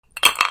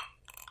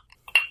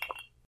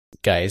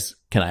Guys,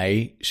 can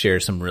I share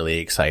some really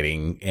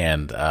exciting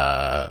and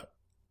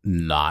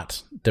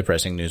not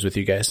depressing news with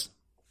you guys?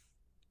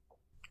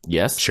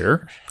 Yes.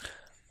 Sure.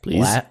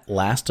 Please.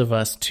 Last of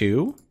Us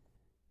 2,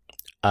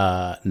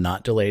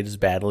 not delayed as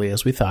badly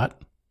as we thought.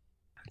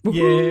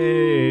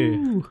 Yay.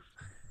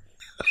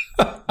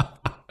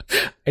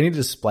 I need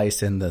to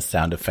splice in the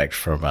sound effect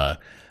from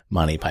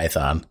Monty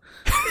Python.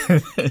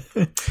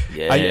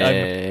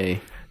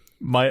 Yay.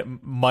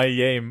 My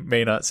yay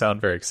may not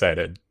sound very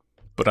excited,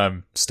 but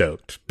I'm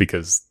stoked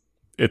because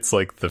it's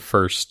like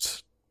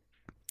it's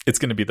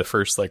going to be the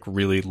first like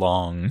really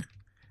long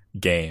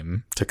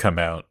game to come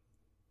out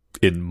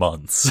in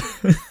months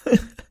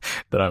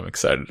that I'm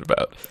excited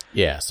about.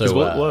 Yeah, so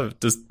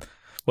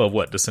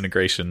what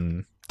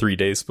Disintegration 3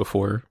 days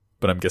before,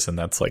 but I'm guessing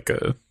that's like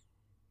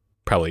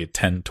probably a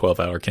 10-12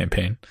 hour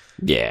campaign.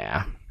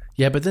 Yeah.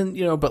 yeah, but then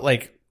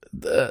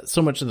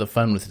so much of the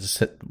fun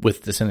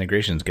with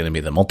Disintegration is going to be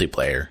the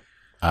multiplayer.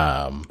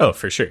 Oh,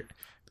 for sure.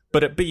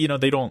 But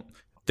they don't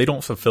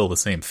fulfill the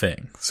same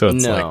thing. So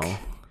it's like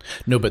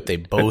No, but they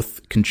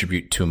both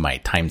contribute to my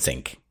time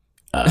sink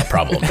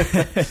problem.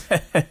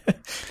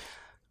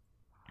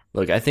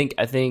 Look, I think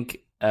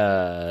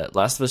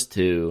Last of Us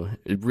 2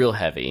 is real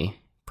heavy.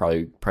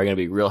 Probably going to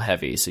be real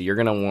heavy. So you're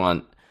going to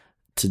want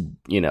to,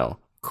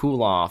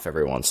 cool off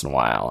every once in a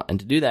while. And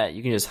to do that,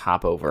 you can just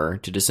hop over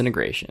to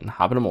Disintegration,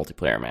 hop in a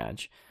multiplayer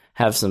match,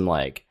 have some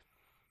like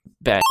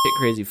bad shit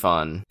crazy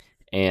fun,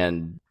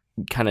 and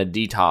kind of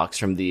detox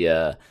from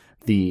the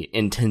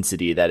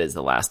intensity that is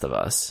The Last of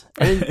Us.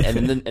 And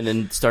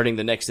then starting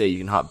the next day, you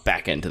can hop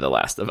back into The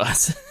Last of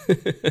Us.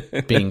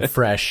 Being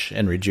fresh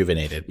and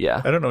rejuvenated.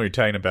 Yeah. I don't know what you're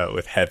talking about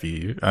with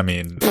heavy. I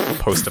mean,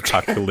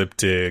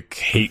 post-apocalyptic,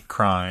 hate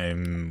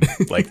crime.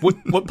 Like,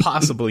 what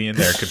possibly in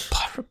there could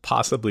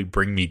possibly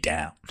bring me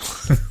down?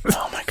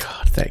 Oh my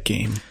god, that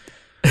game.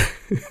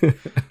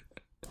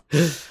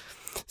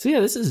 So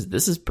yeah, this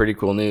is pretty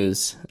cool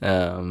news.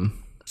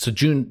 So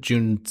June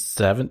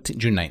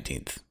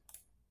 19th.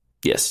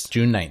 Yes.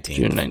 June 19th.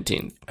 June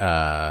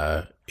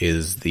 19th.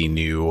 Is the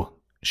new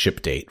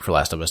ship date for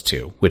Last of Us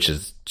 2, which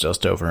is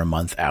just over a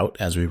month out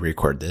as we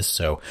record this.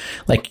 So,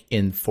 like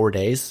in 4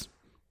 days,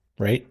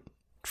 right?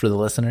 For the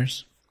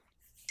listeners.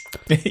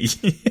 Guys,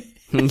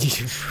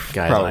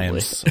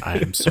 Probably. I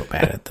am so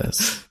bad at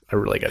this. I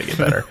really got to get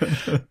better.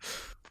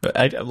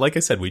 Like I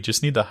said, we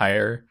just need to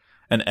hire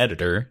an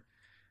editor.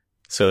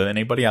 So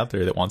anybody out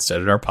there that wants to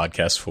edit our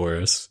podcast for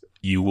us,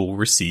 you will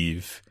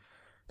receive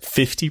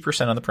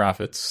 50% of the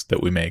profits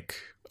that we make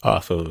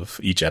off of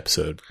each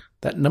episode.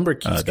 That number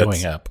keeps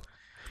going up.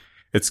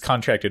 It's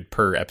contracted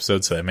per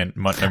episode, so that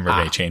number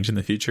may change in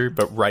the future.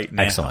 But right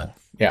now, Excellent.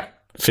 Yeah.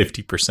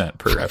 50%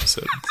 per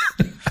episode.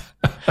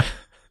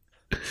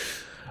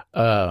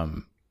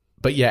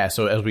 But yeah,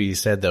 so as we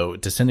said, though,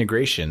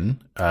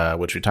 Disintegration,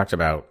 which we talked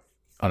about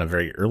on a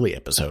very early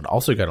episode,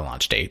 also got a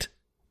launch date,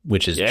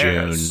 which is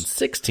June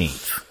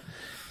 16th.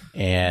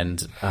 And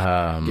Get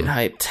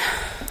hyped.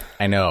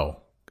 I know.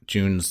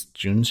 June's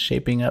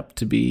shaping up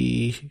to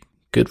be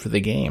good for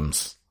the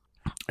games.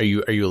 Are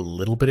you a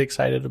little bit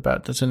excited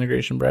about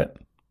Disintegration, Brett?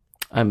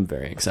 I'm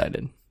very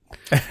excited.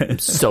 I'm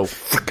so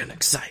freaking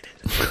excited.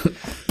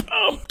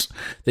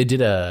 They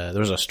did there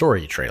was a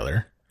story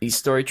trailer. The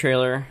story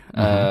trailer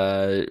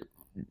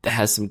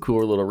has some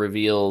cool little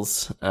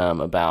reveals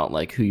about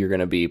like who you're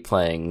going to be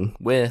playing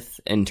with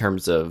in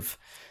terms of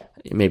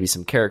maybe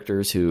some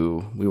characters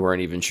who we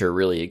weren't even sure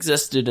really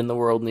existed in the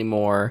world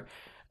anymore.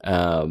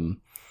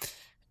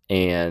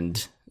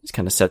 And it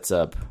kind of sets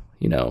up,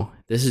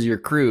 this is your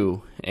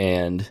crew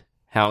and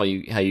how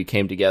you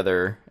came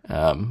together,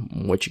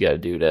 what you got to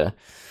do to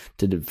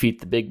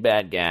defeat the big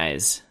bad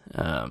guys.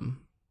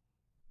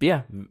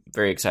 Yeah,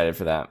 very excited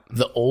for that.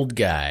 The old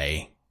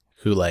guy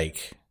who I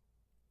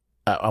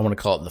want to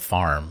call it the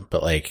farm,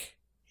 but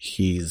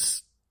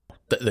he's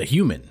the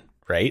human,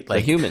 right? The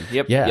human.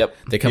 Yep. Yeah. Yep.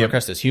 They come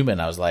across this human.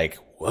 I was like,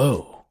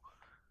 whoa,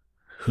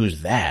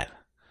 who's that?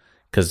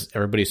 Because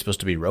everybody's supposed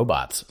to be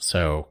robots.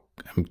 So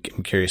I'm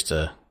curious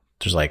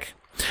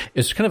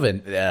it's kind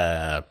of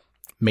a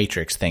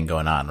Matrix thing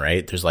going on,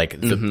 right? There's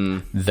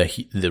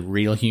the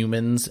real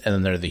humans, and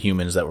then there are the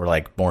humans that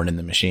were born in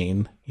the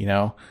machine,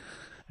 I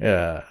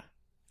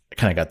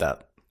kind of got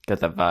that. Got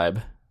that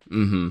vibe.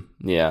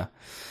 Mm-hmm. Yeah.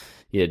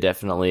 Yeah,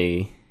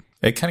 definitely.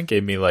 It kind of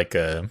gave me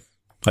a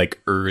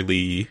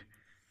early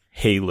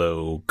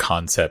Halo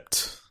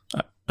concept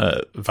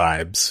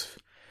vibes,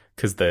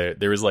 because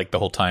there was the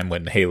whole time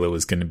when Halo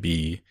was going to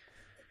be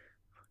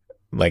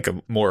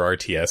a more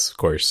RTS, of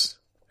course,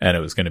 and it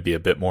was going to be a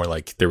bit more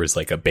there was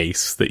a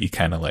base that you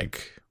kind of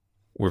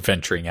were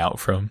venturing out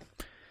from,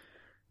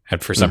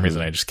 and for some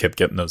reason I just kept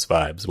getting those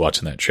vibes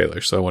watching that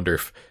trailer. So I wonder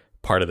if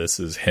part of this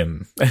is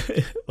him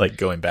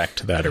going back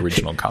to that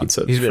original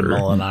concept. He's been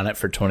mulling on it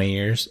for 20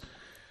 years.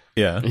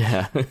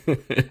 Yeah.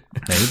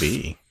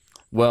 Maybe.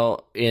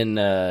 Well, in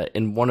a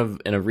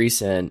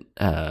recent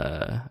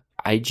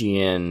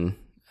IGN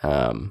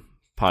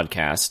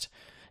podcast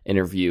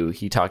interview,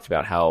 he talked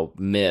about how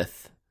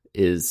Myth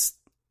was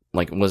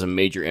a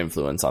major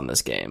influence on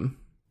this game.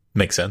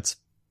 Makes sense.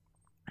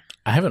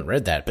 I haven't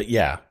read that, but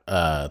yeah,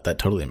 that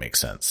totally makes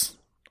sense.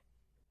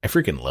 I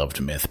freaking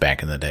loved Myth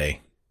back in the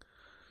day.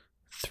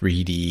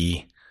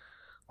 3D,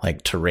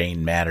 like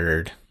terrain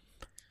mattered.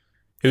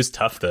 It was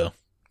tough though.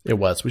 It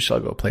was. We should all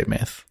go play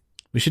Myth.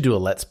 We should do a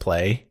Let's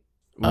Play,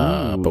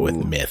 but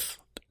with Myth.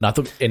 Not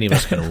that any of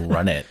us can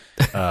run it.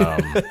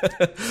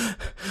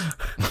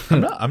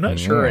 I'm not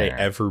sure I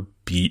ever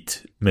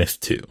beat Myth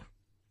 2.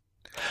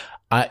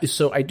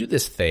 So I do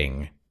this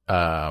thing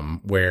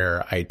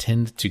where I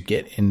tend to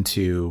get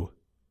into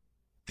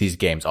these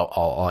games.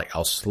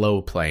 I'll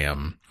slow play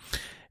them,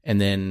 and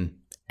then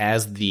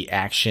as the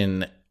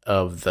action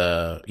of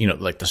the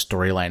like the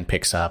storyline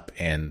picks up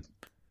and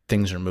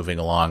things are moving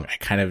along, I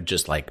kind of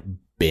just like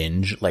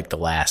binge like the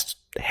last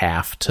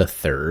half to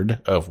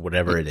third of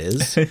whatever it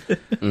is.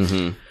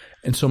 Mm-hmm.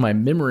 And so my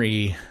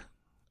memory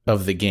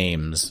of the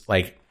games,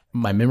 like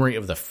my memory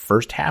of the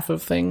first half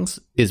of things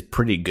is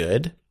pretty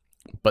good,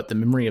 but the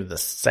memory of the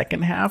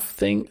second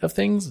half of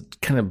things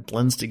kind of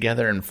blends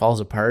together and falls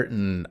apart.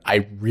 And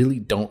I really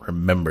don't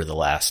remember the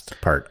last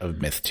part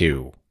of Myth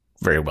 2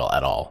 very well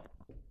at all.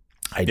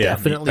 I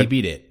definitely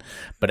beat it,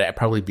 but I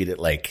probably beat it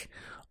like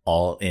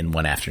all in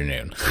one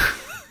afternoon.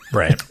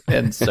 Right.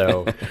 And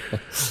so,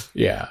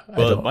 yeah.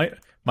 Well,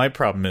 my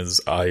problem is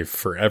I've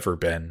forever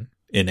been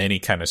in any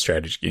kind of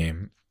strategy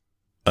game,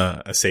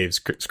 a save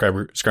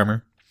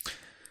scrummer.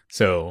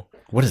 So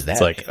what is that?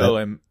 It's like,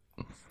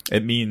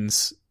 it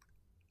means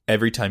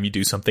every time you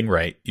do something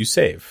right, you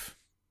save.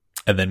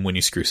 And then when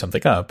you screw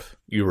something up,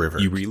 you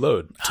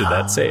reload to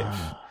that save.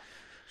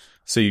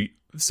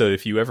 So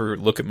if you ever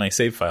look at my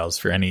save files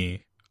for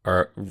any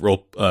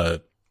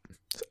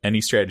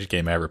strategy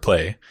game I ever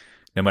play,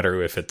 no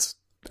matter if it's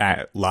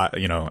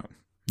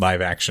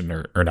live action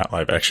or not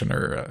live action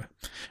or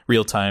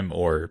real time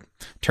or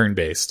turn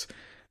based,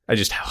 I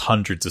just have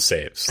hundreds of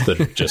saves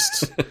that are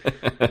just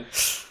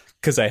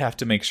because I have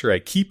to make sure I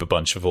keep a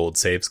bunch of old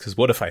saves. Because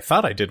what if I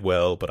thought I did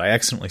well, but I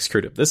accidentally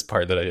screwed up this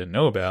part that I didn't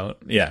know about?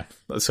 Yeah,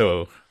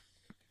 so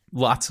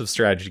lots of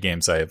strategy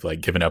games I have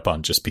like given up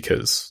on just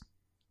because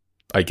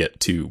I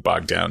get too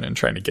bogged down in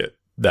trying to get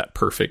that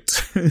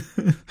perfect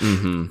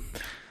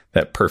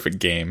that perfect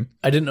game.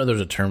 I didn't know there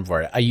was a term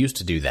for it. I used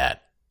to do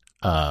that.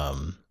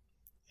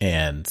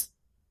 And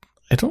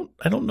I don't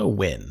know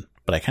when,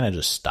 but I kind of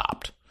just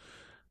stopped.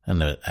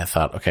 And I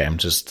thought, okay, I'm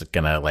just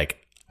gonna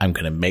I'm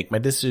gonna make my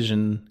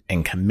decision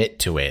and commit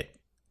to it.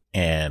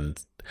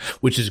 And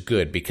which is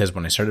good because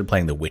when I started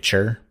playing The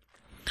Witcher,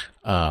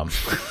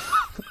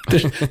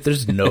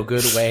 there's no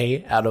good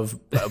way out of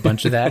a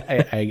bunch of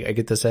that. I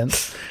get the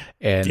sense.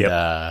 And,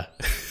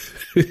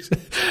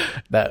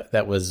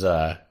 that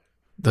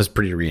was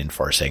pretty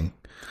reinforcing.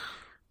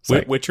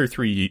 Witcher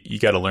 3, you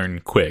got to learn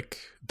quick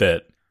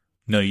that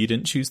no, you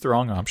didn't choose the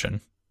wrong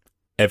option.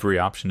 Every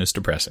option is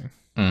depressing.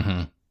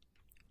 Mm-hmm.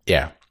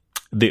 Yeah.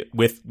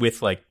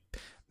 With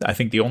I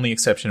think the only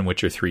exception in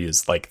Witcher 3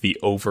 is like the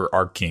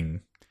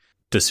overarching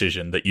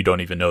decision that you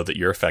don't even know that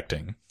you're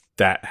affecting.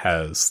 That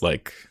has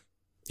like,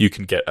 you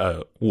can get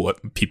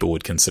what people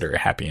would consider a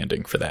happy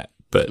ending for that.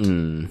 But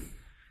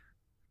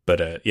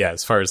yeah,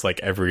 as far as like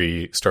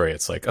every story,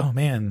 it's like, oh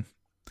man,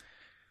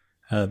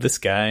 this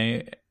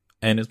guy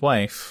and his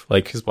wife,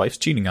 like his wife's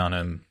cheating on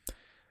him.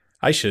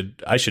 I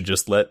should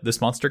just let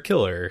this monster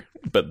kill her.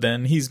 But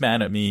then he's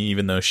mad at me,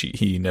 even though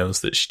he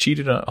knows that she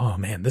cheated on. Oh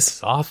man, this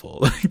is awful.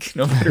 Like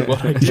no matter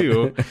what I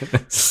do,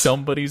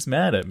 somebody's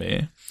mad at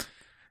me.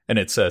 And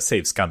it's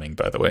save scumming,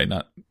 by the way,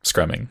 not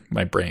scrumming.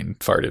 My brain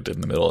farted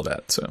in the middle of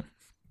that, so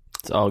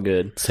it's all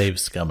good. Save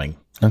scumming.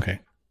 Okay.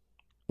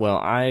 Well,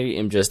 I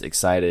am just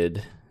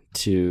excited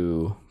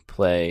to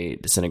play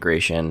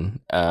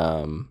Disintegration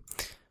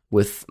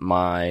with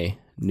my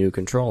new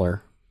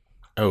controller.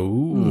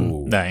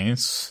 Oh,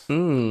 nice.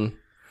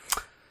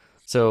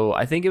 So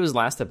I think it was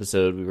last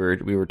episode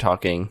we were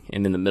talking,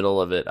 and in the middle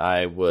of it,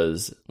 I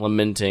was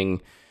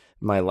lamenting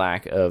my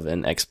lack of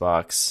an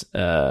Xbox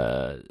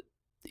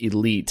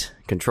Elite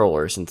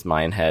controller since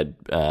mine had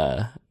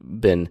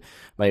been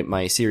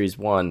my Series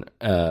 1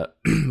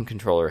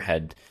 controller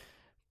had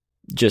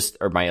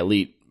or my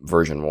Elite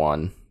version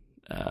 1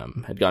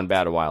 had gone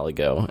bad a while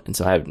ago, and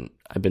so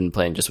I've been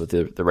playing just with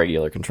the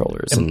regular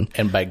controllers.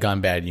 And by gone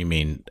bad, you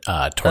mean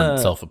torn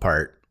itself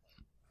apart?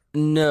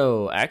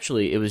 No,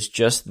 actually, it was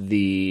just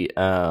the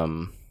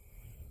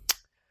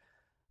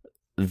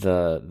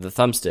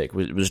thumbstick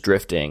was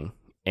drifting,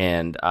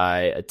 and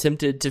I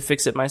attempted to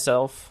fix it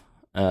myself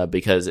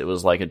because it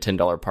was like a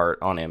 $10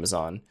 part on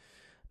Amazon,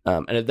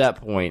 and at that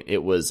point,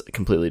 it was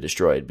completely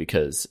destroyed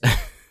because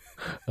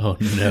oh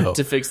no,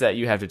 to fix that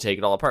you have to take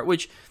it all apart,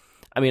 which.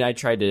 I mean, I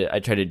tried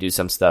to do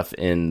some stuff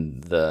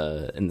in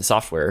the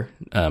software.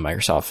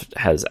 Microsoft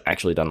has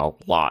actually done a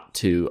lot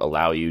to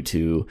allow you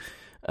to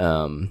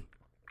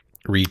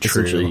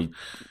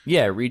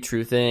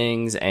retrue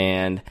things,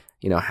 and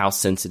how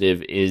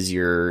sensitive is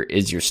your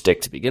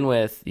stick to begin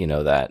with.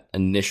 That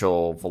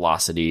initial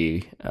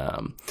velocity.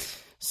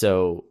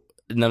 So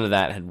none of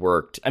that had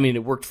worked. I mean,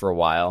 it worked for a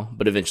while,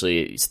 but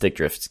eventually stick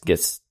drift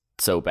gets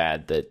so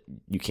bad that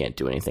you can't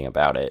do anything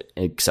about it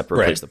except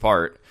replace the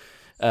part.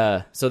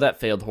 So that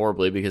failed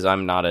horribly because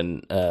I'm not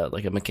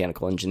like a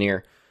mechanical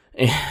engineer,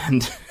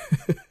 and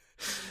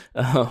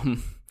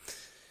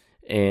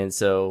and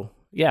so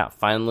yeah,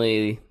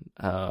 finally,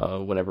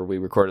 whenever we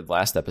recorded the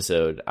last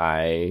episode,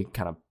 I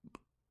kind of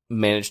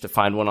managed to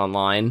find one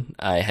online.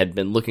 I had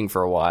been looking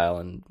for a while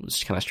and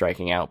was kind of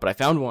striking out, but I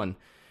found one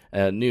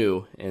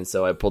new, and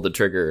so I pulled the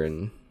trigger.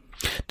 And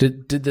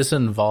did this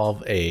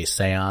involve a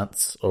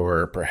seance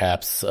or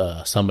perhaps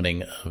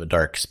summoning of a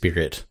dark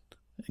spirit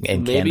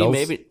and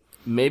candles?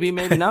 Maybe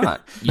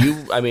not.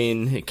 I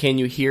mean, can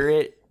you hear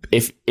it?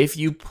 If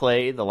you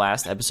play the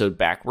last episode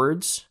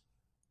backwards,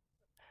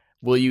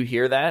 will you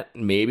hear that?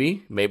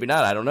 Maybe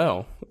not. I don't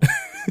know.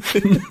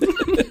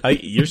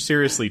 You're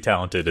seriously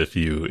talented if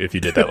you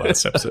did that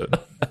last episode.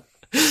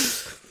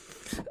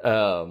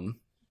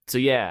 So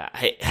yeah,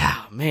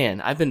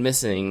 I've been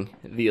missing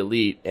the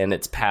Elite and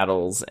its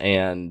paddles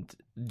and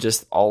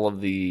just all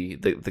of the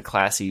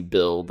classy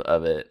build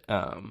of it.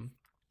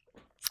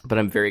 But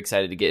I'm very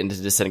excited to get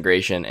into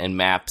Disintegration and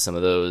map some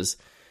of those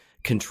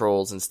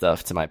controls and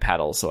stuff to my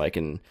paddle so I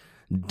can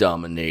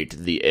dominate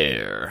the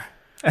air.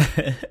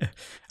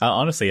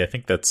 Honestly, I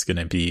think that's going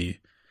to be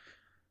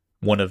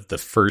one of the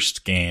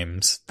first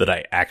games that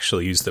I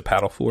actually use the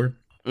paddle for.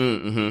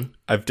 Mm-hmm.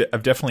 I've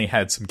definitely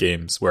had some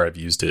games where I've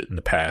used it in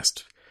the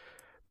past,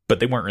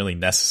 but they weren't really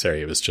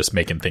necessary. It was just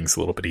making things a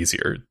little bit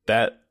easier.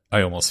 That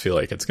I almost feel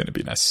like it's going to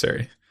be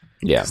necessary.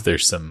 Yeah, because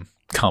there's some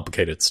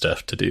complicated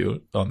stuff to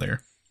do on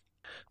there.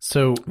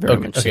 So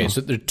okay,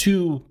 so there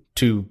are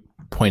two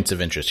points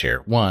of interest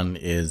here. One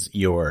is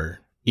your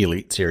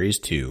Elite Series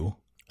 2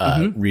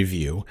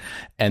 review,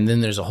 and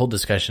then there's a whole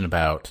discussion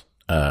about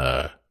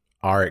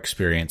our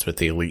experience with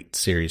the Elite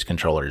Series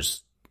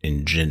controllers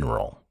in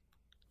general.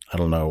 I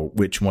don't know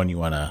which one you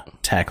want to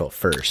tackle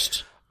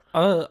first.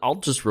 I'll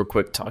just real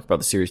quick talk about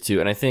the Series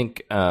 2, and I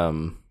think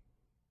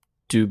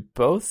do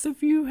both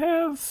of you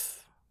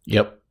have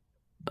Yep.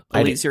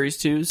 Elite Series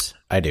 2s?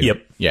 I do.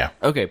 Yep. Yeah.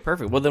 Okay,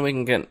 perfect. Well, then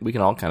we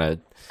can all kind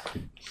of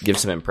give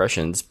some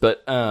impressions.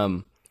 But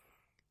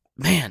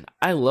man,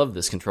 I love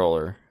this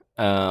controller.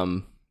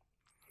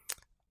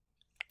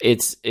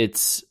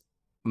 It's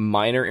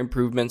minor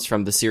improvements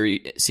from the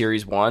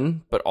Series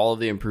 1, but all of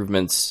the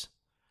improvements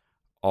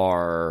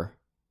are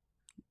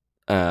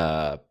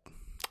not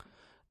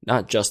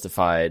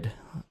justified.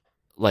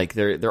 Like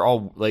they're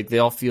all like they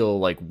all feel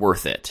like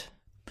worth it.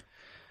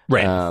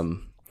 Right.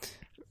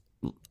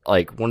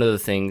 Like one of the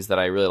things that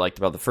I really liked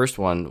about the first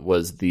one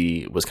was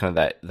kind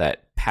of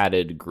that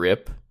padded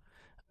grip,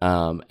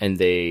 and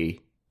they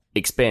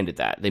expanded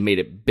that. They made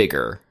it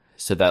bigger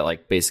so that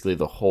like basically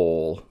the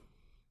whole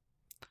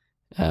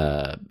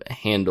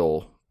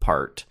handle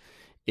part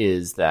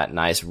is that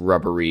nice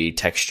rubbery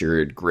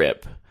textured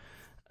grip.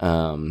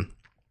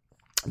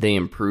 They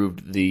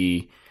improved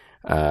the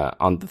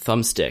on the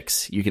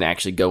thumbsticks. You can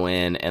actually go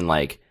in and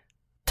like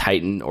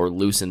tighten or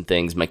loosen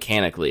things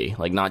mechanically,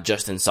 like not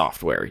just in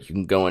software. You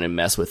can go in and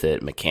mess with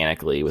it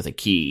mechanically with a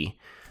key.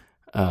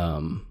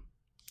 And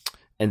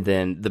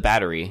then the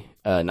battery,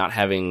 not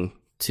having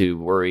to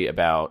worry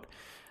about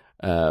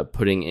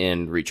putting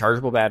in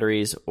rechargeable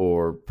batteries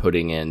or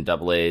putting in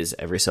AA's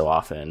every so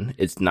often.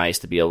 It's nice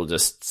to be able to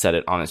just set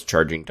it on its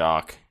charging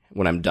dock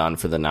when I'm done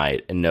for the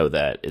night and know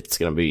that it's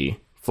going to be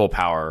full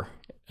power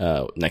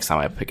next time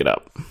I pick it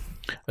up.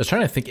 I was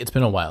trying to think. It's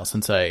been a while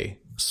since I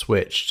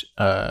switched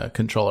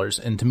controllers,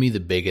 and to me the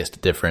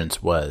biggest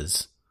difference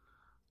was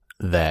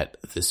that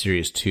the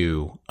Series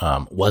 2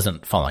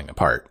 wasn't falling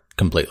apart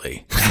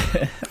completely,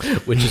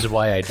 which is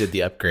why I did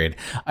the upgrade.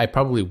 I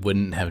probably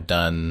wouldn't have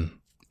done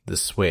the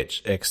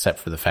switch except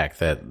for the fact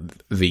that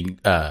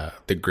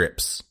the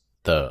grips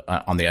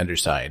on the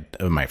underside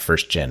of my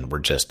first gen were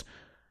just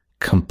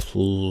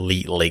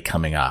completely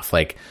coming off,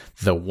 like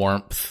the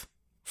warmth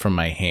from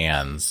my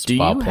hands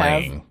while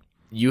playing.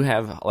 You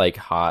have like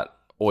hot,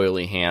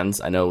 oily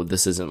hands. I know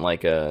this isn't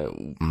like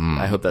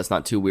I hope that's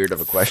not too weird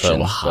of a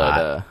question. So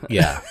hot. But,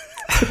 yeah.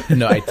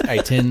 No, I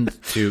tend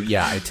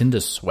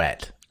to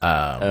sweat.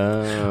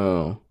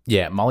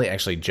 Yeah, Molly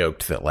actually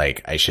joked that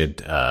like I should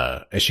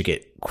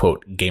get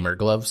quote gamer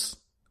gloves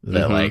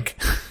that like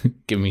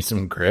give me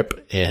some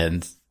grip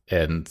and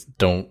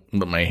don't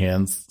let my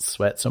hands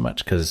sweat so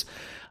much, because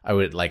I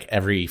would like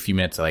every few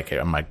minutes like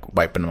I'm like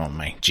wiping them on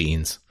my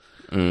jeans.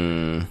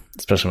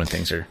 Especially when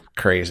things are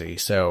crazy.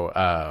 So,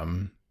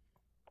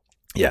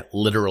 yeah,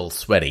 literal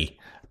sweaty,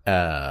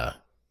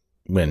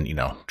 when,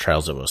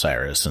 Trials of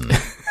Osiris and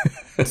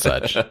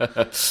such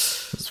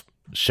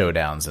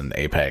showdowns in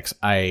Apex.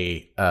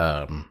 I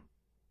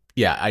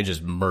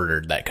just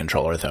murdered that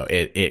controller though.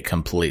 It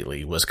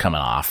completely was coming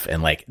off,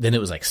 and like, then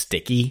it was like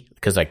sticky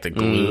because like the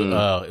glue,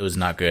 it was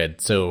not good.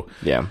 So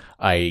yeah,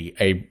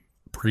 I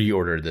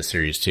pre-ordered the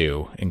Series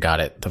 2 and got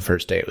it the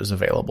first day it was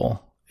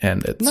available.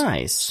 And it's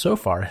nice. So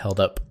far held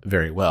up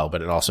very well,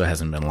 but it also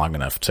hasn't been long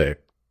enough to,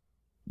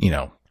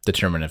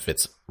 determine if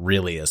it's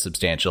really a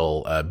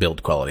substantial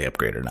build quality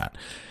upgrade or not.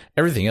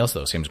 Everything else,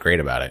 though, seems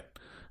great about it.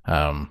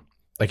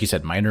 like you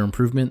said, minor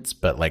improvements,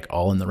 but like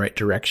all in the right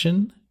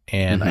direction.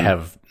 And I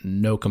have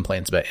no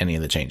complaints about any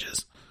of the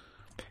changes.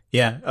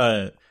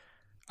 Yeah.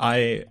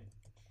 I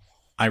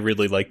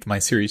really liked my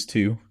Series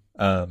 2.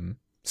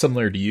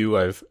 Similar to you,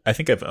 I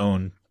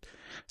own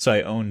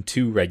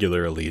 2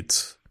 regular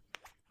Elites,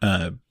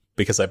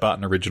 because I bought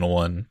an original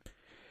one.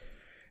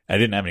 I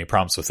didn't have any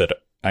problems with it.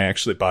 I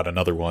actually bought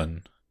another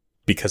one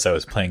because I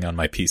was playing on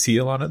my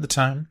PC a lot at the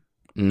time,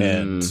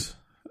 and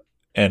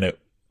it,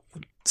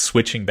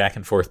 switching back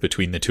and forth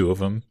between the two of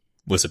them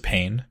was a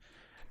pain.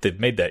 They've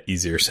made that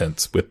easier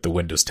since with the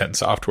Windows 10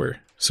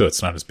 software, so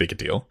it's not as big a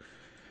deal.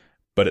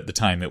 But at the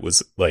time, it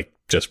was like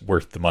just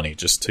worth the money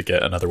just to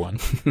get another one.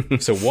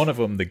 So one of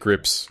them, the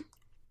grips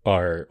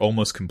are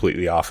almost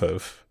completely off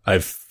of.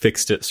 I've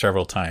fixed it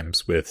several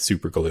times with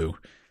super glue,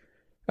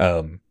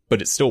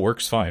 but it still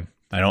works fine.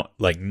 I don't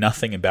like,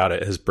 nothing about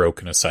it has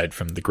broken aside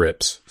from the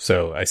grips,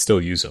 so I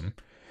still use them.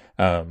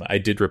 I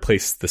did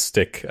replace the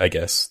stick, I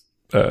guess,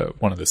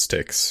 one of the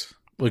sticks.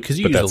 Well, because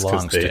you use a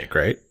long stick,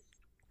 right?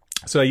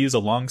 So I use a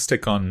long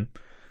stick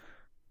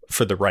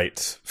for the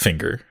right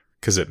finger,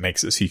 because it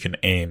makes it so you can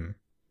aim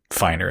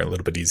finer a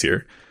little bit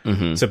easier.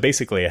 So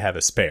basically I have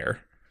a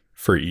spare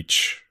for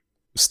each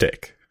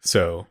stick.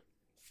 So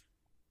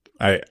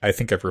I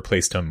think I've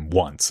replaced them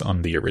once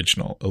on the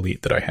original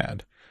Elite that I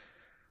had.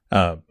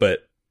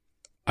 But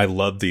I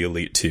love the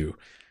Elite 2.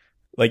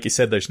 Like you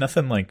said, there's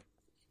nothing like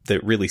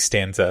that really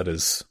stands out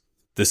as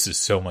this is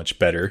so much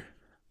better,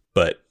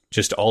 but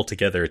just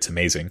altogether it's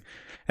amazing.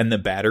 And the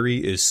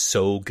battery is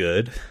so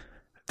good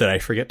that I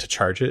forget to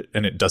charge it,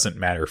 and it doesn't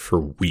matter for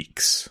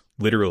weeks,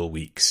 literal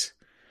weeks.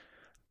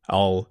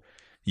 I'll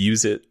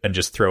use it and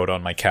just throw it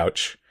on my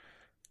couch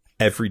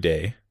every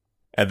day.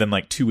 And then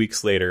like 2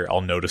 weeks later, I'll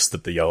notice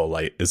that the yellow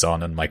light is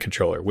on my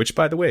controller, which,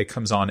 by the way,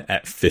 comes on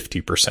at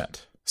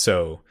 50%.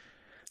 So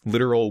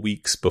literal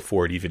weeks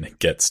before it even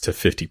gets to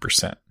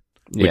 50%,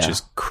 which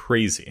is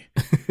crazy,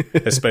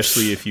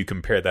 especially if you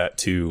compare that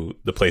to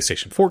the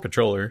PlayStation 4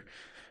 controller,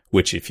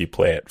 which if you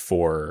play it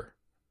for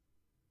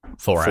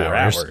 4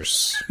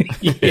 hours,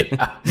 it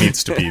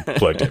needs to be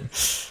plugged in.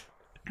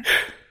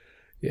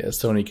 Yeah,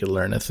 Sony could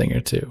learn a thing or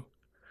two.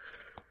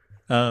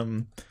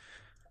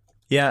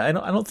 Yeah, I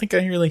don't think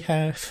I really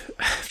have.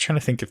 I'm trying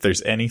to think if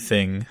there's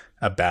anything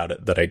about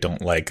it that I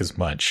don't like as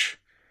much.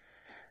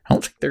 I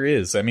don't think there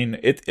is. I mean,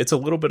 it's a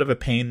little bit of a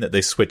pain that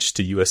they switched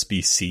to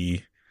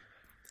USB-C.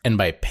 And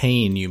by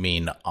pain, you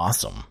mean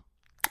awesome.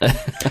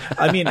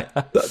 I mean,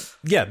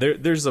 yeah,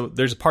 there's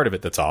a part of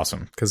it that's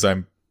awesome, because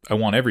I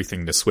want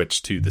everything to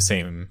switch to the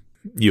same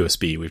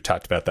USB. We've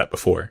talked about that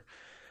before.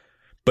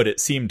 But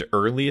it seemed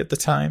early at the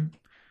time.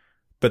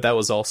 But that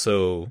was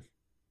also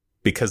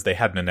because they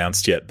hadn't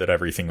announced yet that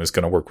everything was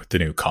going to work with the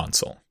new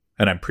console.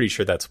 And I'm pretty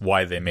sure that's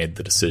why they made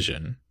the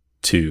decision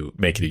to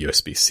make it a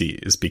USB-C,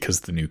 is because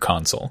of the new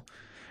console.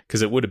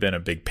 Because it would have been a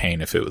big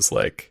pain if it was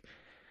like,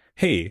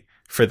 hey,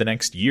 for the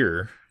next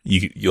year,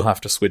 you'll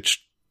have to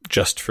switch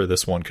just for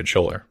this one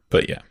controller.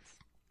 But yeah.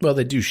 Well,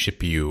 they do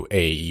ship you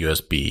a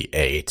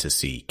USB-A to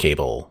C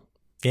cable.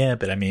 Yeah,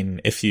 but I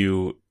mean,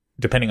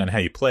 depending on how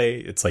you play,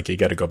 it's like you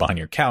got to go behind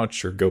your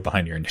couch or go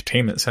behind your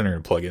entertainment center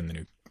and plug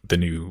in the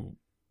new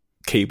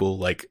cable.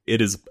 Like it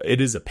is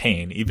a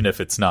pain. Even if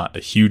it's not a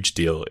huge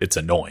deal, it's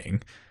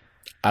annoying.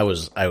 I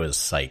was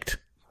psyched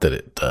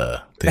that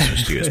they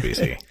switched to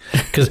USB-C,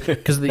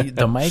 because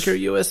the micro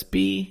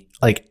USB,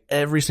 like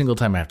every single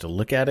time I have to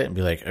look at it and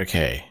be like,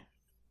 okay,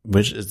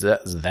 which is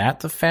that? Is that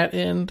the fat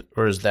end,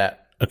 or is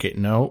that okay?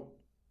 Nope,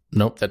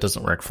 that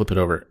doesn't work. Flip it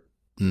over.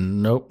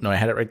 Nope, no, I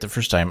had it right the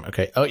first time.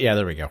 Okay, oh yeah,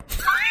 there we go.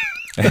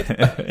 I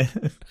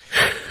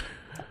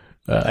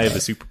have a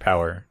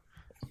superpower.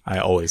 I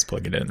always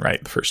plug it in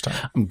right the first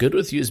time. I'm good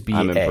with USB-A,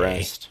 I'm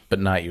impressed, but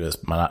not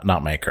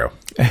not micro.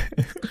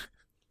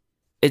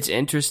 It's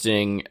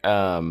interesting.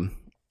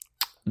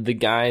 The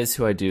guys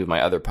who I do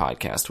my other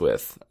podcast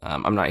with,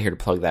 I'm not here to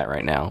plug that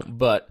right now,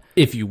 but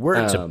if you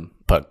were to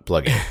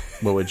plug it,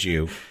 what would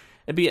you?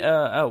 It'd be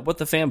What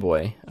the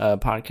Fanboy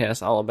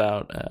podcast, all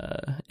about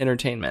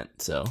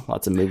entertainment. So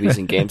lots of movies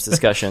and games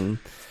discussion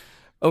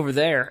over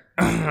there.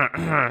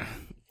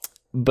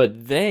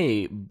 But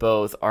they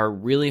both are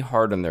really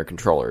hard on their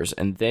controllers,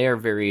 and they are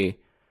very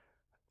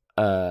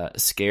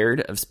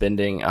scared of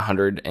spending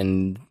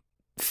 $150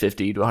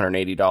 to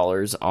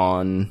 $180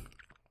 on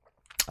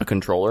a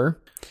controller.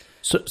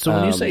 So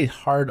when you say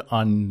hard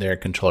on their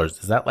controllers,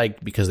 is that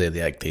like because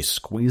they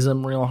squeeze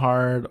them real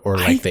hard, or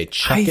like they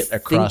chuck it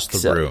across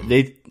the room?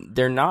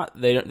 They're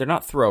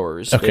not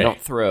throwers. Okay. They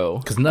don't throw,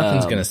 because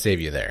nothing's going to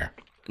save you there.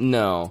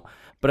 No,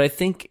 but I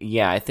think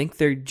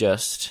they're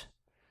just,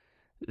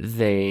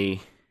 they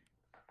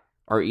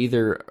are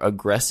either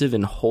aggressive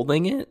in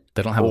holding it.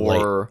 They don't have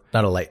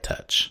not a light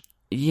touch.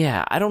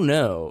 Yeah, I don't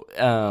know.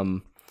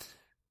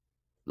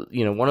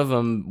 One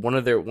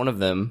of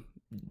them,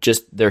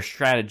 just their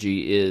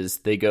strategy is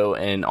they go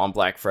and on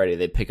Black Friday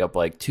they pick up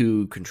like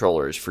 2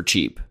 controllers for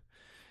cheap,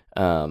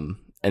 and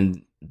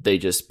they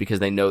just, because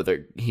they know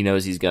that he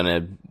knows he's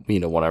gonna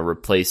want to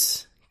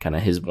replace kind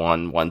of his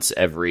one once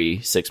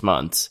every 6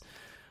 months.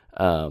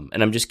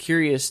 And I'm just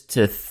curious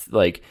to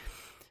like,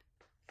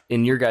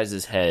 in your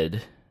guys'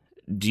 head,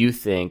 do you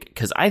think,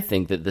 because I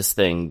think that this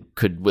thing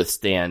could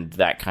withstand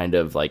that kind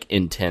of like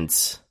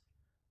intense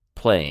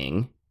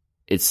playing.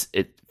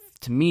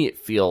 To me, it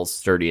feels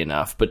sturdy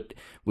enough, but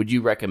would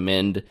you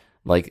recommend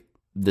like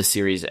the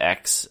Series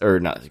X, or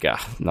not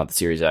the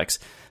Series X,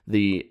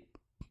 the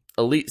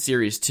Elite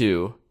Series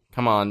 2,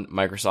 come on,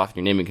 Microsoft,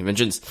 your naming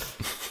conventions,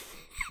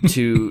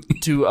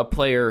 to a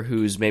player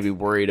who's maybe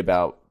worried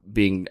about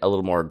being a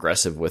little more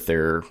aggressive with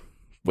their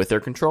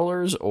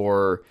controllers,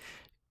 or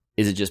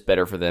is it just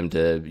better for them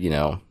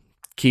to,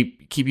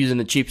 keep using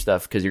the cheap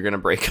stuff because you're going to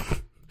break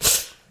them?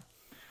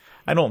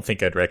 I don't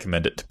think I'd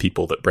recommend it to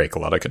people that break a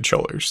lot of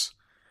controllers.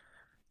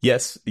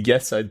 Yes,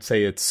 I'd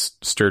say it's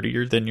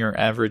sturdier than your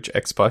average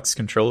Xbox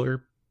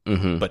controller,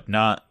 but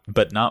not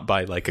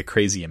by like a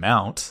crazy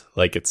amount.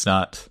 Like, it's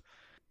not.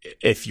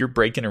 If you're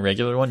breaking a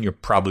regular one, you're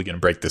probably going to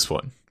break this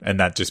one, and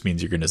that just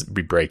means you're going to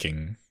be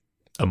breaking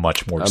a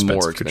much more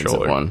expensive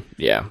controller. One.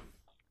 Yeah.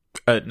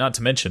 Not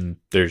to mention,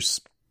 there's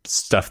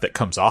stuff that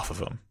comes off of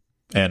them,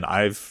 and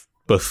I've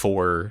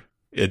before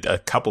a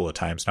couple of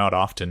times, not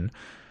often,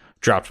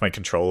 dropped my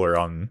controller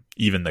on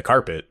even the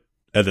carpet,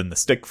 and then the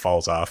stick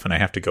falls off, and I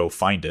have to go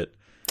find it.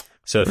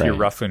 So if you're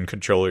roughing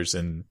controllers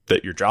and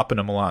that you're dropping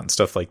them a lot and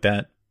stuff like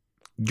that,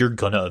 you're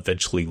gonna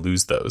eventually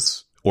lose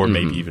those, or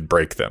maybe even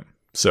break them.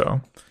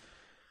 So,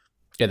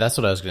 yeah, that's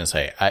what I was going to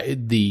say.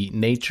 The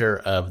nature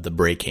of the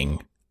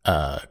breaking,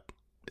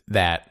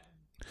 that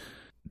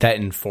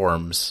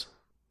informs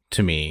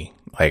to me,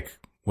 like,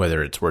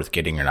 whether it's worth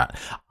getting or not.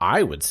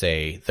 I would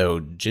say,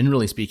 though,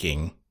 generally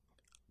speaking,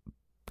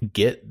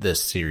 get the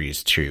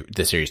Series 2,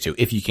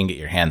 if you can get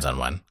your hands on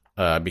one,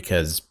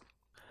 because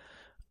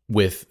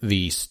with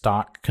the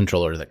stock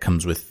controller that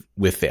comes with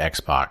the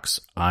Xbox,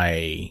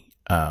 I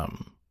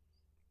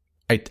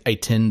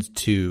tend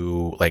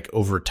to, like,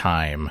 over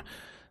time,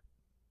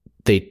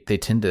 they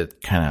tend to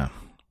kind of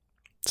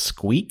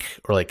squeak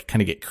or like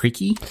kind of get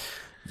creaky.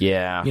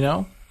 Yeah.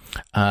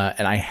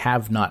 And I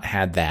have not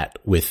had that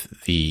with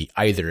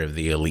either of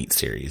the Elite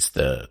series,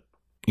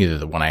 either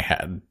the one I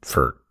had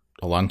for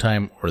a long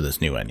time or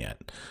this new one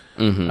yet.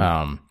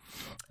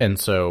 And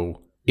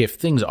so if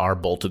things are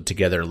bolted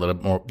together a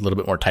little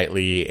bit more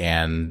tightly,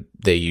 and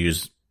they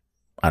use,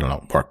 I don't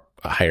know, more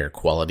higher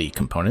quality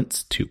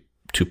components to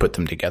put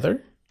them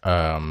together,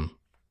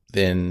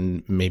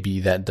 then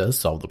maybe that does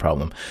solve the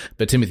problem.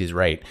 But Timothy's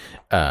right.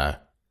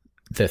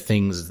 The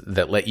things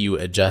that let you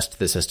adjust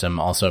the system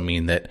also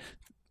mean that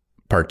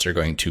parts are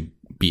going to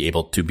be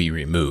able to be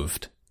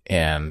removed.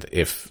 And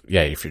if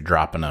you're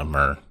dropping them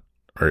or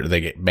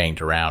they get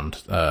banged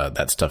around,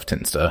 that stuff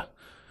tends to,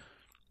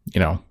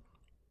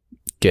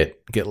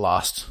 get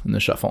lost in the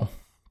shuffle.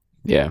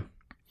 Yeah.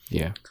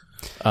 Yeah.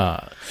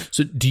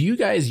 So do you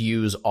guys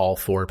use all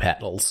 4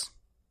 paddles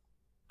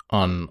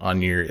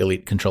on your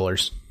Elite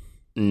controllers?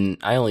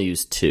 I only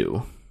use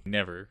 2.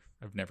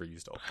 I've never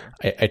used all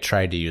 4. I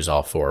tried to use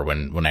all 4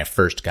 when I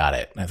first got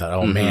it. I thought,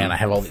 oh man, I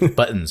have all these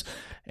buttons,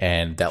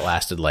 and that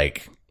lasted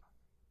like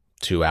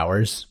 2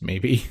 hours,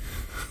 maybe.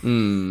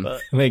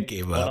 But I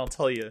gave up. I'll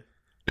tell you,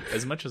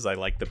 as much as I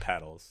like the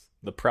paddles,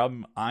 the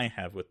problem I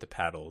have with the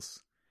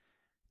paddles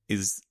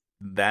is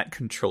that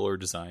controller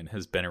design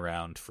has been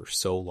around for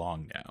so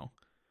long now,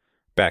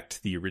 back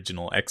to the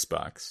original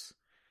Xbox,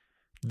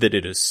 that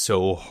it is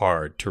so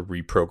hard to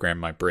reprogram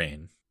my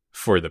brain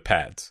for the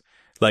pads.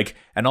 Like,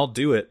 and I'll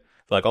do it.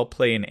 Like, I'll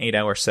play an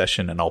 8-hour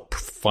session and I'll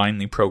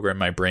finally program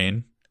my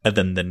brain, and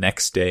then the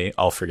next day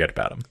I'll forget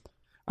about them.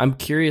 I'm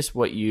curious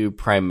what you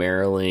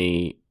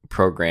primarily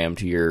program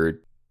to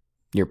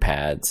your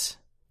pads.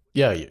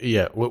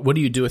 Yeah. What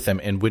do you do with them,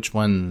 and which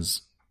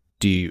ones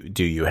do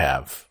you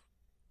have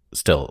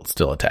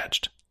still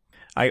attached?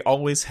 I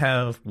always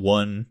have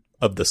one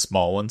of the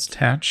small ones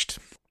attached,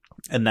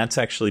 and that's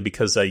actually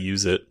because I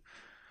use it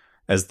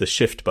as the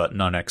shift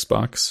button on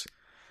Xbox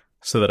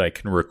so that I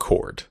can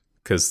record,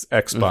 because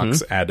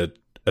Xbox added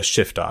a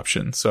shift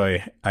option. So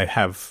I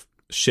have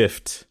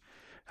shift.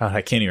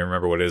 I can't even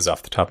remember what it is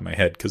off the top of my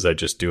head because I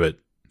just do it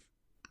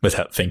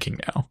without thinking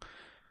now.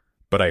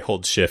 But I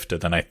hold shift,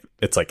 and then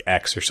it's like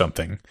X or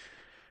something,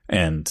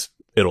 and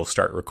it'll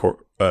start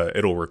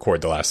it'll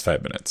record the last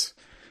 5 minutes.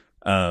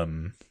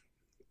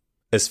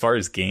 As far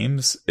as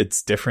games,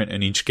 it's different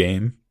in each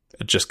game.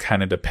 It just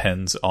kind of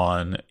depends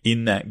on,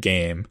 in that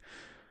game,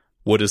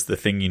 what is the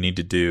thing you need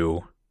to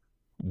do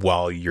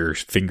while your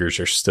fingers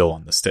are still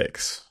on the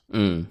sticks.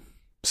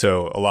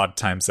 So a lot of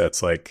times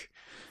that's like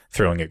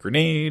throwing a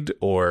grenade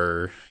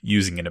or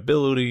using an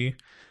ability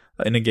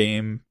in a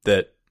game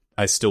that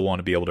I still want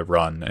to be able to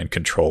run and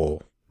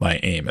control my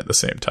aim at the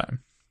same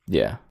time.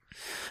 Yeah.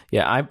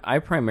 I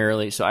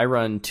primarily, so I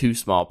run 2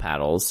 small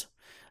paddles.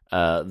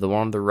 The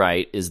one on the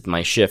right is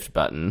my shift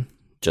button,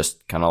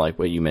 just kind of like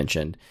what you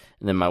mentioned.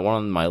 And then my one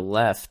on my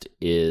left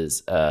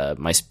is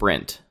my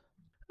sprint.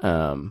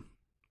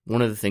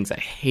 One of the things I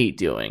hate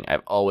doing,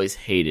 I've always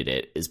hated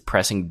it, is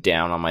pressing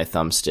down on my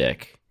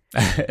thumbstick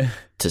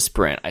to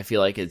sprint. I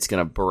feel like it's going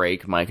to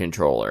break my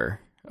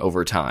controller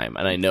over time.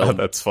 And I know Oh,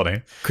 that's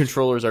funny.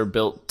 controllers are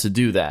built to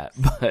do that,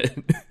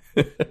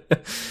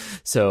 but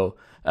so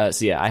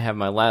yeah, I have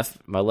my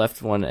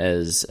left one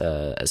as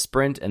a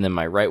sprint, and then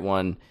my right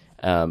one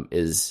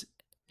is,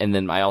 and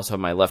then I also have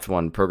my left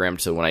one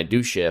programmed so when I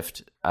do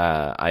shift,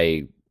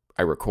 I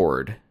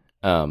record.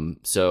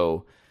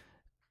 So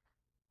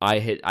I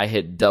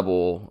hit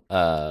double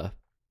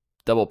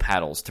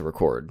paddles to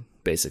record,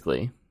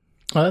 basically.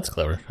 Oh, that's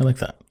clever. I like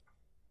that.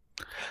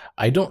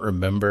 I don't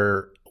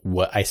remember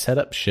what I set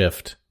up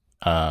shift.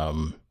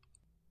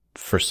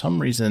 For some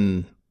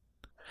reason,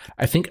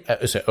 I think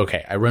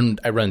okay. I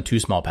run two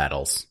small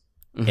paddles,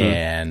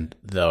 and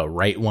the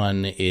right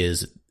one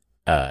is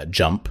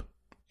jump,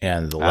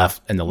 and the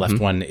left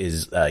one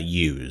is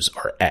use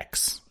or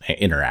X,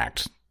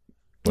 interact,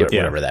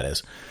 whatever that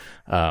is.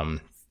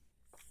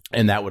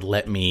 And that would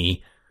let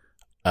me.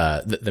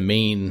 The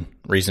main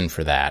reason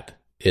for that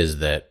is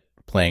that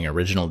playing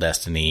original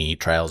Destiny,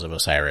 Trials of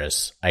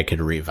Osiris, I could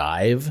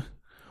revive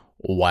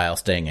while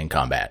staying in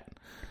combat.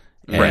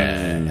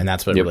 And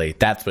that's what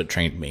that's what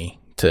trained me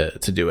to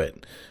do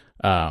it.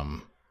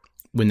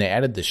 When they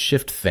added the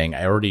shift thing,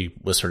 I already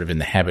was sort of in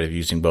the habit of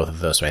using both of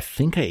those. So I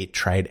think I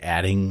tried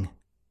adding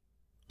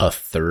a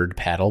third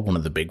paddle, one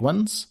of the big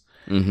ones,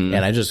 and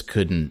I just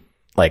couldn't,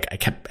 I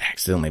kept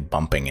accidentally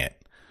bumping it.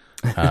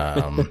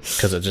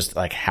 Cause of just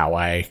how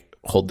I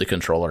hold the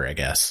controller, I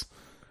guess.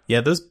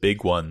 Yeah. Those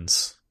big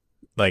ones,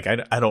 I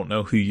don't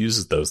know who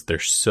uses those. They're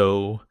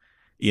so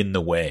in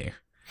the way.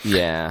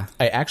 Yeah.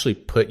 I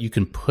actually you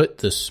can put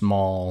the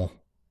small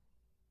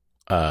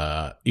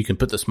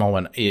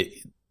one.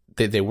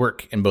 They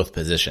work in both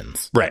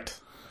positions. Right.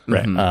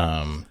 Right.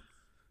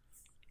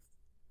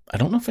 I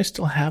don't know if I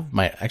still have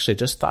actually I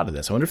just thought of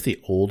this. I wonder if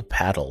the old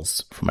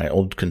paddles from my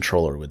old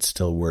controller would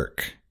still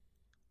work.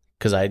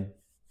 Cause I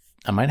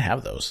might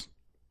have those.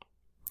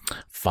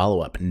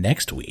 Follow up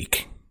next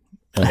week.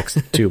 Next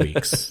 2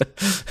 weeks.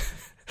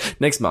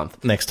 Next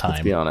month. Next time.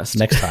 Let's be honest.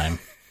 Next time.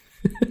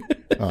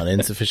 On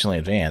Insufficiently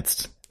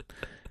Advanced.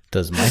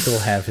 Does Michael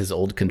have his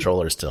old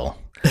controller still?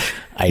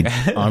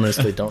 I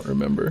honestly don't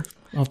remember.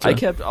 I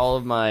kept all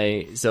of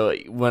my... So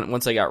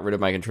once I got rid of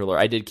my controller,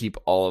 I did keep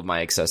all of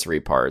my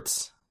accessory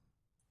parts.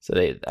 So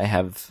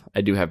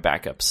I do have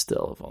backups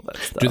still of all that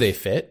stuff. Do they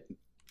fit?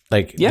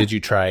 Did you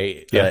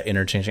try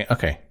interchanging?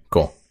 Okay,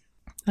 cool.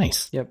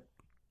 Nice. Yep.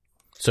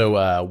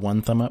 So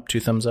 1 thumb up, 2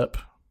 thumbs up?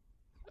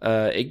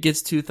 It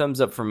gets 2 thumbs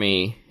up for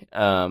me.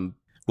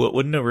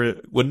 Wouldn't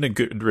a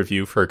good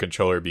review for a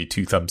controller be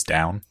 2 thumbs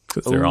down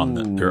because they're on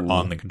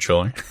the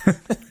controller?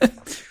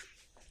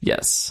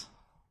 Yes.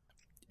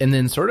 And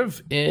then sort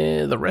of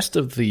the rest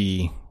of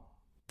the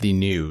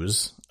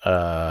news,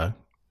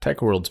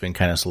 Tech World's been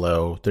kind of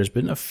slow. There's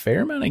been a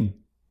fair amount of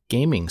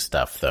gaming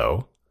stuff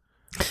though.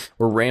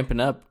 We're ramping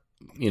up.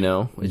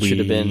 It should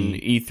have been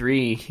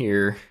E3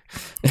 here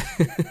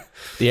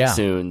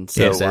soon.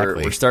 So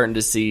exactly. We're starting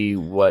to see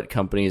what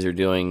companies are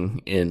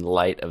doing in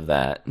light of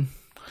that.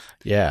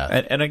 Yeah.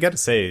 And I got to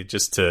say,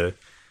 just to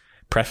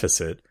preface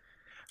it,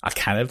 I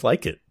kind of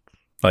like it.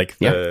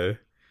 The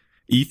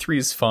E3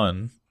 is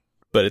fun,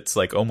 but it's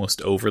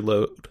almost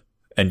overload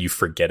and you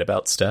forget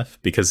about stuff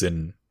because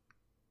in,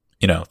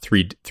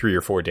 3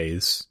 or 4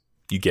 days,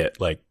 you get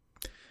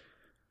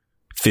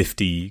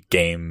 50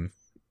 game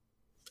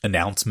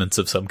announcements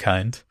of some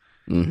kind.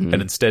 And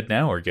instead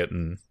now we're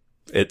getting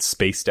it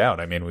spaced out.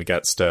 I mean, we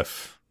got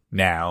stuff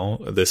now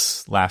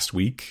this last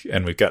week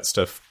and we've got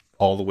stuff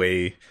all the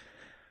way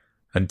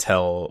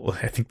until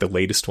I think the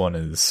latest one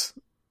is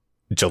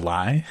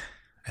July.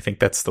 I think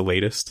that's the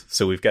latest.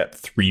 So we've got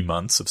 3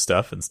 months of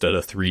stuff instead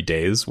of 3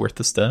 days worth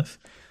of stuff.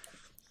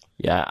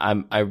 Yeah,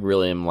 I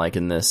really am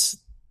liking this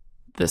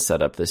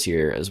setup this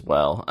year as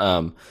well.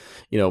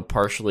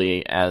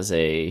 Partially as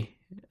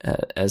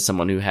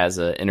someone who has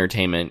an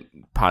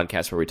entertainment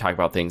podcast where we talk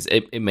about things,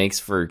 it makes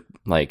for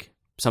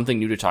something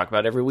new to talk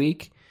about every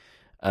week.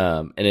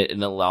 And it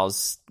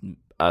allows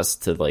us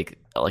to kind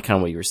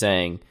of what you were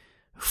saying,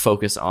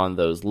 focus on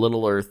those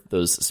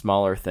those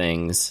smaller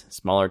things,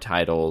 smaller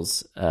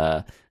titles,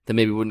 that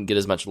maybe wouldn't get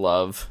as much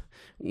love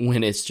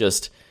when it's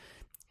just,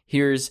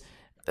 here's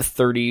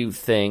 30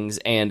 things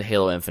and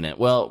Halo Infinite.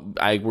 Well,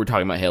 we're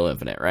talking about Halo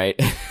Infinite, right?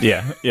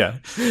 Yeah.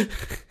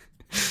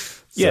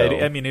 So,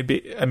 I mean,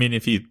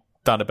 if you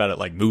thought about it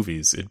like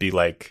movies, it'd be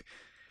like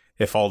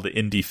if all the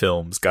indie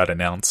films got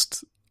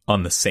announced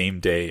on the same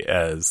day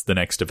as the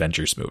next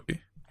Avengers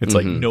movie. It's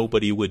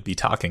nobody would be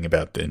talking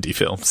about the indie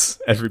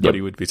films.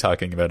 Everybody would be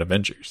talking about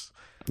Avengers.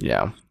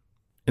 Yeah.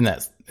 And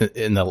that's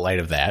in the light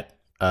of that,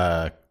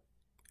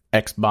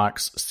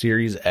 Xbox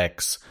Series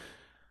X.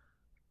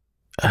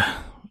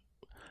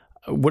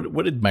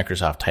 What did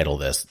Microsoft title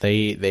this?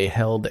 They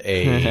held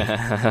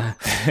a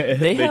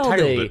they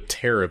titled it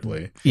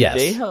terribly. Yes.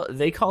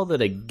 They called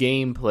it a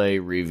gameplay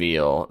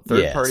reveal,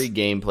 third-party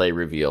gameplay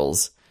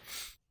reveals.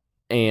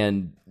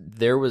 And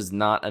there was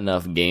not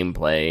enough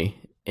gameplay,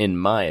 in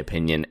my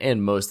opinion,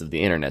 and most of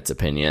the internet's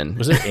opinion.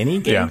 Was there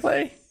any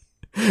gameplay?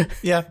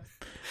 Yeah.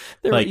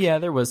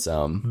 There was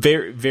some.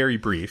 Very, very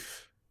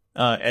brief.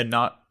 And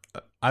not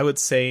I would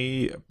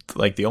say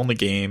like the only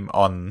game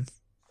on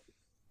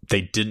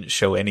they didn't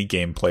show any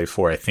gameplay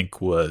for, I think,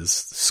 was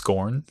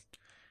Scorn.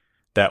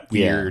 That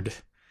weird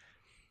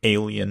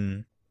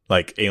Alien,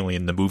 like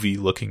Alien the movie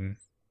looking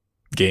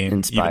game.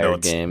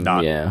 Inspired game.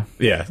 Not,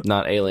 yeah.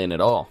 Not Alien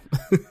at all.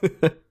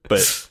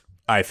 But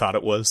I thought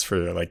it was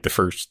for like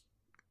the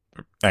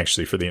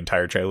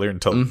entire trailer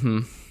until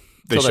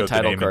they showed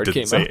the name and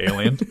didn't say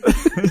Alien.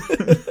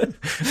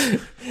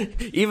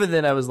 Even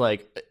then I was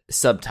like,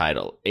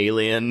 subtitle,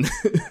 Alien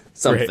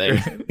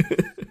something.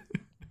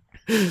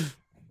 Right.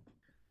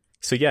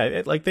 So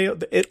yeah, they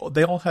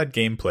all had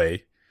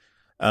gameplay,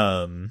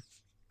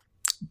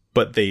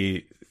 but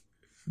they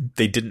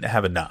didn't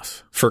have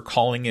enough for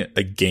calling it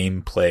a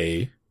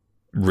gameplay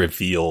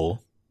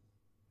reveal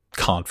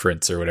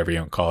conference or whatever you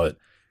want to call it.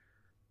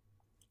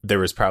 There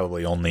was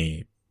probably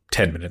only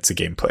 10 minutes of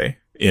gameplay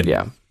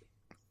in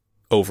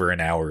over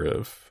an hour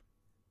of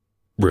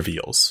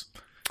reveals.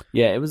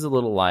 Yeah, it was a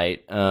little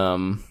light.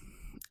 And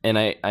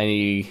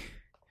I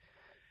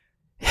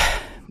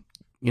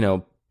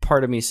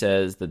part of me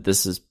says that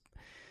this is,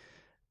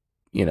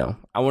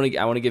 I want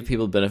to give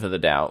people the benefit of the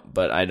doubt,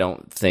 but I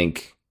don't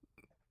think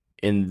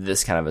in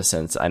this kind of a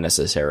sense I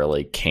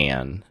necessarily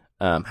can.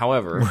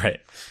 However,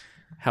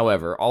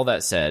 all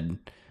that said,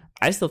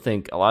 I still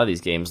think a lot of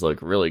these games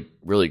look really,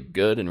 really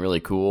good and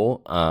really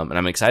cool, and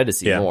I'm excited to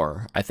see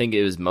more. I think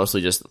it was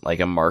mostly just like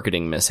a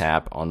marketing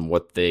mishap on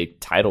what they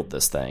titled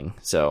this thing.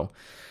 So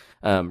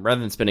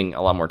rather than spending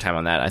a lot more time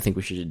on that, I think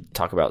we should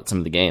talk about some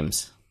of the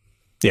games.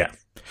 Yeah.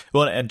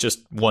 Well, and just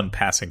one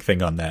passing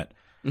thing on that.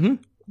 Mm-hmm.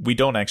 We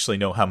don't actually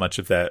know how much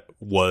of that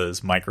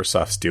was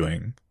Microsoft's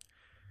doing.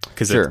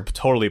 Because it's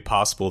totally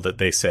possible that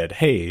they said,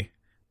 hey,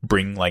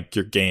 bring like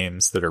your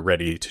games that are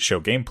ready to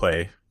show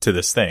gameplay to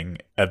this thing.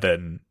 And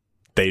then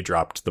they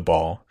dropped the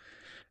ball.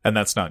 And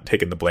that's not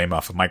taking the blame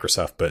off of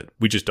Microsoft, but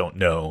we just don't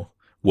know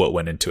what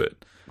went into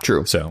it.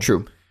 True.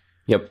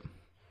 Yep.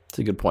 It's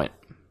a good point.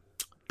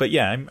 But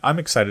yeah, I'm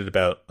excited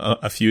about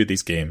a few of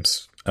these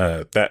games.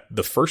 That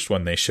the first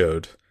one they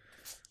showed,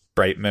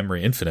 Bright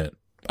Memory Infinite,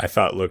 I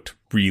thought looked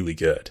really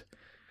good.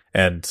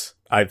 And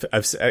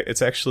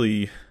it's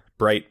actually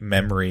Bright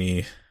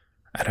Memory,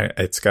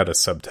 it's got a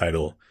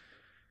subtitle,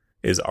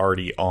 is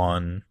already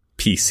on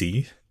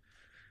PC.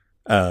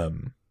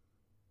 And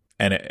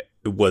it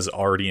was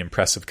already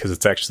impressive because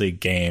it's actually a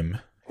game.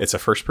 It's a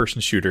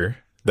first-person shooter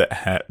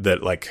that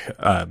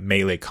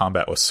melee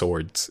combat with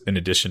swords, in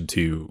addition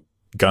to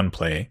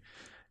gunplay,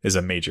 is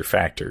a major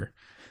factor.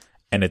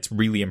 And it's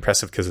really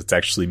impressive because it's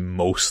actually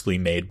mostly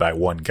made by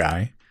one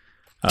guy.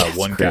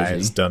 One guy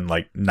has done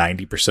like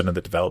 90% of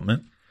the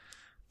development.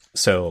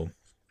 So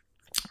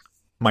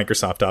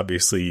Microsoft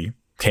obviously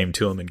came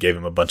to him and gave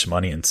him a bunch of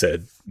money and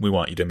said, we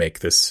want you to make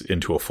this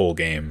into a full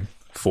game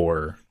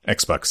for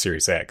Xbox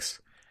Series X.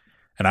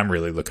 And I'm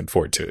really looking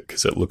forward to it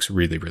because it looks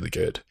really, really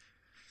good.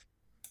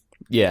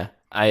 Yeah,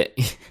 I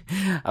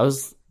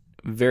was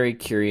very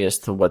curious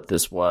to what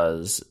this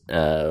was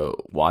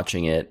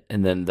watching it,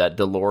 and then that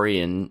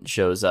DeLorean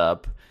shows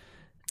up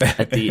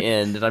at the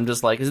end, and I'm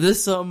just like, is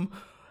this some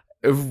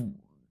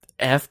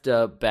effed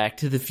up Back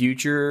to the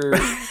Future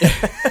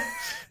that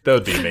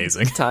would be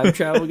amazing time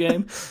travel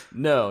game?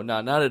 No,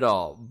 not at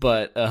all.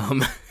 But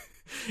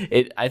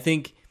I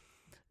think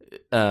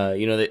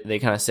they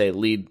kind of say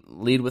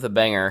lead with a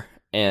banger,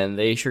 and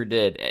they sure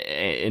did,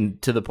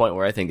 and to the point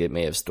where I think it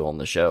may have stolen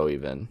the show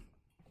even.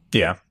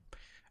 Yeah.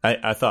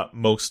 I thought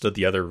most of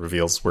the other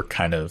reveals were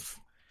kind of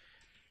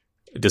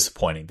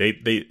disappointing.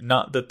 They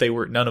not that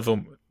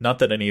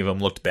any of them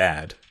looked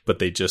bad, but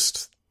they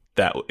just,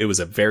 that it was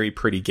a very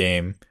pretty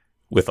game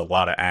with a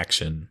lot of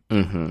action,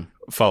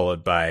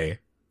 followed by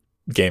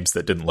games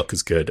that didn't look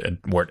as good and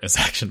weren't as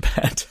action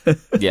packed.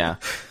 Yeah,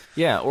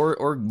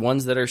 or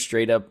ones that are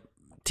straight up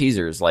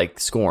teasers like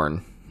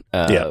Scorn.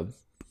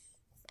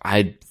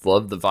 I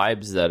love the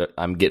vibes that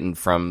I'm getting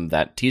from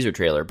that teaser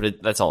trailer,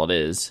 but that's all it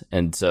is,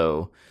 and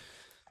so.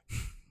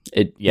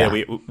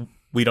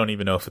 We don't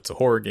even know if it's a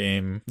horror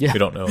game. Yeah. We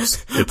don't know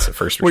if it's a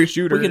first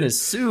shooter. We can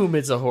assume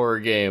it's a horror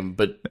game,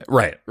 but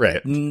right.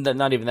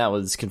 Not even that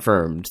was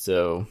confirmed.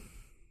 So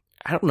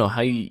I don't know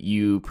how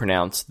you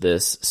pronounce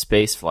this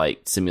space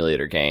flight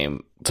simulator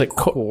game. It's like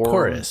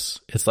Chorus.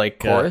 It's like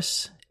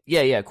Chorus.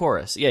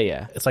 Chorus.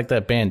 Yeah. It's like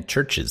that band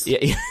Churches.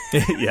 Yeah.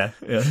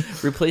 yeah.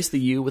 Replace the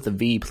U with a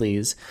V,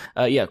 please.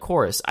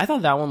 Chorus. I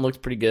thought that one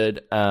looked pretty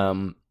good.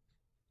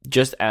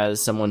 Just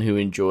as someone who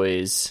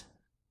enjoys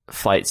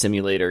flight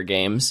simulator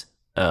games,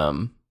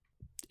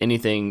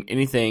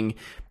 anything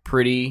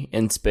pretty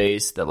in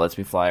space that lets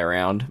me fly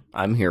around,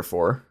 I'm here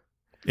for.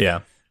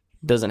 Yeah,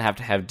 doesn't have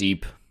to have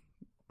deep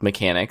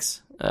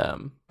mechanics,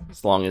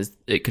 as long as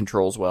it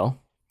controls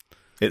well.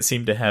 It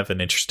seemed to have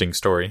an interesting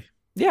story.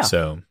 Yeah,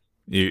 so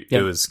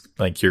it was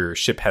like your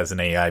ship has an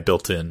AI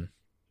built in,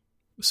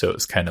 so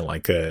it's kind of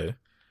like The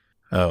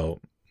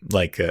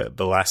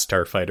Last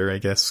Starfighter, I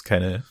guess,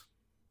 kind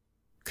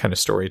of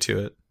story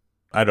to it.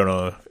 I don't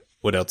know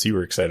what else you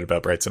were excited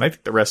about, Brightson. I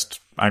think the rest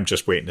I'm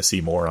just waiting to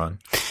see more on.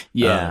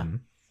 Yeah.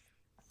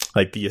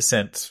 Like the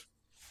Ascent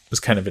was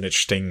kind of an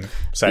interesting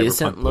Ascent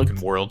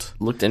cyberpunk-looking world.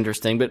 Looked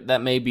interesting, but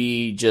that may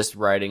be just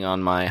riding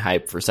on my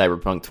hype for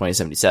Cyberpunk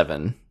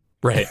 2077.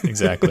 Right,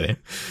 exactly.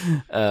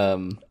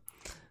 The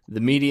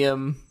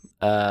Medium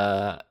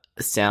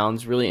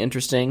sounds really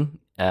interesting.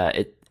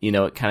 It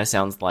kind of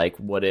sounds like,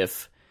 what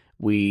if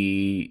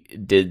we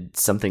did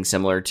something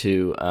similar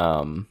to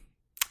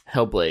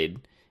Hellblade,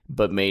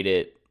 but made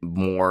it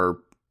more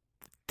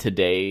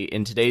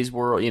in today's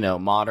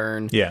world,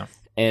 modern,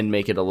 and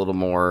make it a little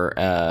more,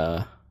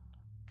 I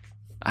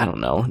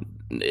don't know,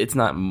 it's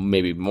not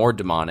maybe more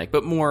demonic,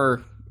 but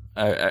more,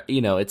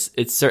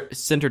 it's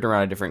centered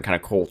around a different kind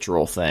of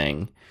cultural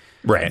thing,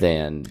 right,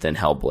 than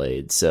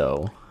Hellblade.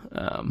 So,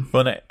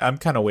 well, I'm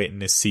kind of waiting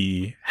to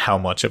see how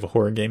much of a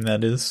horror game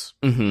that is.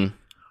 Mm-hmm.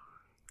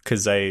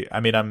 Because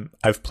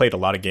I've played a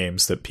lot of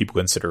games that people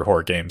consider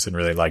horror games and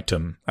really liked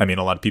them. I mean,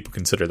 a lot of people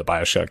consider the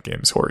BioShock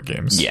games horror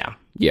games.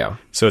 Yeah.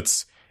 So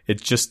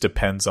it just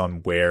depends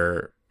on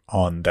where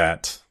on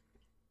that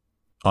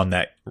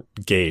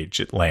gauge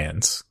it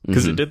lands.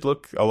 Because it did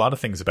look, a lot of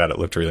things about it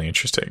looked really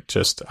interesting.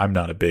 Just I'm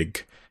not a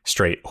big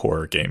straight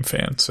horror game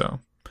fan. So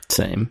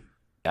same.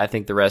 I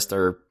think the rest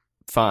are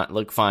fine.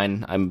 Look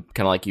fine. I'm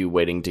kind of like you,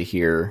 waiting to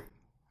hear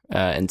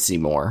and see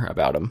more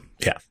about them.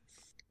 Yeah.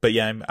 But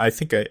yeah, I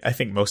think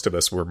most of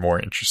us were more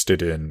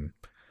interested in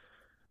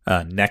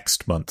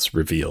next month's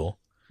reveal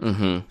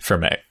from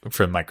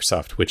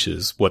Microsoft, which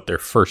is what their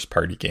first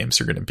party games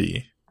are going to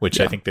be.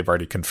 Which I think they've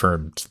already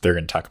confirmed they're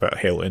going to talk about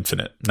Halo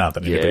Infinite. Not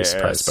that anybody's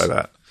surprised by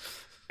that.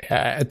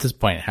 At this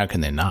point, how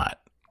can they not?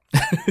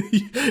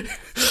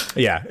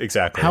 Yeah,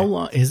 exactly. How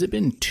long has it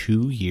been?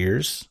 2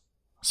 years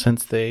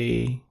since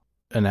they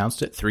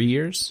announced it? 3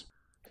 years?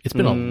 It's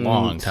been a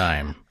long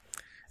time.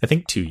 I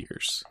think 2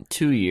 years.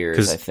 2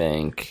 years, I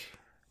think.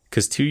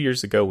 Because 2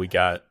 years ago we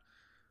got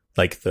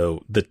like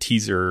the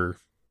teaser,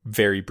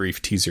 very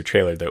brief teaser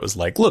trailer that was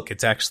like, look,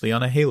 it's actually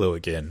on a Halo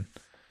again.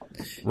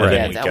 Right.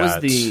 Yeah,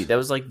 that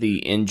was like the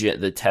engine,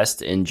 the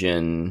test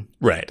engine,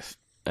 right?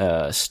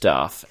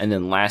 Stuff. And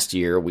then last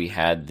year we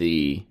had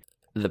the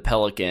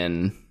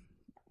Pelican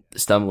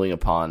stumbling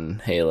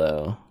upon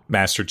Halo.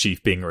 Master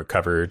Chief being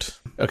recovered.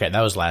 Okay,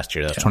 that was last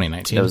year. That was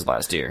 2019. That was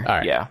last year. All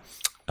right. Yeah.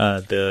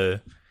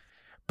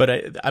 But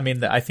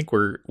I think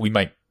we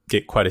might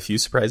get quite a few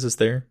surprises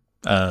there.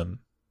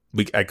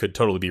 I could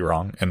totally be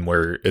wrong, and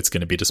where it's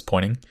going to be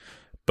disappointing.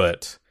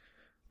 But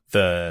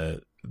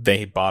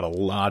they bought a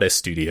lot of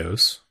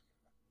studios,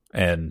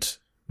 and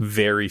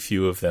very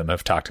few of them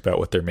have talked about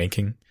what they're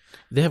making.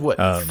 They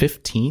have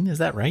 15? Is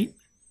that right?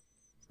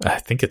 I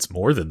think it's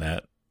more than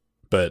that,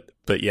 but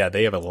yeah,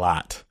 they have a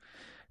lot,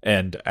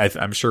 and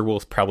I'm sure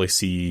we'll probably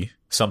see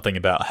something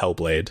about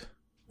Hellblade,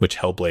 which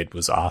Hellblade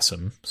was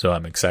awesome. So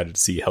I'm excited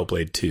to see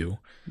Hellblade 2.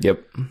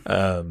 Yep.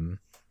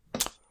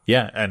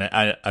 Yeah, and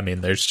I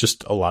mean, there's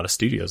just a lot of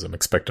studios I'm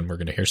expecting we're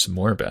going to hear some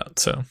more about.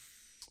 So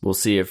we'll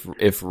see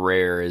if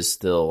Rare is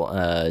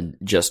still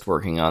just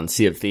working on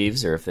Sea of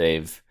Thieves, or if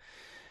they've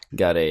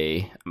got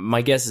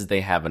my guess is they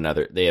have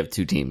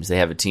two teams. They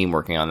have a team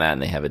working on that,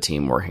 and they have a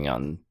team working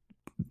on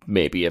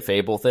maybe a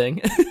Fable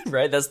thing,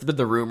 right? That's been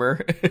the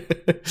rumor.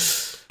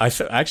 I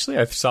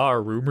saw a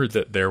rumor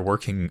that they're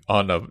working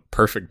on a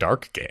Perfect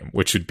Dark game,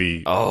 which would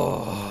be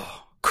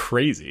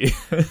crazy.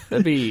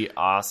 That'd be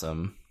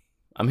awesome.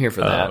 I'm here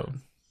for that.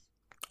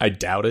 I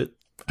doubt it.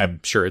 I'm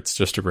sure it's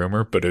just a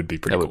rumor, but it would be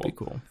pretty cool. That would be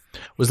cool.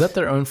 Was that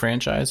their own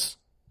franchise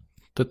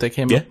that they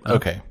came up?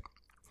 Okay.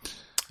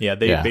 Yeah,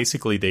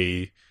 basically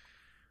they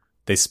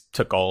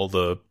took all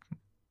the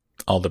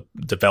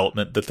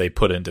development that they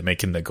put into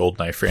making the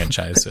GoldenEye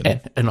franchise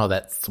and all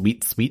that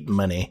sweet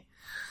money.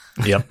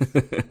 Yep.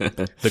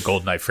 The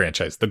GoldenEye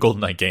franchise, the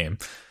GoldenEye game.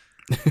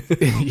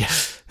 Yeah.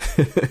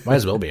 Might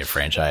as well be a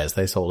franchise.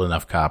 They sold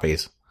enough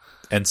copies.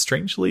 And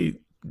strangely,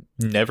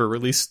 never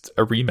released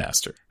a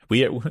remaster.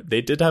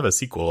 They did have a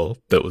sequel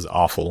that was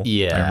awful.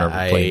 Yeah. I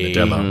remember playing the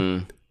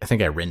demo. I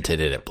think I rented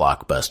it at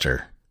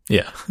Blockbuster.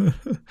 Yeah.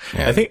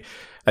 I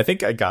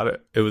think I got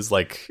it. It was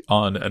like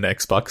on an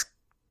Xbox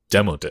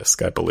demo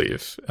disc, I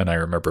believe. And I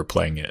remember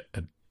playing it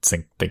and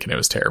thinking it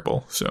was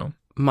terrible. So,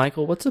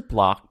 Michael, what's a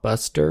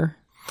Blockbuster?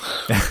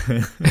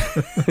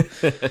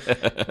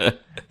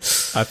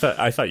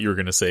 I thought you were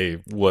gonna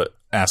say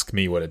ask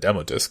me what a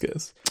demo disc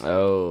is.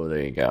 Oh,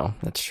 there you go.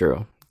 That's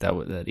true.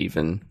 That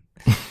even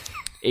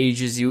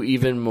ages you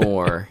even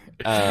more.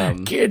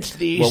 Kids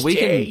these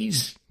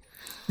days.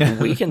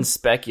 We can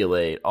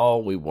speculate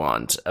all we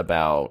want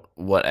about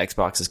what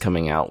Xbox is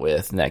coming out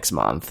with next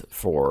month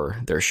for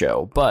their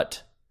show,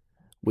 but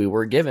we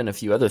were given a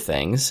few other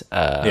things.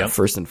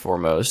 First and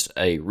foremost,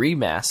 a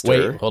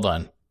remaster. Wait, hold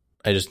on.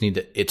 I just need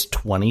to. It's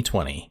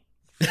 2020.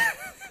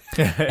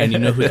 And you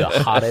know who the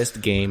hottest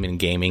game in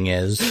gaming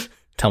is?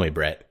 Tell me,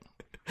 Brett.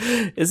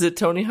 Is it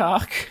Tony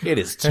Hawk? It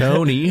is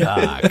Tony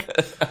Hawk.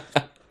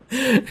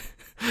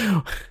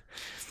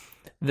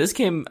 This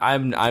game,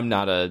 I'm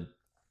not a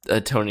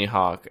Tony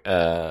Hawk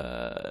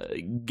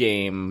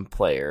game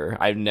player.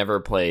 I've never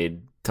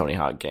played Tony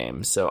Hawk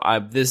games. So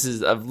this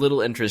is of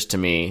little interest to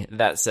me.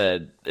 That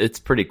said, it's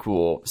pretty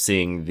cool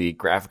seeing the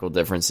graphical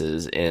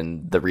differences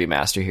in the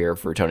remaster here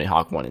for Tony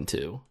Hawk 1 and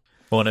 2.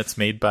 Well, and it's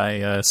being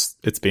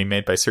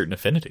made by Certain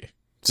Affinity.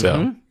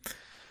 So,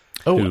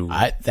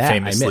 I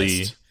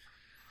missed.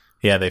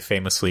 Yeah, they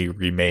famously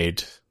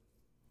remade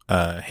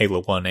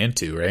Halo 1 and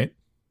 2, right?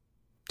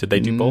 Did they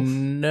do both?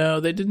 No,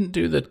 they didn't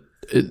do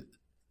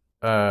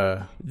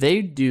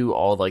They do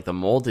all like the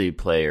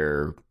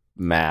multiplayer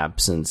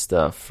maps and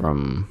stuff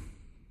from.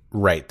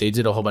 Right, they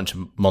did a whole bunch of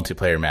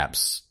multiplayer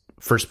maps,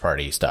 first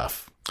party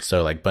stuff.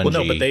 So like Bungie.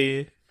 Well, no, but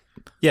they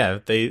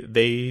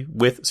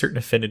with Certain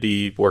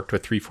Affinity worked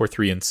with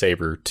 343 and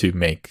Saber to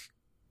make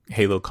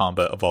Halo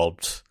Combat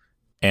Evolved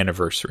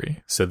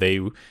Anniversary. So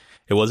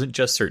it wasn't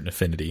just Certain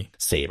Affinity.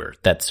 Saber,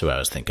 that's who I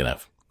was thinking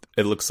of.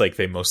 It looks like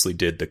they mostly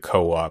did the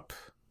co-op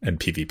and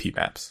PvP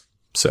maps.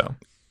 So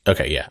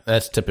okay, yeah,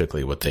 that's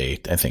typically what they,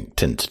 I think,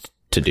 tend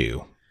to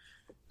do.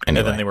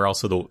 Anyway. And then they were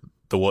also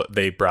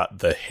they brought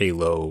the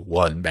Halo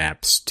 1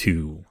 maps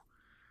to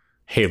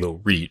Halo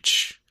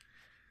Reach,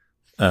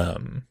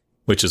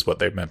 which is what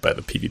they meant by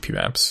the PvP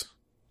maps,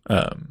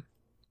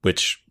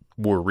 which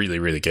were really,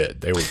 really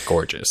good. They were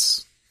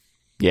gorgeous.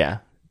 Yeah.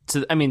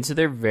 So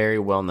they're very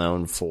well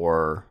known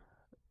for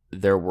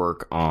their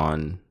work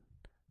on,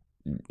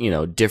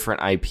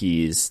 different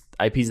IPs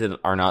that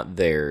are not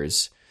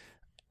theirs.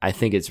 I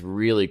think it's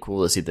really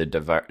cool to see the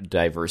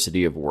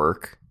diversity of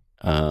work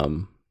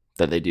that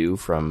they do,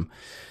 from,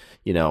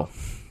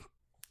 real-time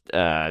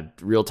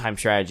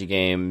strategy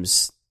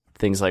games,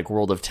 things like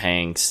World of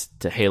Tanks,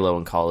 to Halo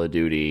and Call of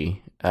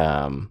Duty.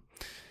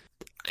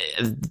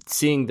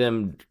 Seeing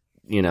them,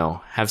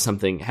 have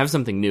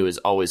something new is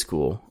always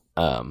cool.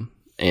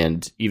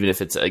 And even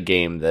if it's a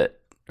game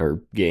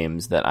or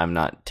games that I'm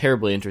not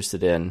terribly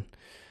interested in,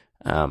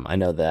 I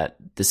know that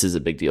this is a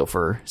big deal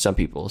for some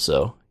people.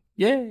 So,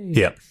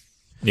 yay!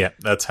 Yeah,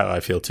 that's how I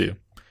feel too.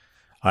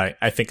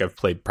 I think I've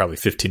played probably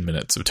 15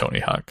 minutes of Tony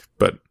Hawk,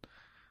 but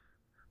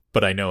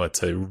I know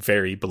it's a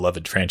very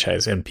beloved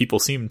franchise, and people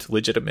seemed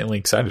legitimately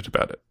excited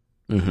about it,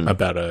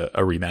 about a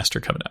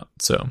remaster coming out.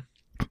 So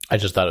I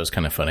just thought it was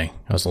kind of funny.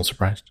 I was a little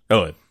surprised.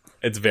 Oh,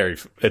 it's very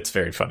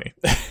funny.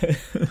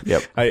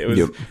 Yep.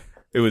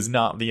 It was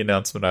not the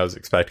announcement I was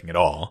expecting at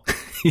all.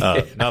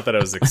 Not that I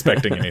was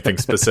expecting anything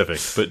specific,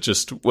 but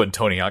just when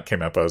Tony Hawk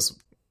came up,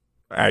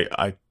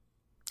 I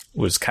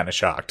was kind of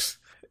shocked.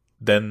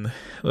 Then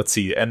let's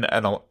see, and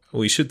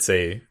we should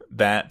say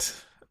that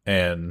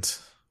and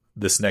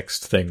this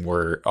next thing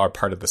are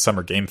part of the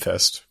Summer Game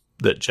Fest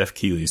that Jeff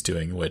Keighley's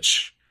doing,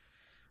 which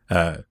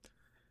I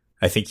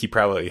think he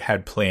probably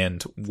had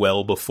planned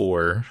well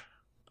before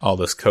all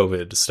this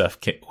COVID stuff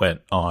went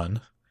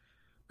on.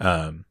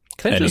 Can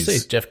I just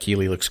say Jeff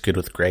Keighley looks good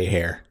with gray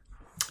hair?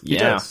 He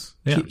does.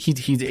 Yeah.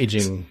 He's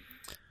aging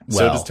well.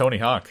 So does Tony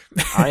Hawk.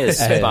 I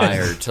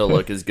aspire to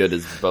look as good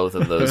as both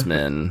of those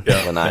men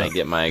when I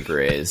get my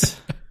grays.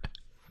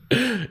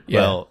 Yeah.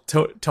 Well,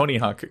 Tony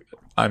Hawk,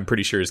 I'm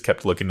pretty sure, is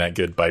kept looking that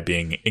good by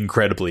being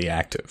incredibly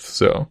active.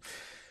 So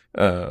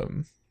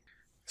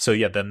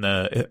yeah, then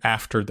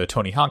after the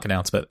Tony Hawk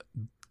announcement,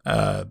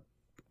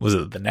 was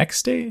it the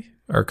next day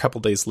or a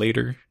couple days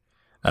later?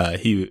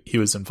 He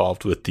was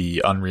involved with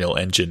the Unreal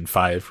Engine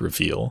 5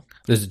 reveal.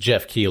 This is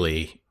Jeff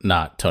Keighley,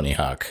 not Tony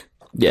Hawk.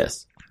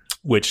 Yes.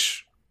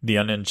 Which the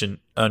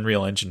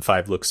Unreal Engine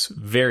 5 looks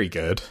very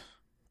good.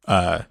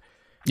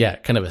 Yeah,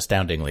 kind of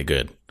astoundingly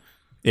good.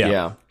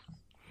 Yeah.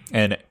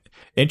 And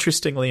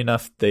interestingly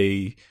enough,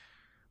 they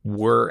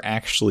were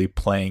actually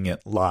playing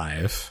it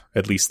live.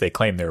 At least they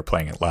claim they were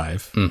playing it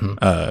live.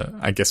 Mm-hmm.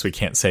 I guess we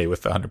can't say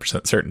with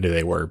 100% certainty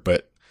they were,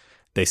 but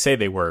they say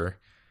they were.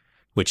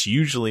 Which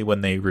usually when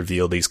they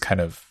reveal these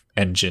kind of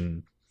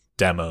engine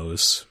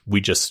demos,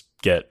 we just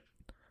get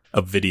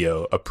a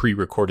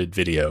pre-recorded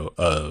video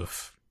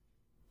of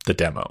the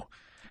demo.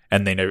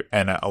 And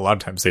a lot of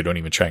times they don't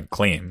even try and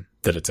claim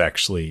that it's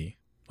actually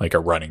like a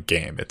running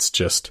game. It's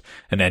just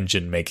an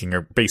engine making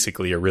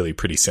basically a really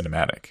pretty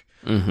cinematic.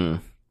 Mm-hmm.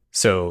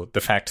 So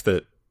the fact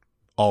that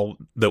all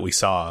that we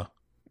saw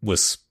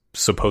was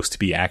supposed to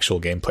be actual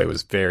gameplay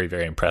was very,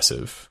 very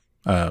impressive.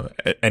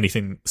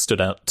 Anything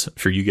stood out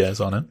for you guys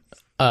on it?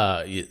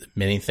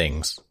 Many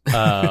things.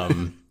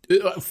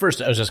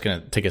 First, I was just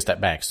going to take a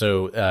step back.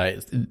 So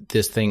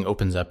this thing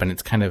opens up, and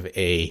it's kind of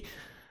a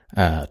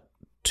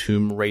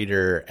Tomb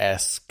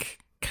Raider-esque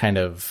kind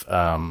of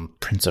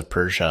Prince of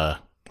Persia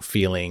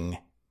feeling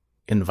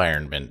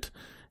environment.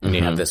 And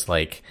you have this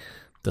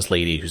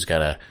lady who's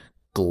got a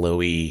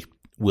glowy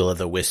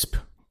Will-o'-the-Wisp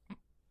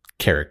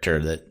character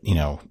that,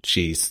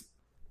 she's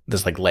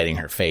just lighting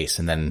her face,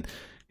 and then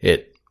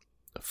it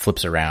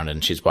flips around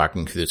and she's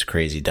walking through this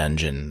crazy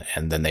dungeon,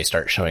 and then they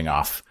start showing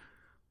off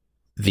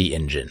the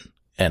engine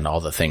and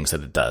all the things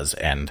that it does.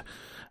 And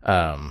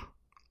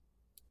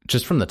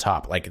just from the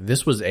top, I think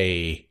this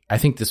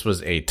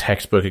was a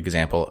textbook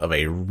example of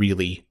a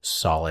really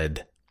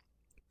solid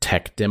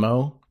tech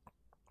demo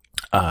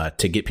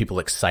to get people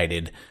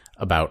excited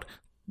about,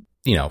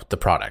 the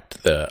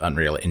product, the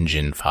Unreal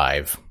Engine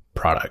 5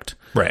 product.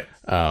 Right.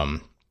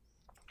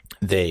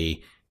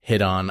 They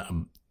hit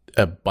on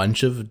a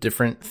bunch of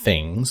different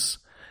things.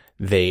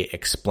 They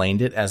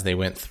explained it as they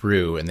went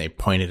through, and they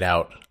pointed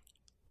out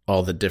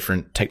all the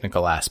different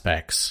technical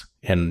aspects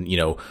and,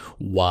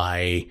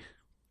 why,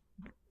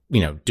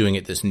 doing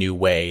it this new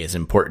way is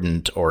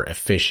important or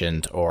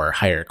efficient or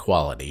higher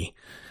quality.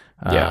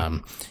 Yeah.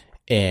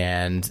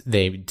 And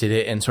they did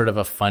it in sort of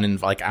a fun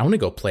and I want to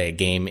go play a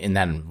game in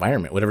that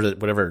environment,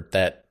 whatever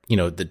that,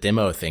 the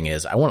demo thing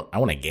is. I want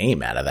a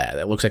game out of that.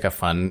 It looks like a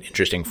fun,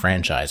 interesting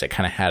franchise. It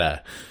kind of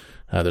had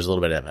there's a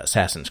little bit of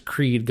Assassin's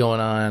Creed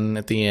going on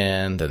at the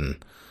end.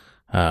 And,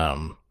 I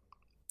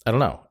don't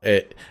know.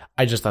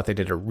 I just thought they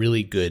did a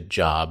really good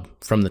job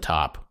from the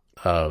top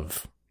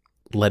of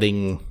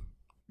letting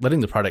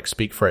the product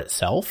speak for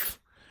itself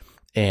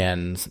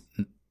and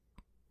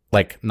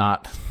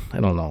not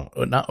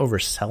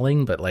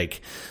overselling, but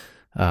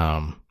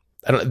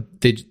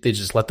they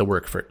just let the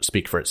work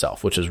speak for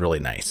itself, which is really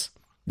nice.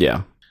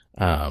 Yeah.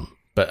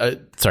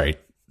 Sorry,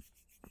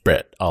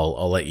 Brett,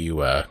 I'll let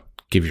you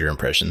give your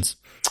impressions.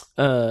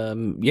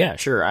 Yeah,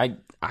 sure. I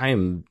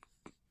am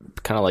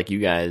kind of like you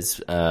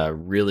guys,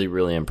 really,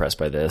 really impressed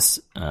by this.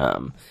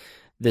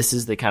 This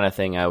is the kind of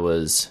thing I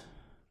was,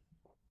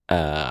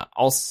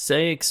 I'll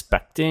say,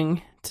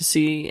 expecting to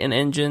see in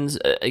Engines.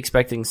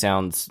 Expecting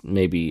sounds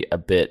maybe a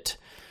bit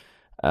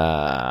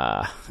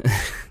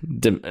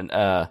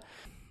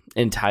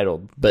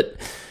entitled, but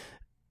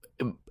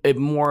it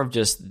more of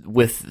just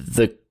with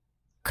the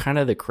kind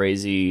of the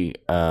crazy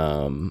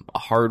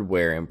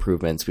hardware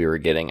improvements we were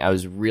getting. I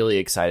was really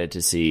excited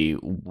to see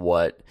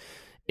what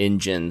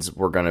Engines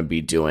were going to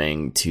be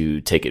doing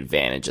to take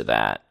advantage of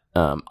that.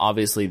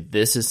 Obviously,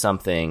 this is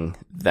something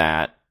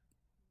that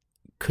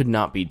could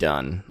not be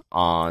done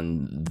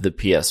on the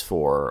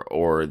PS4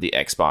 or the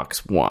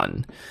Xbox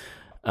One.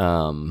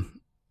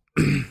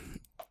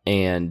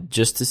 And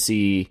just to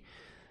see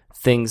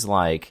things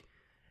like,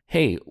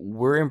 hey,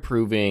 we're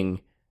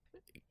improving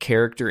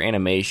character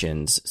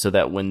animations so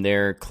that when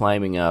they're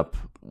climbing up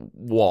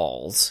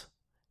walls,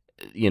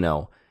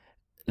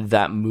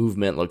 that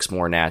movement looks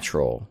more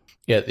natural.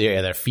 Yeah,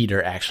 their feet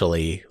are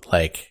actually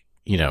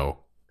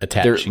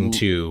attaching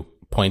to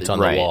points on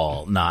the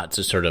wall, not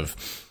just sort of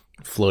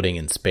floating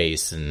in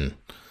space. And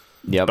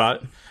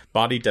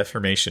body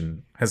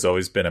deformation has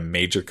always been a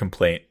major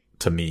complaint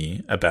to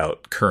me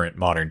about current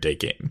modern day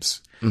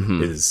games.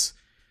 Is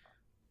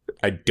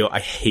I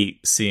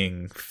hate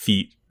seeing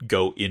feet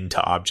go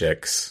into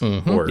objects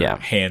or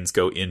hands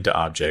go into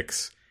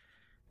objects,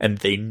 and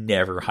they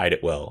never hide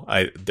it well.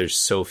 There's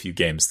so few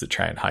games that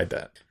try and hide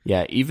that.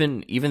 Yeah,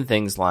 even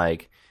things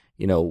like,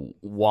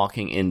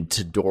 walking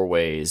into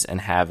doorways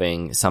and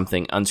having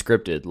something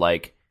unscripted,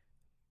 like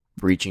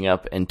reaching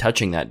up and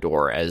touching that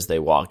door as they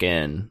walk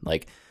in,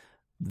 like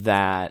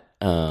that,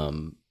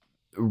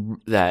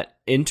 that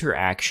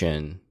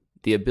interaction,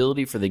 the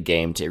ability for the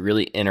game to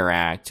really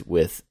interact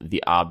with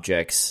the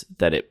objects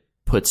that it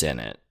puts in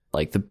it.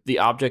 Like the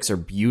objects are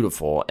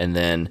beautiful, and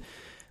then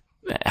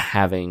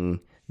having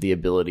the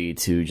ability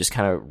to just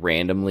kind of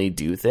randomly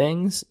do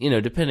things,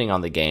 depending on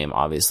the game,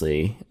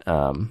 obviously,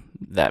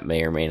 that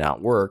may or may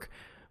not work.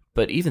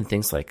 But even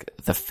things like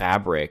the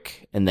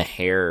fabric and the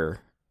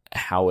hair,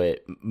 how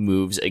it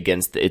moves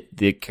against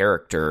the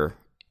character,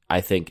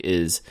 I think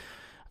is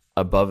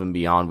above and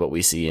beyond what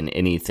we see in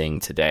anything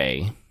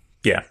today.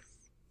 Yeah.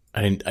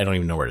 I don't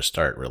even know where to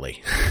start,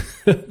 really.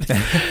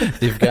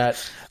 They've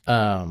got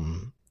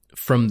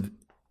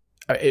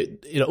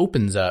it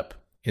opens up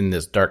in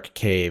this dark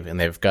cave, and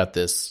they've got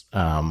this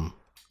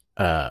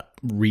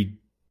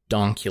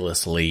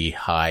redonkulously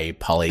high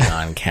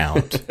polygon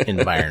count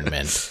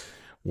environment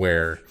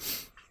where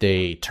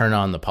they turn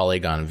on the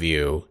polygon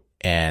view,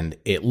 and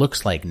it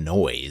looks like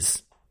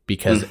noise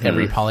because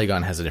every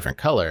polygon has a different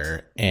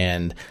color,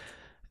 and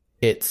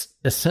it's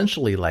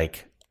essentially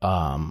like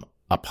a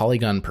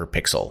polygon per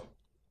pixel,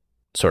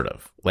 sort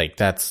of. Like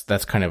that's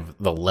kind of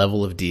the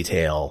level of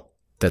detail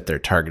that they're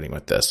targeting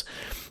with this.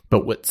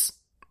 But what's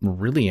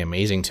really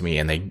amazing to me,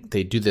 and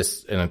they do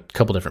this in a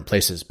couple different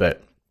places,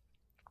 but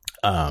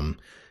they're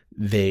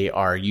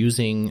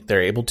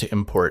able to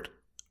import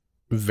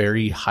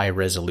very high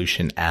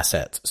resolution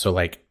assets. So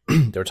like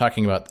they were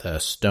talking about the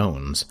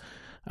stones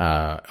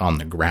on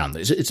the ground.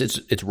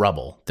 It's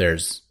rubble.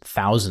 There's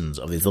thousands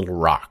of these little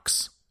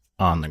rocks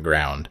on the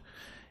ground,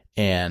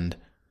 and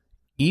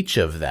each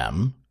of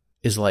them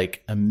is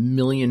like a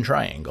million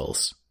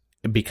triangles,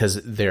 because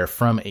they're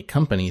from a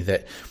company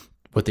that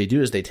what they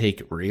do is they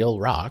take real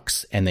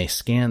rocks and they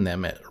scan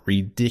them at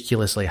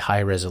ridiculously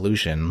high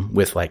resolution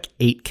with like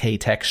 8K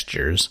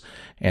textures,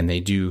 and they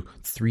do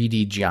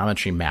 3D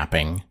geometry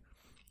mapping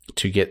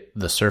to get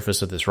the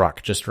surface of this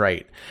rock just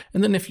right.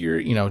 And then if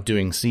you're,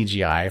 doing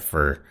CGI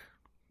for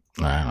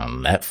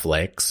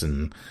Netflix,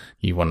 and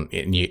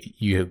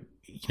you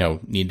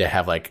need to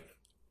have like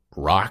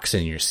rocks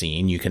in your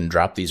scene, you can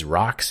drop these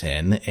rocks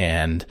in,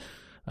 and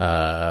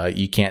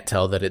you can't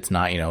tell that it's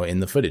not,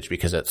 in the footage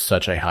because it's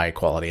such a high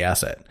quality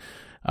asset.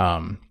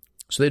 So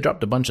they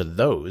dropped a bunch of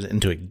those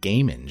into a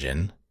game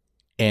engine,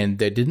 And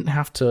they didn't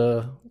have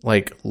to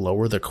like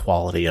lower the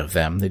quality of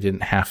them. They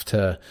didn't have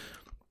to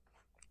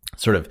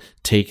sort of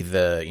take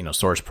the,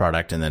 source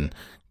product and then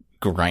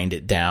grind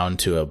it down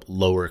to a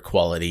lower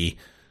quality,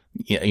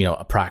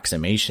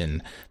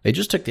 approximation. They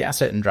just took the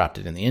asset and dropped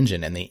it in the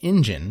engine, and the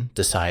engine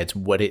decides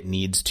what it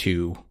needs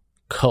to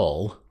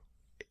cull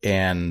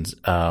and,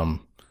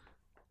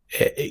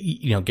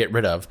 get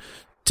rid of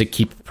to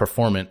keep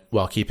performant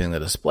while keeping the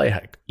display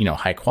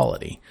high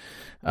quality.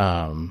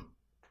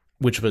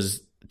 Which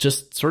was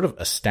just sort of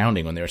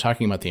astounding when they were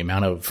talking about the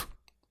amount of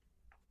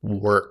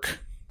work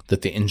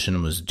that the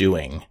engine was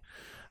doing.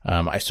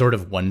 I sort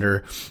of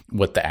wonder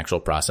what the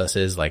actual process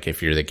is, like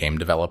if you're the game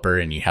developer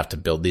and you have to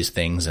build these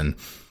things, and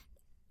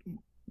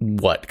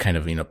what kind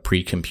of,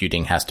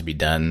 pre-computing has to be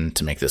done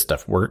to make this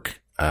stuff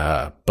work.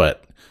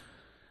 But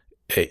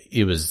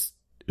it was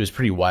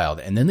pretty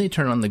wild. And then they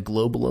turn on the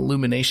global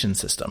illumination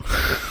system,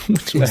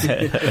 which was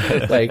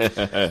like,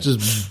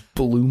 just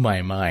blew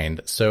my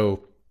mind.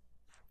 So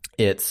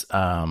it's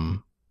I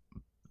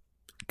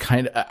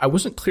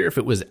wasn't clear if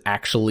it was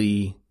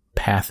actually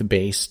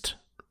path-based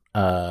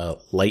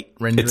light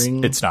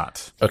rendering. It's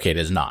not. Okay, it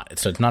is not.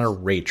 So it's not a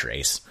ray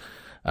trace.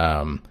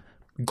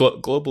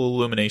 Global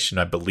illumination,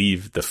 I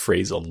believe the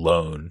phrase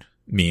alone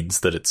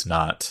means that it's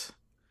not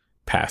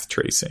path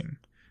tracing.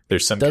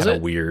 There's some kind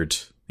of weird...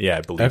 Yeah,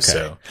 I believe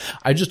so.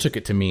 I just took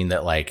it to mean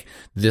that like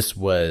this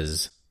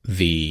was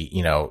the,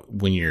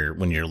 when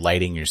you're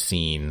lighting your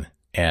scene,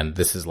 and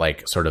this is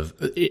like sort of,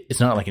 it's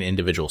not like an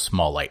individual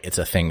small light. It's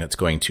a thing that's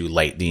going to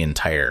light the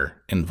entire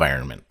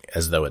environment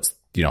as though it's,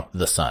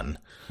 the sun.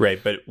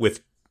 Right. But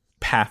with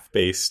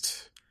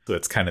path-based,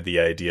 that's kind of the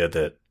idea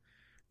that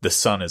the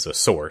sun is a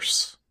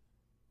source.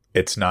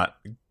 It's not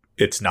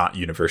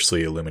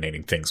universally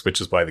illuminating things, which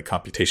is why the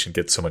computation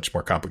gets so much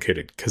more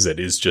complicated, because it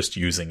is just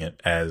using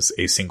it as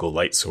a single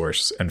light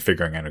source and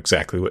figuring out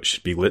exactly what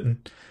should be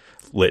lit.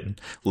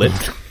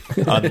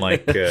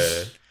 Unlike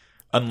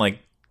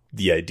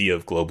the idea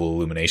of global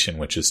illumination,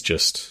 which is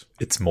just,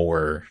 it's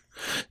more,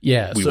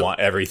 we want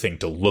everything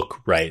to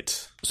look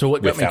right. So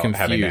what got me confused,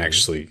 having to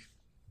actually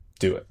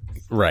do it.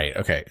 Right.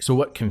 Okay. So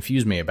what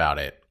confused me about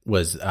it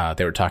was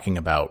they were talking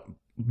about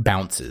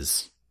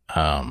bounces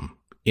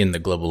in the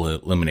global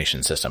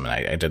illumination system, and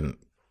I didn't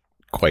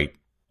quite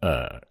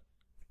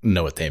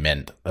know what they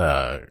meant.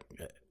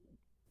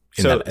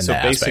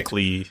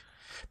 Basically,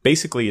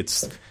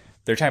 it's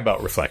they're talking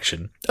about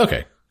reflection.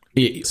 Okay.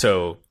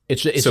 So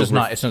it's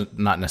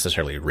not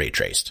necessarily ray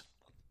traced.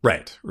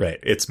 Right.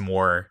 It's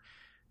more,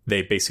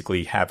 they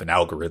basically have an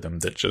algorithm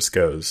that just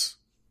goes,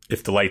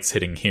 if the light's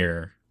hitting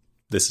here,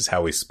 this is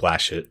how we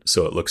splash it,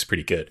 so it looks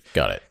pretty good.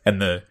 Got it.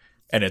 And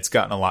it's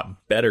gotten a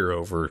lot better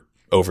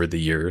over the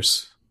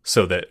years,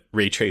 so that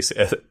ray trace,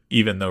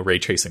 even though ray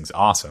tracing's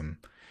awesome,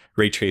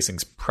 ray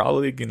tracing's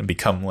probably going to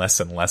become less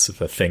and less of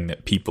a thing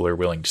that people are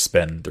willing to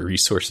spend the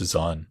resources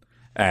on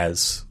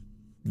as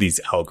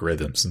these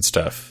algorithms and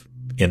stuff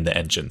in the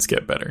engines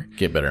get better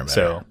and better.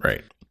 So,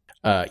 right.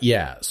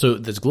 So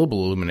this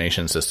global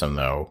illumination system,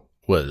 though,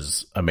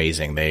 was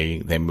amazing.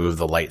 They move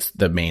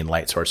the main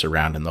light source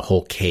around, and the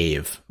whole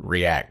cave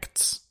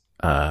reacts,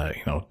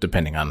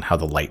 depending on how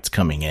the light's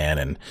coming in,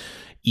 and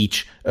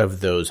each of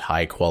those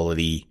high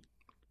quality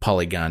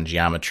polygon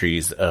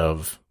geometries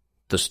of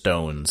the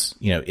stones,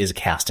 is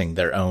casting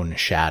their own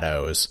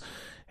shadows,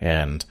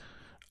 and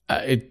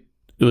it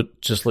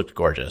just looked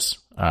gorgeous.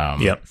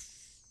 Yep.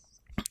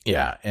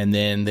 Yeah, and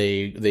then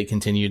they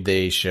continued.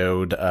 They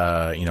showed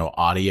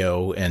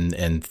audio,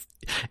 and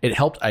it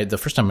helped. The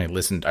first time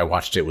I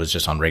watched it was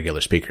just on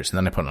regular speakers, and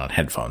then I put it on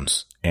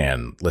headphones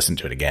and listened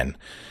to it again.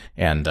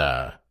 And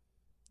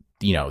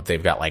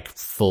they've got like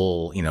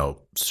full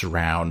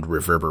surround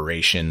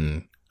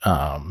reverberation,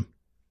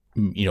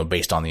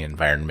 based on the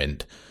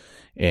environment,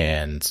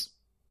 and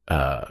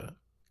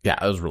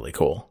it was really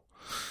cool.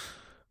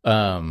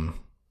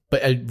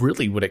 But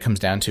really what it comes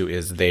down to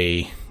is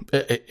they,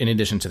 in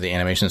addition to the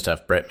animation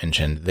stuff Brett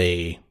mentioned,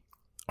 they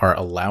are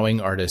allowing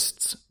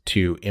artists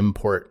to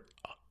import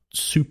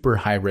super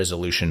high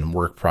resolution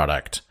work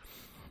product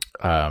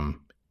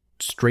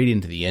straight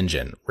into the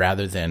engine,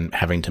 rather than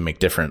having to make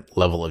different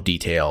level of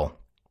detail,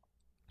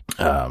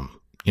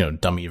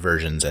 dummy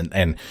versions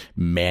and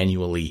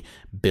manually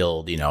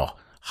build,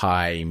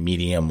 high,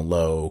 medium,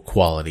 low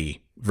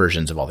quality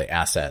versions of all the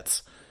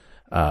assets.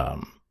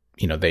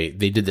 They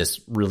did this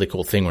really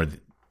cool thing where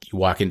you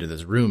walk into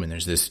this room and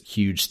there's this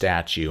huge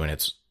statue, and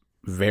it's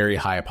very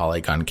high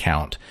polygon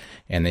count.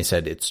 And they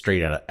said it's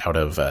straight out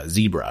of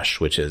ZBrush,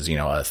 which is, a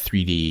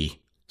 3D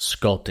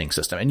sculpting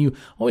system. And you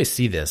always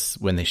see this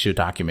when they show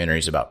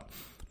documentaries about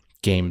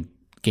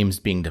games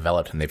being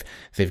developed, and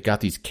they've got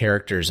these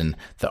characters, and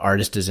the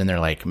artist is in there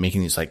like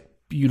making these like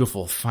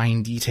beautiful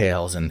fine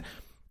details, and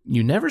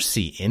you never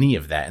see any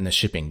of that in the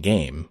shipping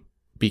game,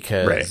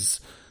 because right.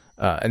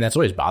 And that's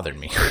always bothered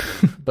me.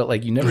 But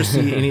like you never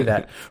see any of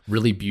that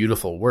really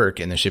beautiful work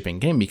in the shipping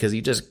game, because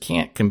you just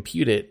can't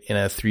compute it in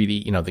a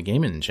 3D, the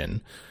game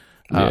engine.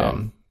 Yeah.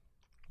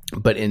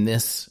 But in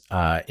this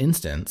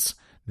instance,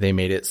 they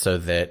made it so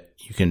that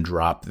you can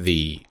drop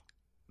the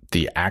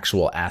the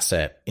actual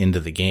asset into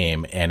the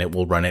game, and it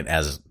will run it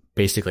as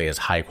basically as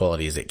high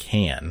quality as it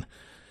can,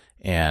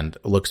 and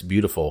looks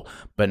beautiful.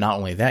 But not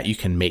only that, you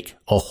can make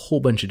a whole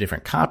bunch of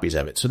different copies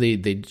of it. So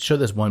they show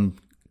this one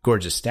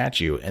gorgeous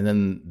statue, and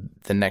then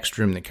the next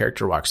room the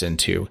character walks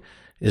into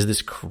is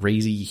this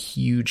crazy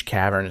huge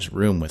cavernous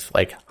room with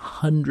like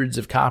hundreds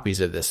of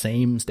copies of the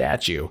same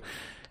statue.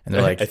 And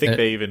they're like, I think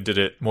they even did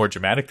it more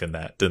dramatic than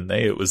that, didn't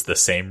they? It was the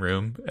same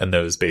room, and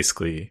there was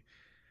basically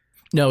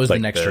no, it was like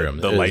the next room.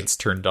 The lights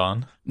turned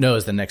on. No, it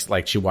was the next,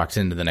 like she walks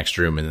into the next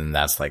room, and then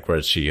that's like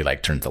where she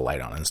like turns the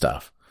light on and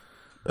stuff.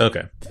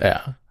 Okay.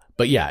 Yeah.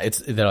 But yeah,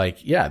 they're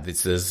like, yeah,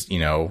 this is, you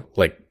know,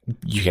 like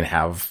you can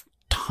have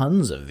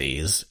tons of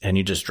these and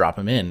you just drop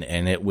them in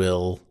and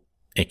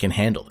it can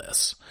handle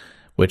this,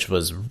 which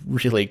was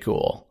really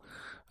cool.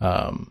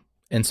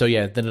 And so,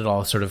 yeah, then it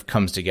all sort of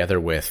comes together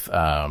with,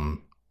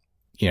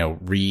 you know,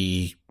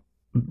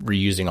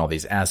 reusing all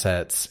these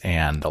assets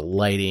and the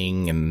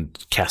lighting and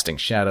casting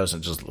shadows,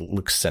 and just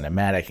looks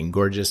cinematic and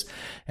gorgeous.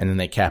 And then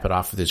they cap it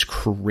off with this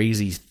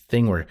crazy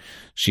thing where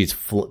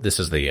this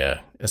is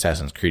the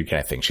Assassin's Creed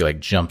kind of thing. She like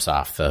jumps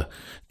off the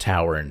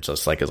tower and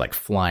just like is like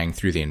flying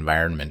through the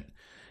environment.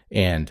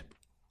 And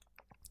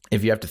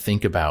if you have to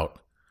think about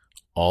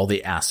all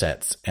the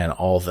assets and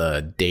all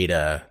the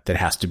data that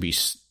has to be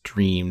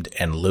streamed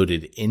and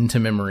loaded into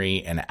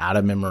memory and out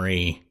of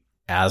memory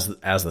as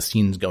the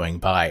scene's going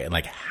by, and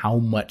like how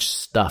much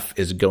stuff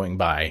is going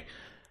by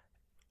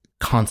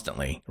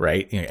constantly,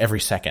 right? You know, every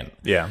second.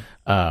 Yeah.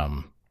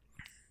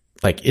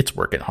 Like it's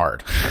working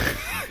hard.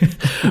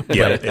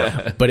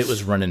 But it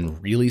was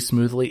running really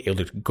smoothly. It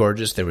looked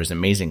gorgeous. There was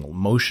amazing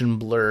motion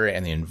blur,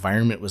 and the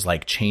environment was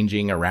like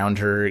changing around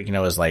her, you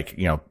know, as like,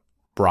 you know,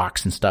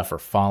 rocks and stuff are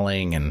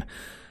falling, and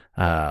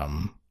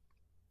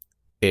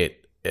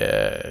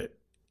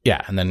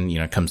yeah, and then, you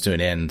know, it comes to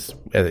an end,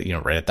 you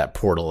know, right at that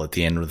portal at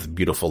the end with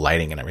beautiful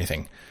lighting and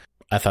everything.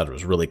 I thought it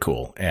was really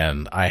cool,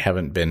 and I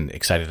haven't been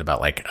excited about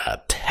like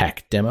a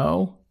tech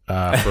demo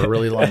for a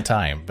really long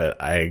time,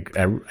 but I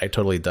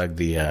totally dug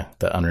the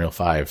Unreal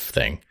 5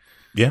 thing.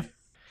 Yeah,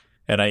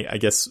 and I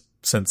guess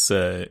since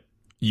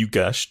you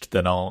gushed,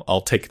 then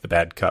I'll take the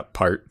bad cop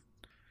part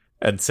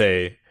and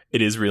say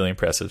it is really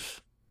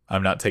impressive.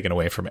 I'm not taking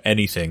away from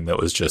anything that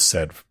was just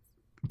said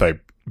by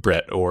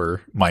Brett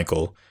or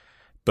Michael.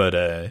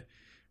 But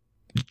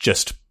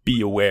just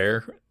be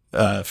aware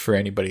for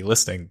anybody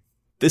listening,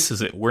 this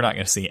is it. We're not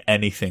going to see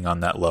anything on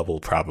that level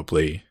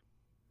probably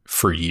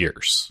for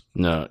years.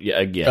 No, yeah,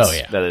 I guess. Oh,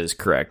 yeah. That is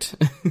correct.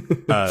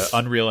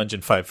 Unreal Engine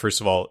 5, first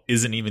of all,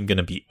 isn't even going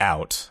to be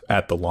out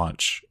at the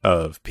launch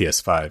of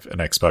PS5 and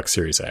Xbox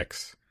Series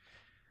X,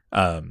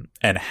 and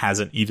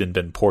hasn't even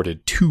been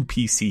ported to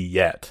PC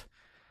yet.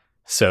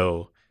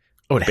 So,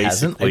 it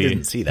hasn't? I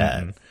didn't see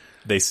that.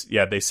 They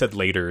said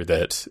later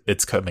that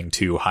it's coming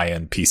to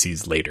high-end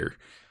PCs later.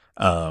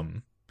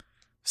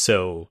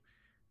 So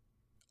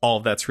all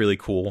of that's really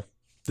cool.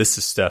 This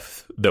is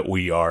stuff that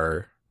we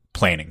are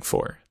planning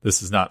for.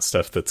 This is not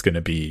stuff that's going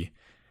to be,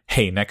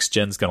 hey, next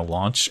gen's going to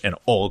launch and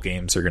all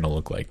games are going to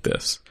look like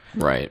this.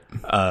 Right.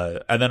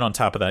 And then on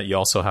top of that, you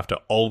also have to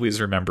always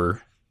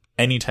remember,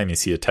 anytime you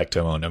see a tech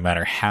demo, no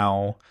matter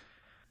how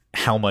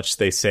much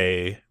they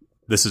say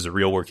this is a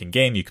real working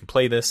game, you can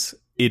play this,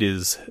 it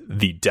is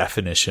the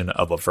definition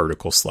of a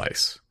vertical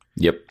slice.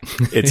 Yep.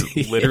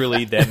 It's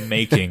literally them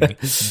making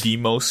the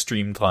most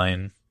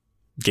streamlined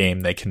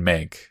game they can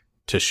make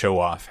to show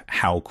off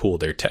how cool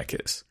their tech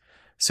is.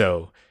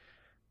 So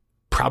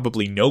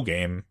probably no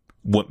game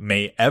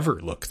may ever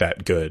look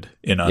that good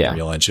in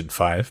Unreal Engine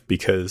 5,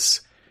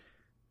 because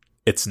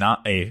it's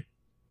not a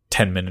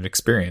 10-minute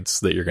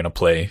experience that you're going to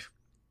play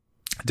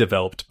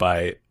developed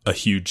by a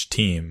huge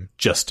team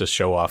just to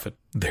show off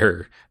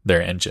their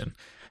engine.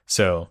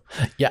 So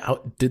yeah,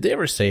 did they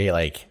ever say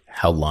like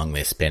how long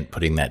they spent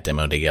putting that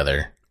demo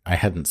together? I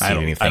hadn't seen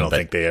anything. I don't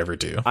think they ever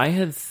do. I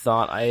had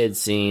thought I had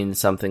seen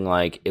something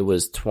like it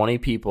was 20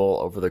 people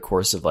over the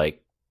course of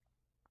like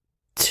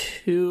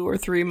 2 or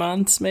 3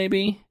 months,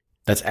 maybe.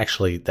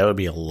 That would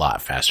be a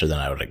lot faster than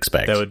I would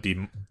expect. That would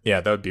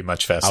be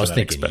much faster. I was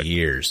thinking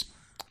years.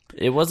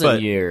 It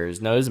wasn't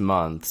years. No, it was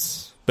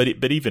months.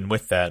 But even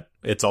with that,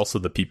 it's also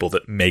the people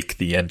that make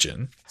the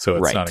engine, so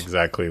it's not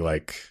exactly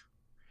like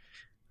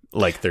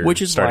they're,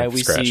 which is why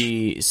we scratch.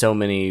 See so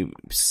many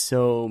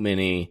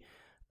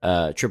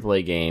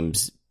AAA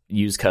games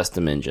use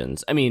custom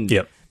engines. I mean,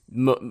 yep.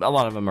 A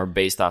lot of them are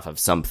based off of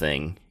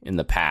something in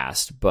the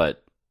past,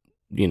 but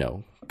you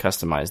know,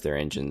 customize their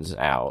engines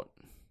out,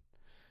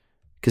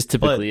 because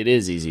typically it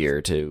is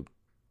easier to,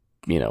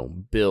 you know,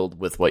 build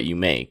with what you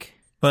make.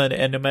 But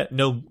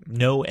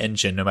no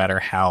engine, no matter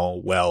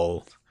how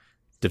well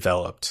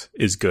developed,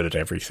 is good at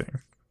everything.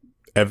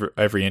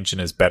 Every engine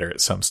is better at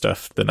some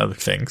stuff than other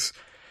things.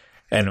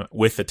 And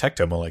with a tech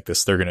demo like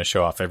this, they're going to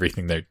show off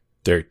everything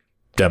their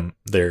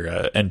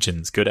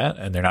engine's good at,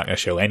 and they're not going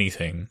to show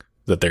anything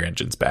that their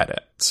engine's bad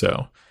at.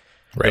 So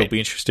it'll be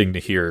interesting to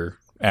hear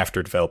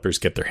after developers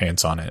get their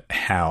hands on it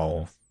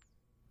how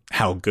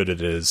good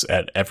it is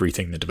at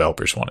everything the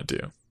developers want to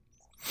do.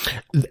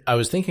 I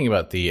was thinking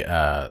about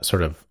the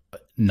sort of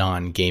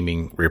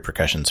non-gaming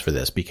repercussions for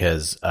this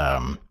because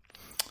The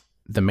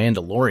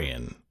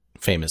Mandalorian,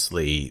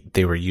 famously,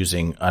 they were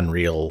using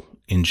Unreal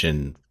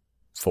Engine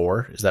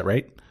 4. Is that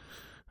right?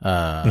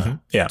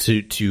 Yeah.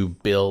 To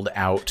build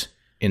out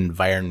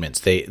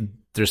environments.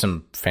 There's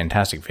some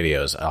fantastic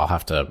videos. I'll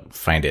have to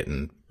find it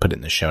and put it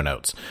in the show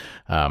notes.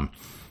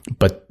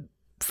 But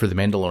for The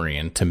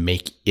Mandalorian to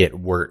make it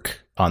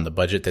work on the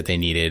budget that they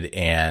needed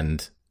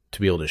and to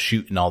be able to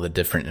shoot in all the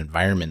different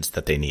environments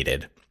that they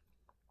needed,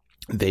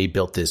 they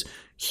built this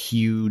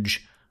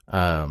huge,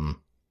 I don't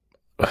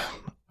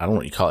know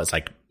what you call it. It's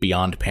like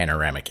beyond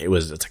panoramic. It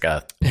was like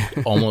a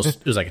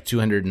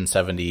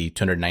 270,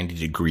 290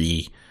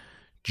 degree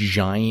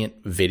giant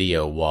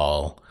video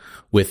wall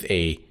with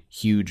a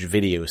huge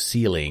video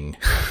ceiling.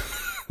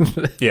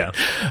 Yeah.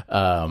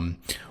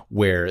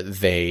 Where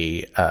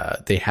they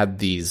had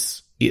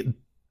these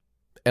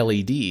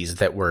LEDs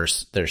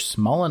they're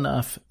small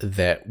enough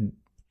that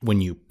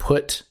when you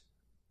put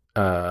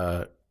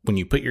your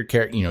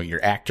character,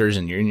 your actors,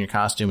 and you're in your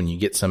costume and you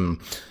get some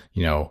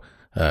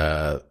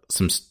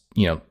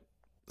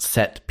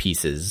set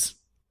pieces,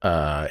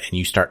 and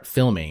you start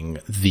filming,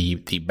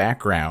 the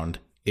background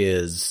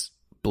is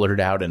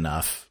blurred out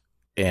enough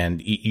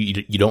and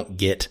you don't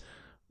get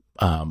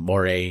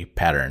moire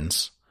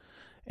patterns.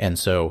 And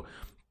so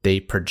they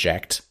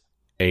project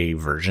a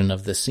version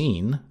of the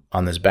scene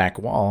on this back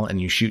wall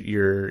and you shoot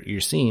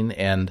your scene.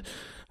 And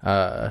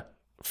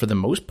for the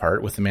most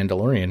part with The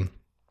Mandalorian,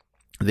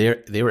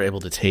 they were able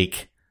to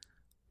take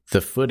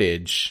the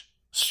footage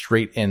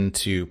straight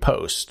into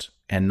post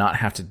and not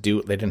have to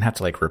they didn't have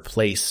to like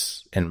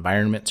replace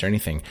environments or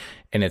anything.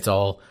 And it's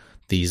all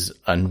these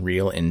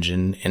Unreal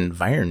Engine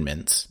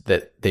environments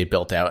that they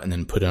built out and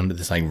then put onto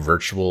this like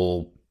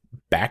virtual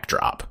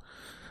backdrop.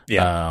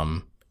 Yeah.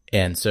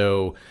 And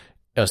so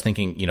I was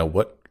thinking,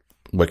 what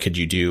could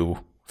you do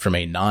from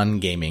a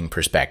non-gaming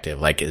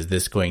perspective? Like, is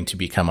this going to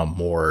become a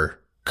more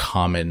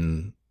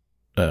common,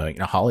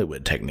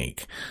 Hollywood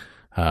technique?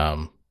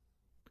 And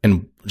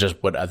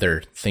just what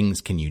other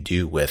things can you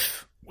do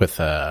with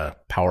a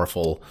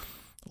powerful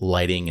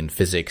lighting and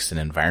physics and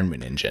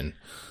environment engine?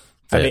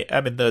 I mean,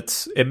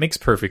 it makes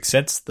perfect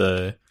sense.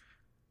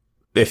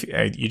 If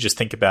you just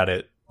think about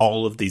it,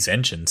 all of these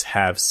engines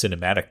have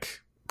cinematic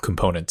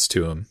components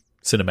to them,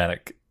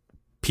 cinematic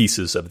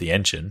pieces of the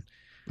engine.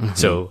 Mm-hmm.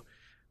 So,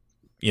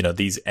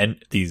 these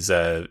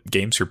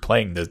games you're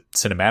playing, the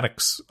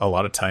cinematics a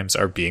lot of times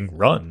are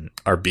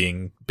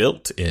being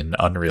built in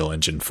Unreal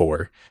Engine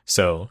 4.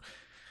 So,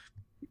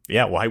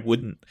 yeah, why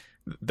wouldn't?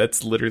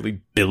 That's literally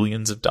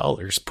billions of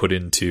dollars put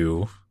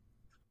into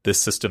this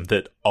system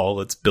that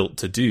all it's built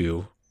to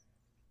do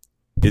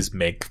is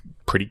make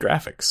pretty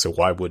graphics. So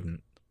why wouldn't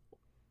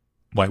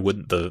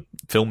the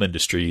film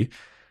industry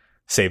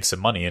save some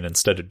money, and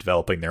instead of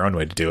developing their own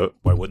way to do it,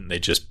 why wouldn't they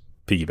just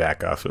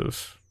piggyback off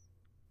of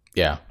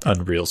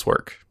Unreal's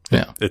work?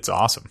 Yeah. It's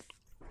awesome.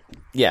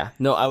 Yeah.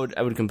 No, I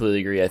would completely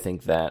agree. I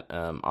think that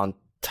on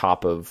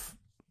top of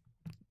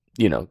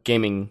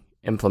gaming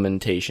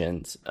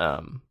implementations,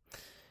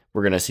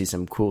 we're going to see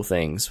some cool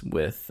things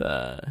with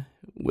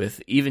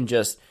even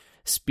just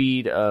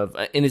speed of,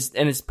 and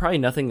it's probably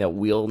nothing that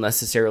we'll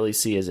necessarily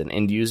see as an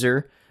end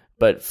user,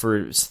 but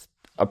for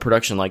a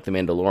production like The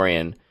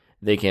Mandalorian,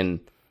 they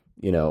can,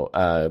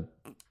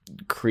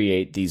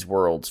 create these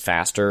worlds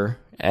faster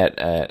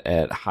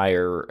at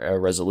higher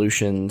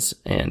resolutions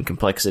and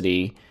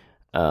complexity.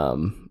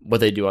 What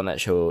they do on that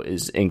show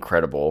is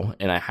incredible,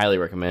 and I highly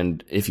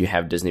recommend, if you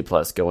have Disney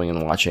Plus, going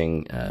and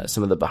watching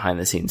some of the behind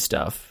the scenes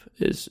stuff.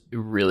 Is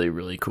really,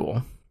 really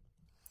cool.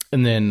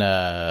 And then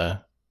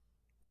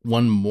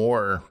one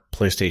more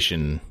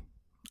PlayStation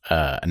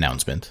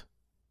announcement.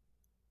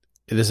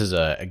 This is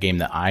a game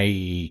that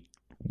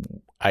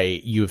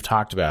you have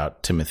talked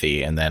about,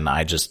 Timothy, and then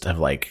I just have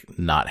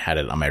not had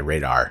it on my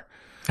radar.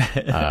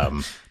 But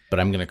I'm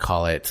going to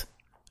call it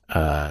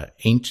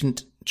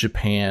Ancient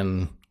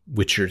Japan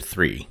Witcher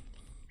 3.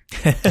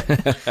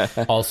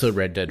 Also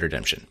Red Dead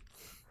Redemption.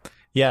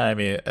 Yeah, I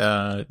mean,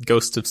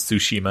 Ghost of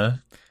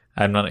Tsushima.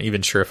 I'm not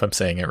even sure if I'm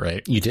saying it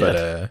right. You did.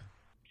 But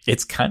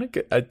it's kind of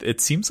good. It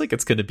seems like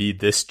it's going to be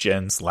this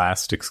gen's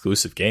last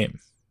exclusive game.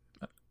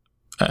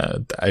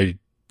 I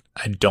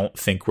don't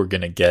think we're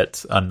going to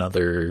get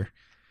another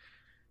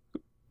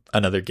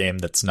game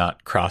that's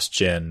not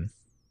cross-gen.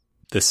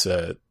 This,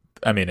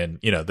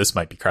 this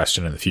might be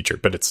cross-gen in the future,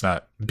 but it's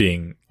not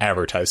being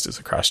advertised as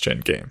a cross-gen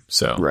game.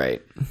 So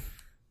right.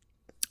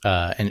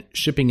 And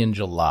shipping in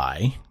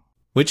July.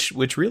 Which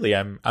really,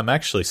 I'm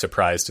actually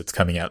surprised it's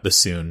coming out this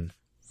soon,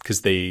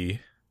 because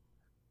they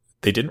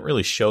didn't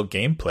really show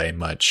gameplay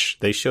much.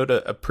 They showed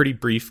a pretty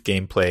brief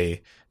gameplay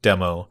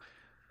demo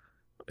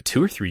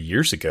 2 or 3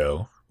 years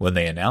ago when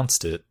they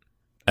announced it,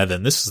 and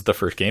then this is the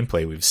first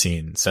gameplay we've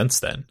seen since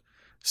then.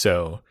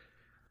 So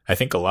I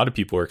think a lot of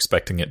people were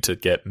expecting it to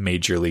get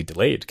majorly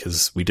delayed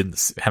because we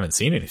haven't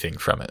seen anything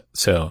from it.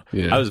 So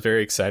yeah. I was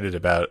very excited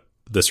about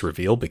this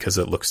reveal because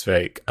it looks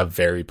like a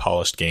very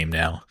polished game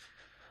now.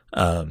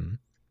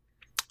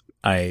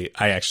 I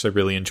actually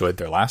really enjoyed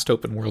their last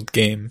open world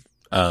game,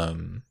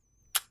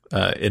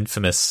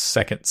 Infamous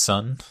Second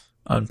Son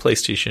on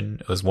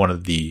PlayStation. It was one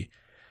of the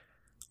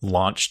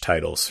launch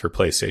titles for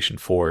PlayStation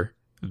 4.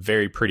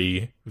 Very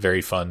pretty,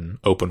 very fun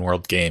open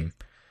world game.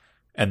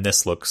 And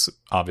this looks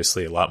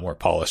obviously a lot more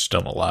polished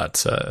and a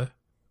lot,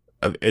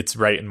 it's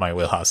right in my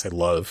wheelhouse. I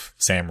love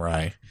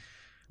samurai.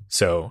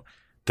 So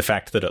the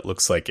fact that it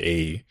looks like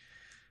a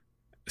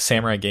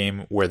samurai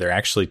game where they're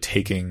actually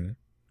taking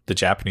the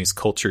Japanese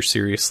culture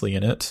seriously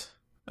in it,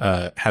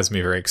 has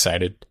me very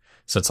excited,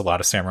 since a lot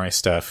of samurai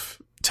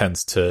stuff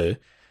tends to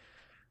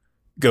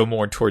go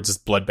more towards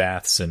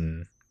bloodbaths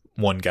and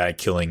one guy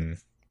killing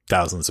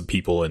thousands of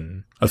people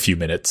in a few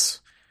minutes.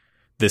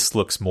 This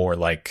looks more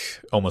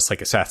like almost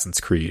like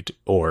Assassin's Creed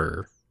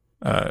or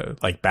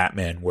like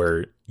Batman,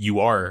 where you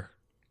are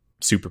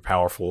super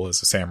powerful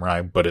as a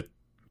samurai,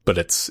 but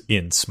it's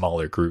in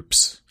smaller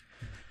groups.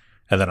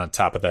 And then on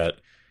top of that,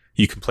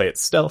 you can play it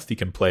stealth, you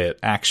can play it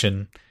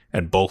action,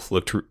 and both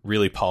looked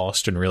really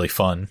polished and really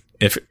fun,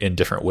 if in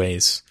different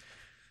ways.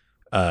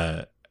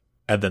 And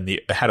then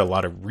it had a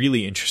lot of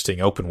really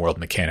interesting open world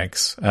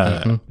mechanics.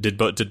 Did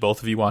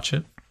both of you watch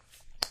it?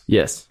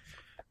 Yes.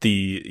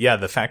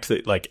 The fact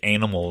that like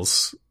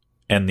animals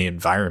and the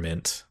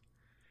environment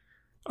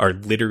are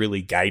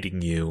literally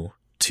guiding you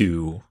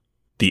to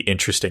the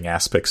interesting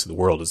aspects of the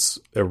world is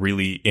a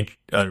really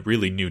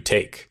new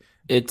take.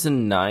 It's a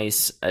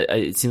nice,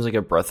 it seems like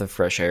a breath of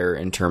fresh air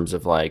in terms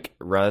of like,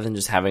 rather than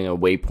just having a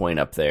waypoint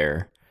up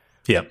there.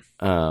 Yep.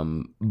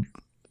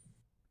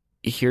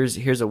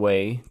 Here's a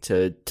way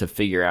to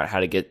figure out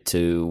how to get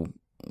to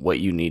what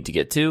you need to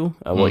get to,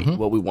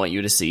 what we want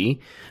you to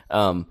see,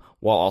 while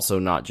also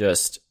not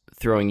just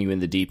throwing you in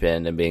the deep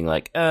end and being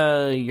like,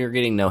 you're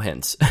getting no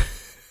hints.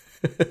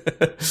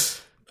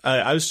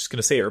 I was just going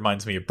to say, it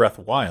reminds me of Breath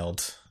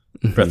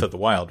of the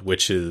Wild,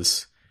 which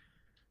is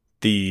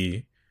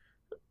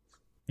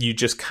you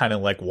just kind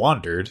of like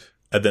wandered,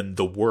 and then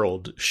the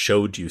world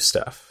showed you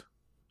stuff.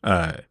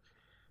 And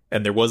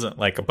there wasn't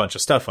like a bunch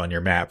of stuff on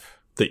your map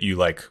that you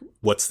like,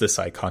 what's this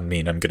icon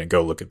mean? I'm going to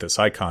go look at this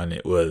icon.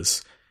 It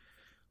was,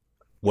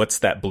 what's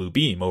that blue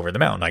beam over the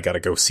mountain? I got to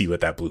go see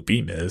what that blue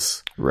beam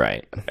is.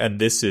 Right. And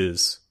this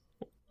is,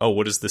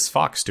 what is this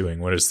fox doing?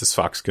 What is this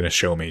fox going to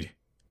show me?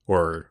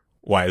 Or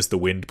why is the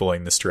wind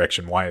blowing this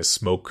direction? Why is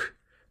smoke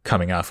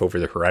coming off over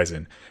the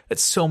horizon?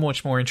 It's so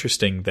much more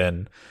interesting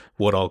than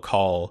what I'll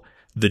call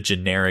the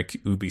generic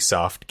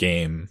Ubisoft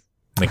game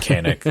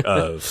mechanic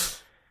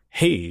of,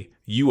 hey,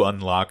 you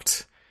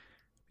unlocked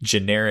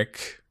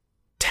generic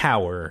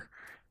tower.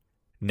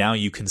 Now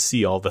you can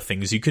see all the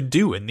things you can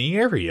do in the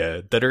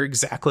area that are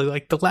exactly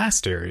like the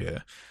last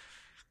area.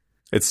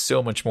 It's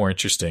so much more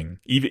interesting.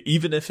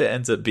 Even if it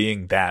ends up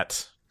being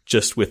that,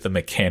 just with the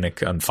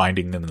mechanic on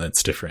finding them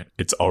that's different,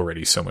 it's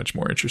already so much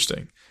more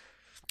interesting.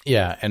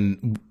 Yeah,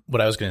 and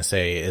what I was going to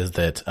say is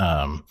that,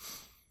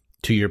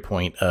 to your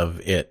point of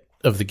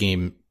the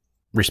game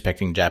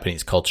respecting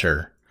Japanese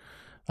culture,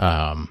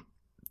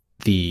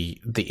 the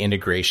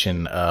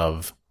integration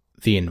of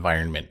the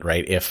environment,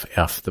 right?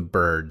 If the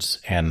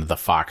birds and the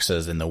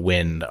foxes and the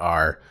wind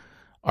are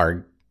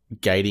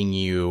guiding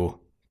you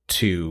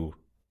to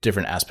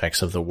different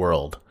aspects of the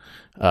world,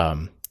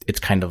 it's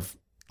kind of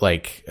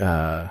like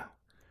the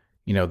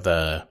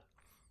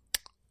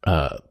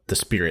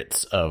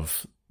spirits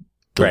of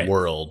the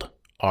world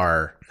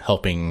are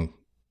helping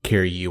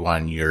carry you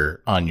on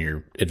your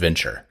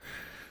adventure.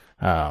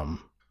 And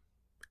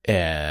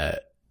I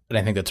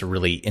think that's a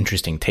really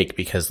interesting take,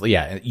 because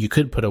you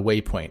could put a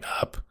waypoint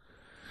up,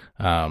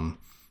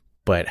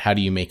 but how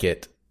do you make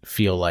it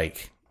feel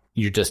like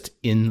you're just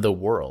in the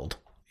world?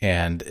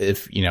 And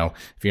if you're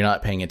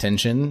not paying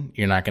attention,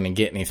 you're not going to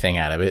get anything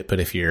out of it. But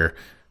if you're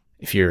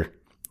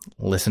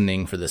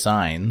listening for the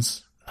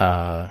signs,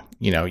 the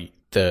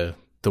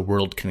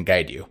world can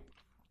guide you.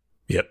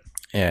 Yep.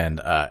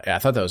 And I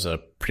thought that was a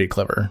pretty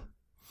clever.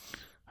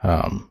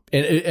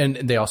 And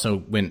they also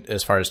went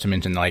as far as to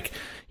mention, like,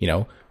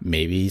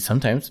 maybe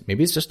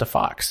it's just a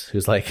fox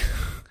who's like,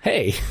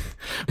 hey,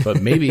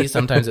 but maybe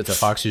sometimes it's a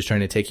fox who's trying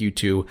to take you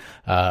to,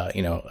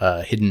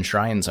 a hidden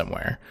shrine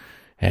somewhere.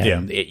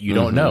 And you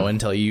don't know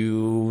until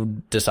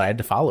you decide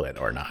to follow it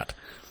or not.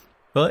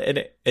 Well,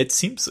 it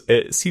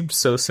seemed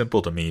so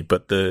simple to me,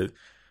 but the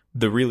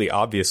really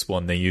obvious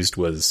one they used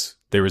was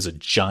there was a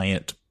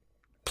giant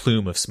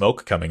plume of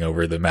smoke coming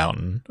over the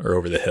mountain or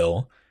over the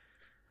hill.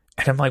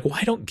 And I'm like,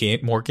 why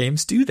don't more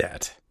games do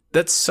that?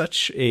 That's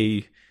such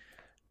a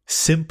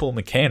simple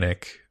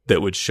mechanic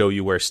that would show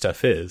you where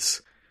stuff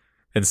is,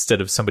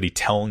 instead of somebody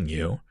telling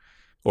you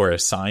or a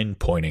sign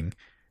pointing.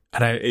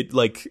 And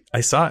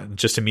I saw it and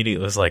just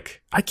immediately was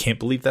like, I can't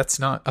believe that's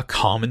not a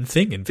common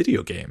thing in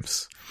video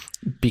games.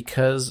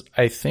 Because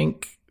I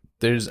think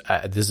there's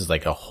this is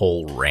like a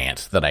whole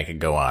rant that I could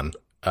go on.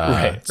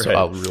 So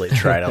I'll really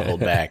try to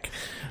hold back.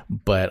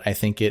 But I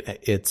think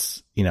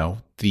it's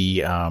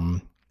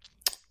the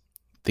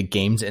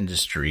games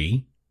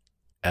industry,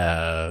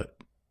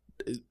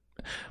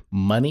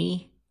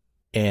 money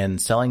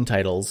and selling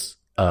titles,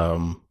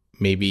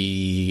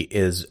 maybe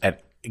is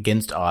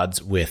against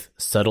odds with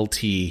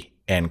subtlety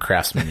and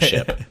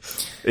craftsmanship.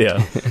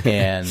 Yeah.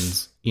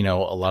 And, you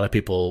know, a lot of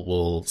people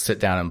will sit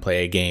down and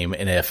play a game,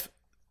 and if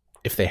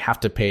they have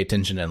to pay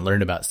attention and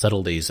learn about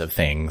subtleties of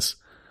things,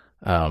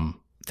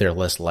 they're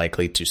less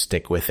likely to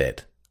stick with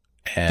it.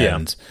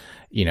 And,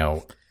 you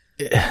know,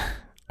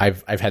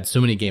 I've had so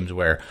many games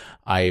where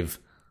they've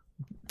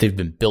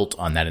been built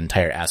on that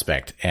entire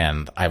aspect,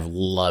 and I've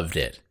loved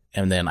it.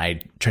 And then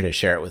I try to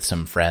share it with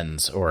some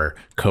friends or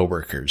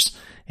coworkers,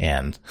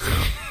 and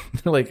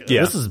they're like,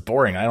 this is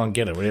boring. I don't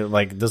get it.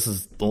 Like, this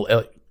is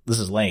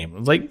lame.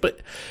 It's like, but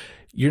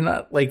you're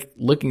not like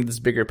looking at this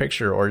bigger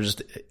picture or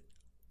just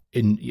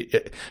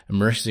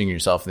immersing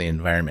yourself in the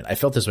environment. I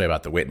felt this way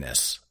about The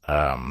Witness.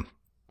 To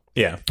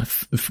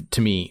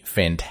me,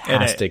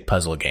 fantastic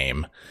puzzle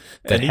game.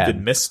 And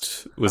even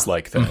Myst was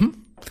like that. Mm-hmm.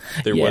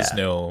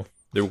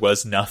 There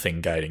was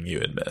nothing guiding you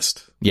in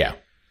Myst. Yeah.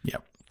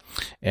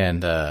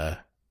 And but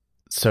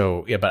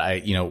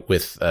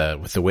with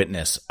The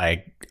Witness,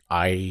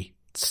 I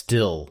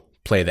still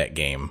play that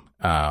game.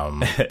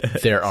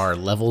 There are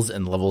levels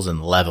and levels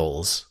and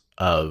levels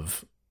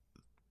of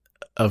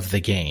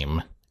the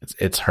game.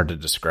 It's hard to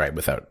describe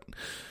without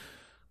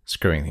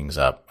screwing things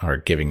up or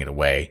giving it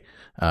away.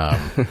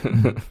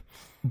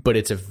 But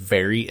it's a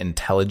very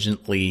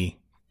intelligently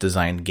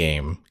designed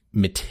game,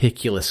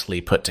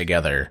 meticulously put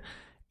together.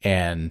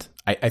 And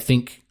I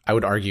think I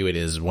would argue it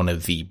is one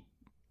of the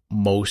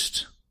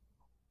most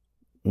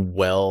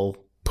well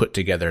put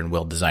together and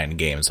well designed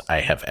games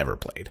I have ever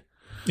played.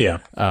 Yeah.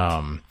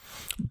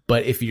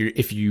 But if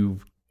you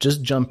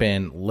just jump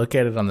in, look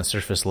at it on the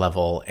surface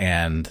level,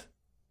 and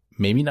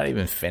maybe not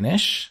even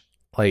finish,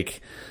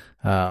 like,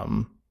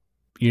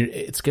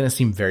 it's going to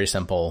seem very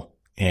simple,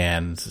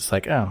 and it's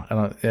like,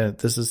 I'm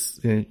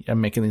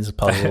making these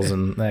puzzles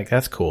and like,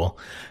 that's cool.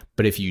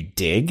 But if you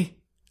dig,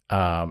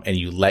 and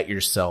you let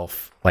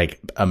yourself like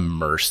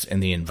immerse in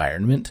the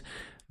environment,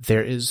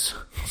 there is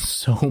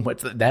so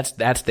much. That's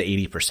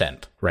the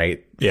 80%,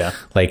 right? Yeah.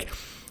 Like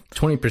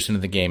 20%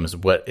 of the game is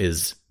what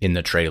is in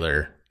the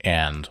trailer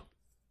and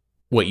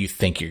what you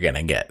think you're going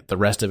to get. The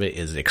rest of it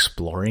is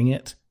exploring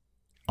it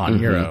on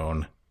your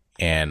own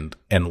and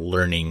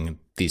learning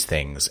these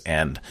things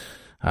and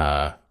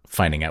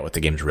finding out what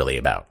the game's really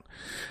about.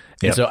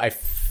 And so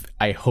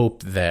I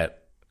hope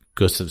that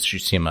Ghost of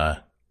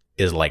Tsushima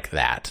is like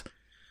that.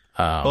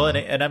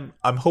 And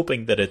I'm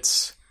hoping that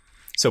it's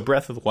so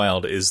Breath of the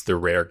Wild is the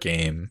rare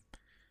game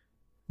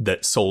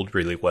that sold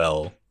really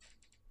well,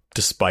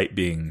 despite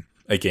being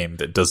a game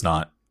that does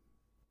not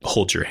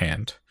hold your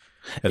hand.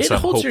 And it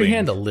holds your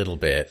hand a little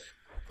bit,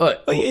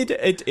 but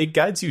it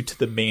guides you to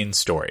the main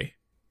story.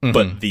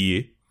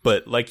 Mm-hmm.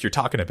 But like you're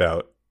talking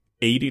about,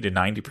 80 to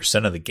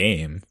 90% of the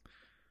game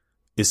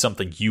is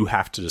something you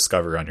have to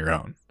discover on your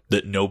own.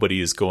 That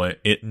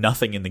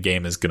nothing in the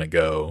game is going to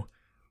go,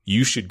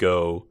 you should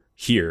go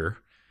here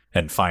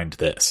and find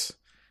this.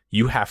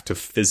 You have to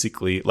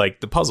physically,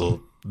 like the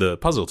puzzle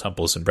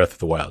temples in Breath of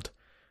the Wild,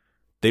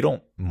 they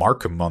don't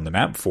mark them on the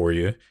map for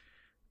you.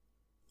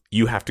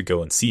 You have to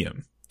go and see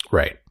them.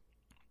 Right.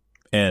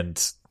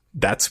 And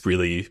that's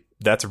really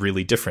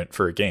different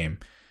for a game.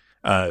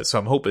 So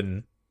I'm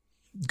hoping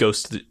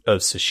Ghost of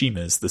Tsushima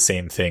is the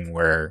same thing,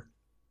 where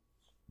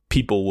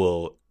people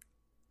will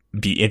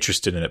be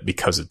interested in it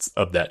because it's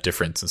of that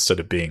difference instead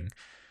of being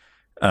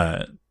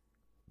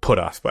put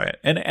off by it.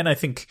 And I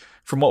think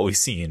from what we've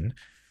seen,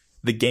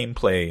 the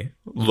gameplay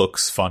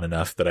looks fun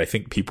enough that I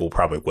think people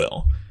probably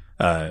will.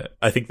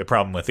 I think the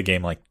problem with a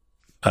game like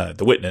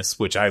The Witness,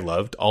 which I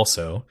loved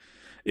also,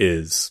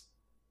 is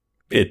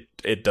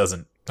it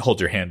doesn't hold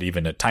your hand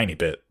even a tiny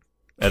bit.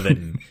 And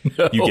then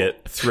you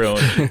get thrown.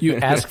 You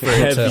ask for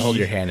it to hold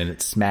your hand, and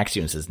it smacks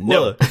you and says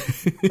no.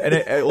 And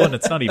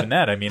it's not even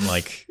that. I mean,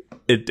 like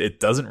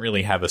it doesn't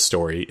really have a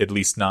story. At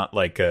least not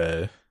like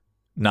a.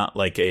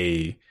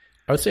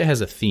 I would say it has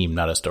a theme,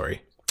 not a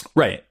story.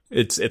 Right.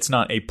 It's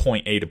not a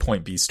point A to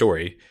point B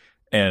story,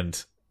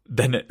 and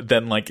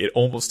then like it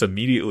almost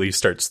immediately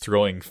starts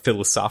throwing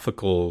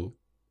philosophical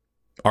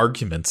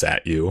arguments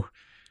at you,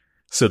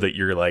 so that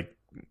you're like,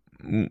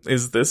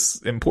 is this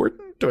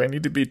important? Do I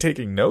need to be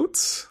taking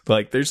notes?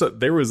 Like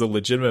there was a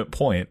legitimate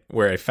point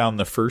where I found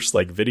the first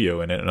like video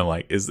in it, and I'm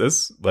like, is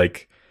this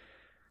like,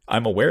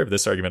 I'm aware of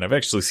this argument. I've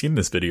actually seen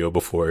this video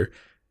before.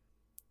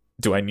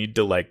 Do I need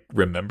to like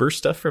remember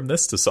stuff from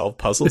this to solve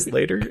puzzles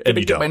later? And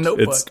you don't. My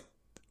notebook.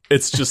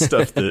 It's just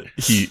stuff that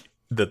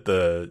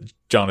the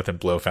Jonathan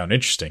Blow found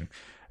interesting.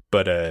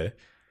 But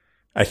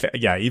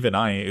even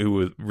I,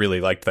 who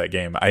really liked that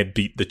game, I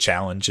beat the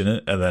challenge in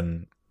it, and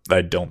then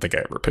I don't think I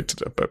ever picked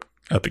it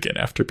up again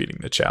after beating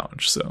the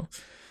challenge. So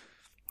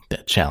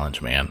that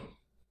challenge, man,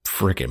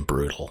 freaking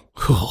brutal.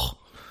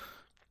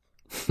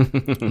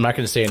 I'm not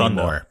going to say any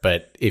more,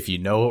 but if you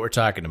know what we're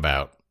talking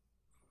about,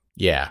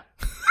 yeah.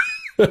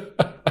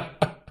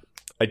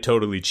 I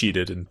totally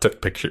cheated and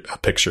took a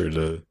picture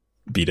to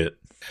beat it.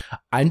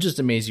 I'm just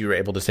amazed you were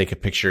able to take a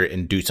picture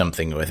and do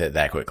something with it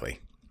that quickly.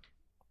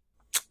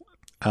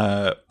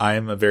 I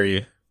am a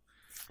very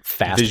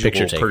fast visual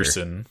picture taker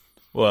person.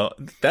 Well,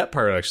 that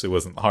part actually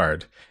wasn't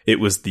hard. It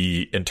was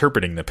the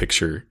interpreting the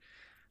picture,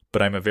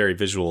 but I'm a very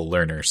visual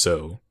learner,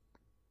 so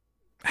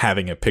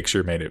having a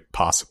picture made it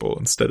possible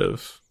instead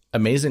of...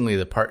 Amazingly,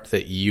 the part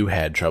that you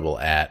had trouble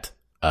at,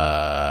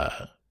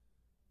 I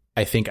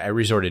think I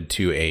resorted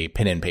to a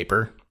pen and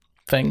paper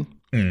thing.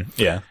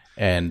 Yeah.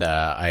 And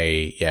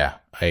I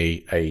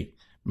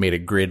made a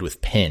grid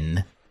with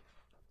pen,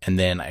 and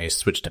then I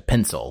switched to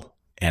pencil,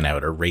 and I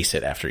would erase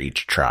it after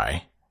each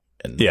try.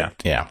 And yeah.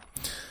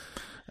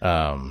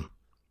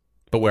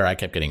 But where I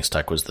kept getting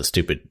stuck was the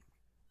stupid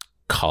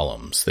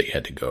columns that you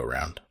had to go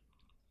around.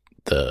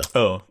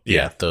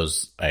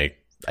 Those I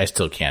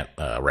still can't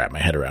wrap my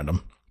head around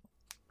them.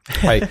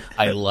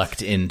 I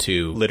lucked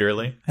into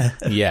Literally.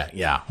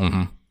 yeah.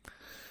 Mm-hmm.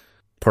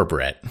 Poor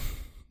Brett.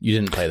 You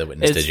didn't play The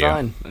Witness, did you? It's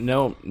fine.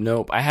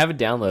 Nope. I have it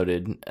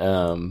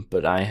downloaded,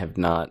 but I have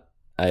not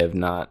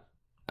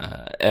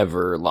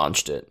ever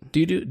launched it.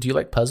 Do you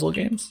like puzzle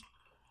games?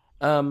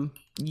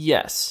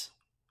 Yes,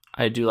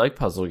 I do like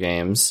puzzle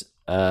games.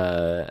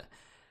 I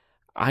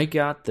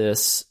got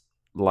this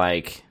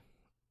whenever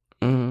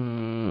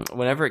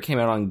it came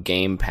out on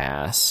Game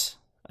Pass.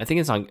 I think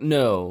it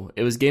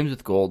was Games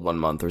with Gold 1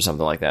 month or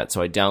something like that.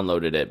 So I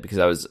downloaded it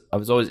because I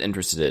was always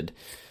interested,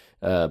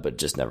 but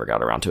just never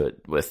got around to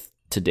it with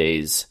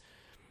today's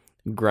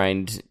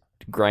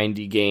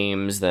grindy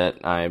games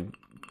that I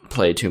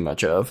play too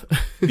much of.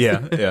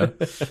 Yeah.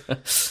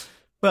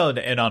 Well,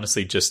 and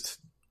honestly, just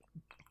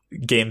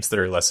games that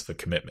are less of a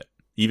commitment.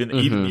 Even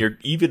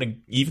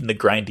the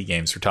grindy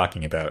games we're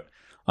talking about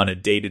on a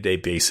day-to-day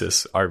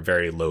basis are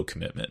very low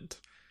commitment.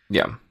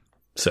 Yeah.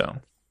 So,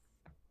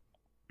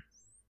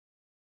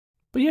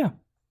 but yeah,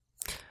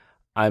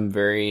 I'm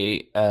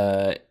very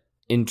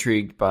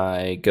intrigued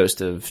by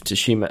Ghost of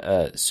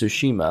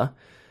Tsushima,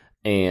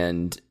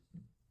 and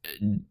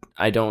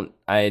I don't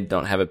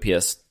have a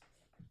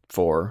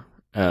PS4,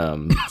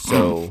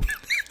 so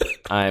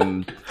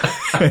I'm,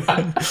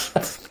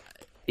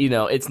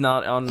 it's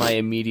not on my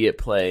immediate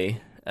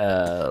play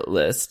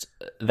list.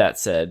 That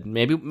said,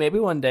 maybe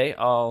one day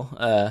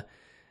I'll,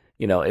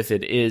 if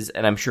it is,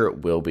 and I'm sure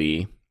it will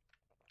be,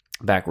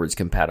 backwards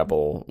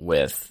compatible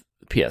with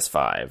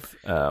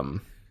PS5.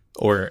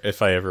 Or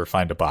if I ever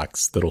find a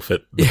box that'll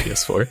fit the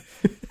PS4.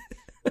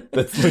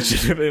 That's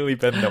legitimately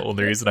been the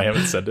only reason I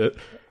haven't sent it.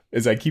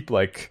 Is I keep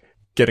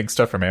getting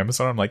stuff from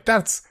Amazon. I'm like,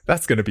 that's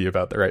going to be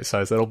about the right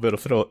size.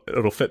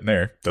 It'll fit in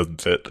there.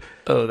 Doesn't fit.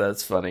 Oh,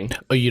 that's funny.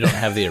 Oh, you don't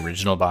have the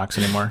original box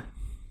anymore?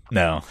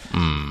 No.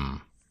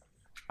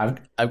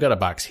 I've got a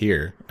box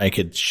here. I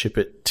could ship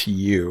it to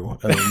you,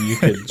 and then you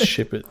could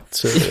ship it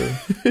to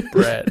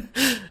Brett.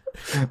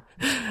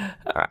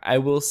 I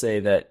will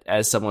say that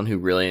as someone who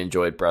really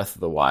enjoyed Breath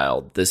of the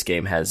Wild, this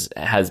game has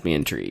me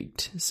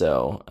intrigued.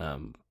 So,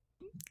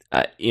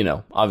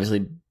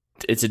 obviously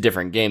it's a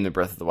different game than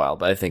Breath of the Wild,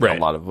 but I think a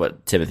lot of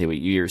what Timothy, what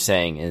you were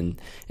saying,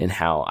 and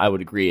how I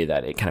would agree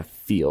that it kind of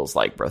feels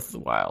like Breath of the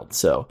Wild.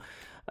 So,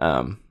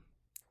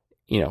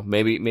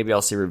 maybe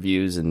I'll see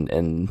reviews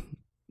and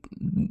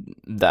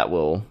that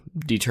will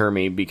deter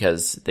me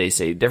because they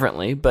say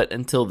differently. But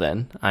until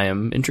then, I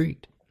am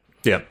intrigued.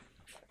 Yeah.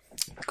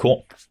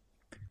 Cool.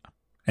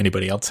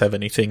 Anybody else have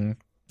anything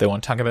they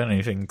want to talk about?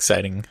 Anything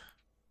exciting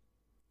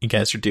you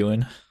guys are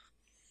doing?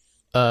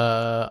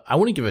 I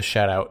want to give a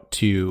shout out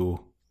to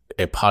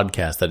a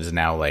podcast that is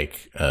now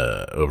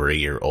over a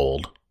year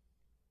old.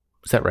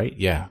 Is that right?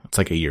 Yeah, it's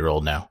a year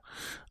old now.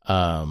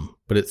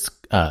 But it's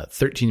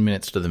 13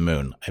 Minutes to the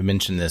Moon. I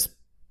mentioned this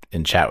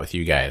in chat with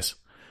you guys,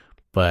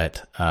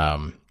 but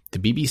the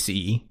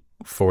BBC,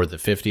 for the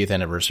 50th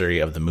anniversary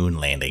of the moon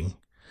landing,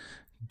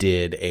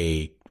 did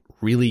a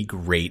really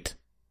great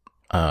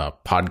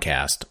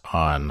podcast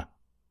on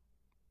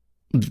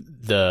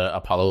the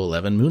Apollo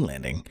 11 moon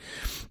landing.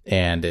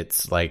 And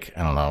it's I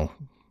don't know,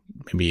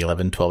 maybe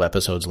 11, 12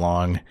 episodes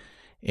long.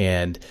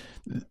 And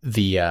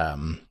the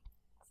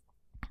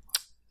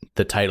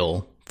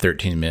title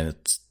 13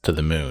 Minutes to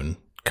the Moon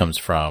comes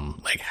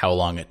from how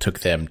long it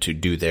took them to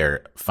do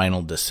their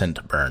final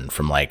descent burn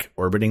from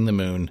orbiting the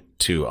moon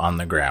to on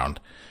the ground.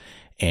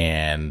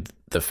 And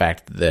the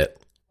fact that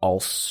all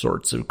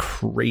sorts of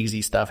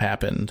crazy stuff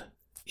happened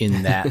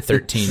in that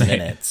 13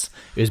 minutes.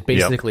 It was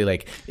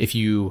basically if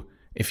you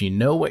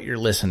know what you're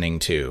listening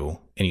to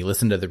and you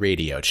listen to the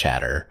radio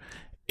chatter,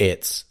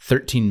 it's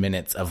 13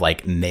 minutes of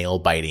nail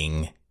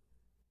biting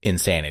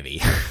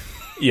insanity.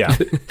 Yeah.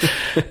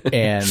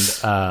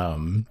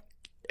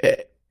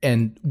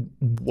 And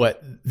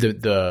what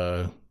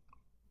the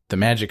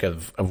magic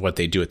of what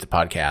they do at the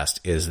podcast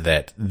is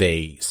that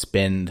they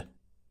spend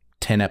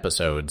 10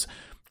 episodes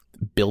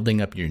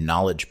building up your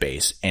knowledge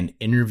base and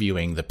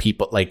interviewing the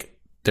people.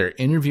 They're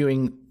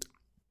interviewing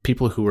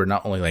people who are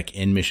not only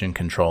in mission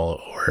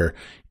control or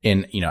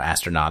in,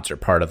 astronauts or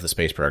part of the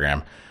space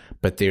program,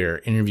 but they're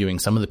interviewing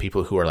some of the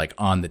people who are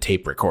on the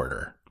tape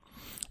recorder.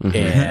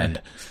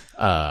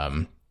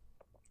 Mm-hmm.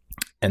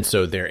 And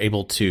so they're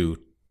able to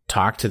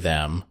talk to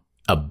them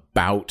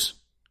about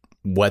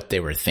what they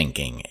were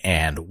thinking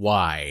and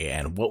why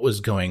and what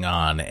was going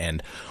on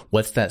and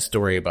what's that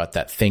story about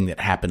that thing that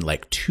happened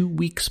like 2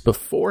 weeks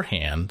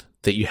beforehand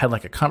that you had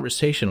like a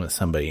conversation with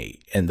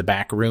somebody in the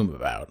back room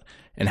about,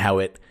 and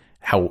how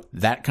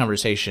that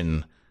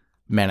conversation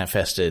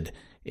manifested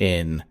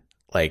in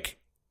like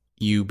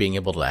you being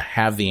able to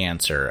have the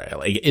answer.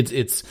 Like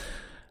it's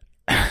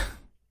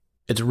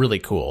really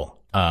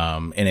cool.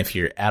 And if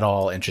you're at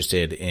all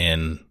interested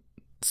in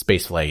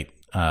spaceflight,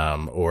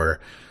 or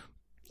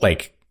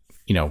like,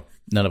 you know,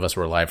 none of us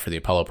were alive for the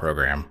Apollo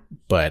program,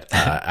 but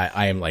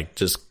I am like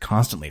just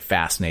constantly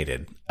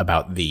fascinated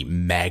about the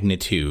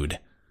magnitude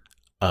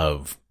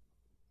of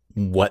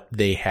what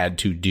they had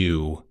to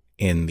do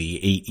in the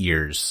 8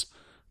 years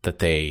that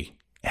they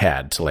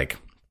had to like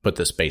put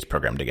the space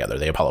program together,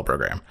 the Apollo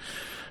program.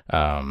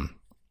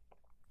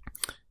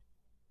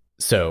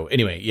 So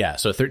anyway, yeah.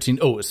 So 13.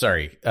 Oh,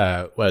 sorry.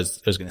 I was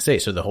going to say,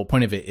 so the whole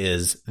point of it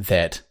is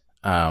that,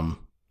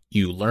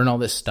 you learn all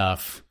this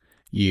stuff,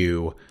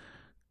 you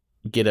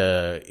get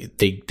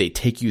they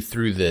take you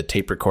through the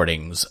tape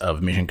recordings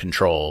of Mission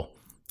Control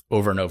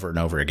over and over and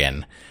over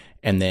again.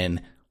 And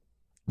then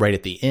right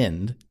at the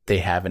end, they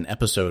have an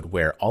episode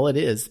where all it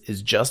is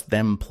just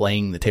them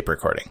playing the tape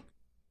recording.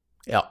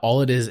 Yeah,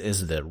 all it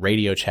is the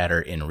radio chatter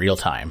in real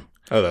time.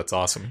 Oh, that's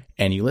awesome.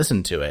 And you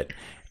listen to it.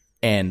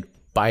 And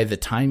by the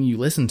time you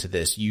listen to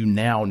this, you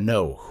now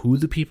know who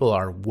the people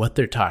are, what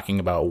they're talking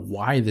about,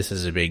 why this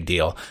is a big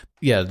deal.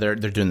 Yeah, they're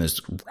doing this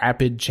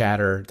rapid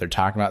chatter. They're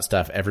talking about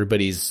stuff.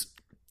 Everybody's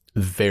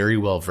very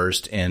well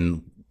versed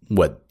in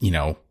what, you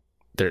know,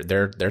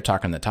 they're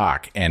talking the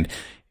talk. And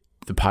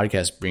the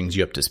podcast brings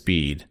you up to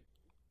speed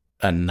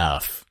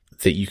enough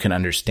that you can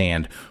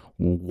understand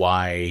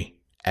why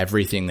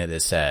everything that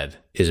is said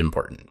is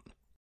important.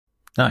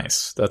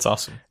 Nice. That's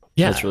awesome.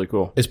 Yeah, that's really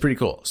cool. It's pretty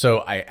cool. So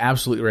I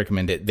absolutely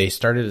recommend it. They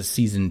started a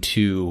season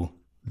 2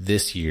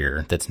 this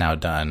year that's now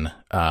done,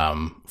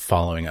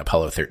 following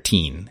Apollo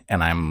 13,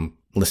 and I'm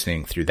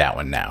listening through that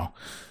one now,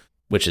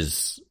 which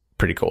is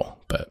pretty cool.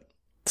 But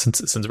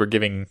since we're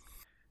giving,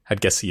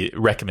 I'd guess, the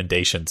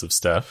recommendations of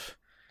stuff,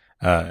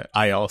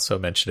 I also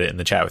mentioned it in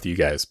the chat with you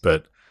guys.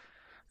 But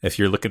if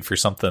you're looking for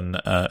something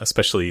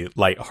especially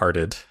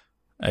lighthearted,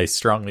 I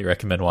strongly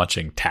recommend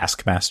watching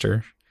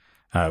Taskmaster,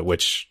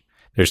 which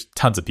there's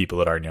tons of people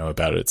that already know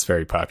about it. It's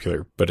very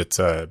popular, but it's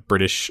a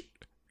British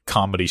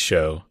comedy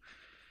show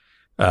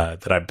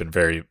that I've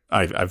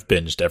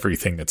binged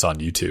everything that's on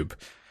YouTube,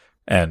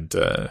 and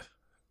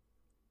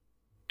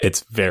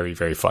it's very,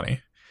 very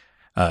funny.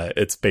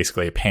 It's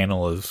basically a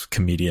panel of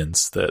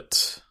comedians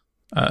that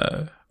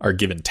are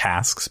given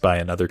tasks by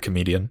another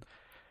comedian,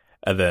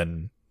 and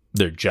then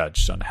they're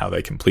judged on how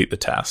they complete the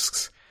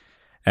tasks.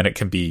 And it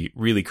can be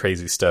really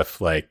crazy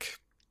stuff like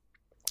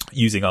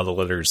using all the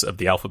letters of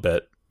the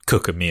alphabet,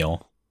 cook a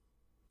meal,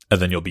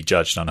 and then you'll be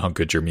judged on how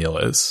good your meal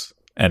is.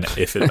 And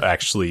if it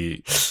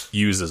actually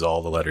uses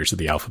all the letters of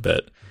the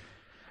alphabet.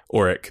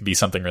 Or it could be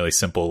something really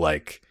simple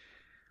like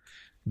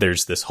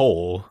there's this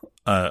hole,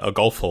 a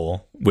golf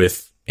hole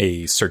with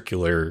a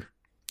circular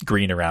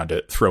green around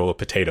it, throw a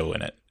potato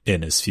in it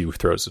in as few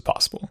throws as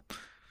possible.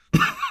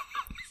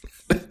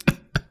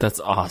 That's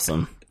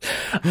awesome.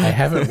 I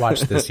haven't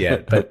watched this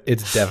yet, but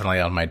it's definitely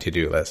on my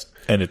to-do list.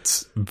 And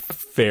it's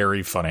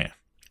very funny.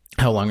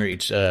 How long are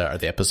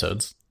the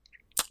episodes?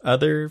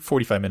 They're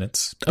 45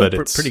 minutes, but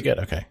it's pretty good.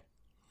 Okay.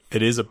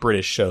 It is a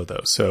British show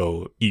though.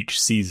 So each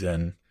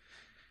season,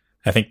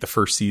 I think the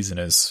first season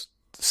is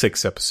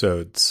 6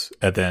 episodes.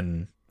 And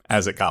then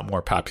as it got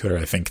more popular,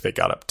 I think they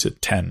got up to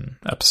 10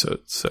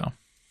 episodes. So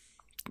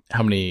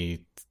how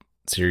many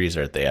series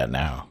are they at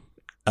now?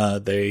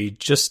 They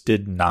just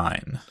did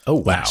 9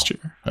 last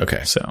year.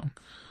 Okay. So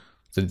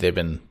they've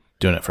been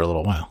doing it for a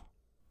little while.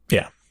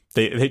 Yeah.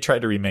 They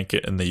tried to remake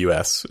it in the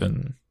US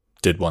and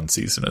did 1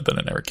 season and then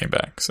it never came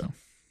back. So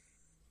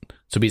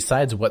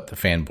besides What the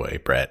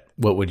Fanboy, Brett,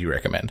 what would you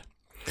recommend?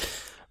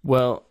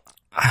 Well,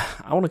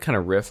 I want to kind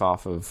of riff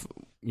off of,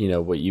 you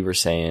know, what you were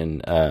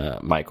saying,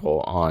 Michael,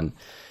 on,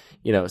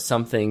 you know,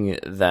 something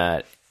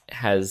that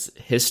has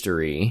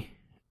history,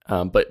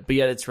 but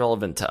yet it's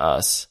relevant to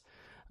us.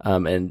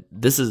 And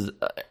this is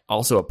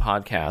also a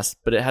podcast,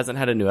 but it hasn't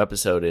had a new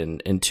episode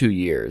in 2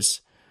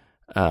 years.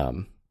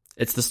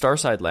 It's the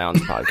Starside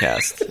Lounge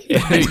podcast.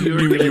 you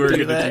were going to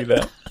do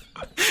that.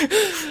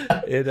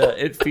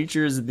 It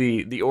features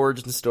the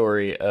origin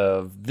story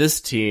of this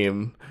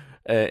team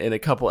in a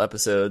couple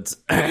episodes.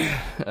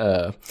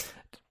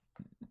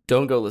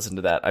 Don't go listen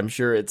to that. I'm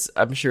sure it's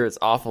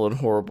awful and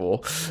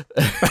horrible.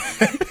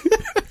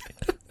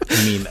 You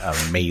mean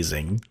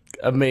amazing?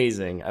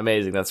 Amazing.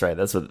 That's right.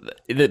 That's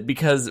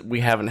because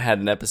we haven't had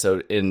an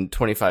episode in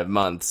 25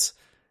 months.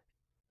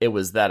 It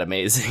was that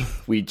amazing.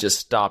 We just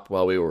stopped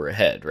while we were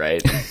ahead,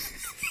 right?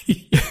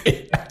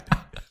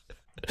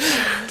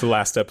 The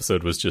last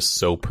episode was just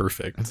so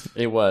perfect.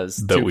 It was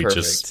that too we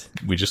perfect.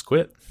 just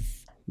quit.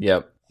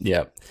 Yep.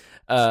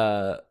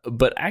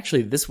 But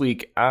actually, this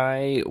week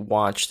I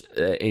watched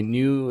a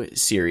new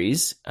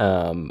series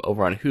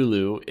over on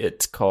Hulu.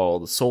 It's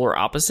called Solar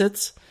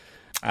Opposites.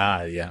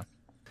 Yeah.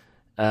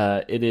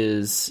 It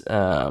is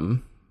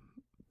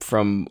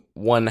from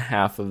one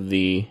half of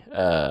the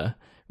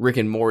Rick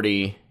and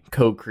Morty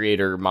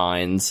co-creator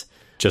minds,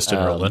 Justin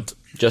Roiland.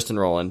 Justin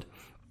Roiland.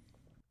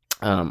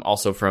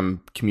 Also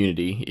from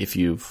Community, if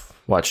you've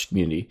watched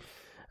Community.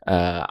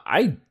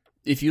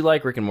 If you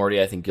like Rick and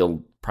Morty, I think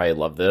you'll probably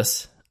love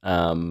this.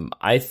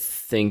 I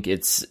think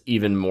it's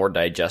even more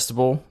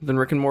digestible than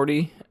Rick and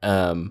Morty.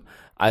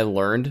 I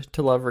learned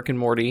to love Rick and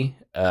Morty,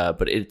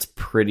 but it's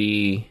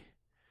pretty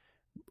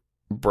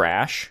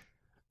brash.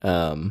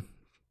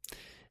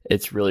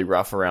 It's really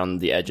rough around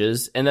the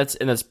edges, and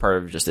that's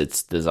part of just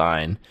its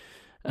design,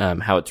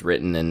 how it's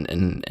written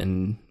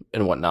and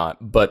whatnot.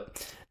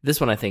 But this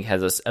one I think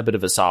has a bit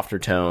of a softer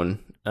tone,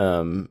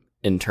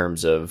 in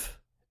terms of,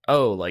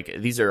 like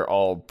these are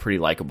all pretty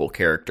likable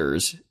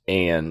characters,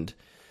 and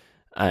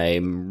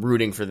I'm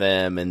rooting for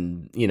them,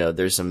 and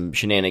there's some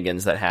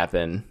shenanigans that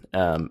happen.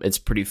 It's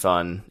pretty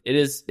fun. It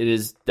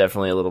is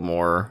definitely a little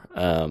more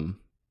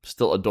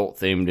still adult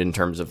themed in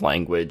terms of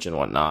language and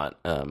whatnot.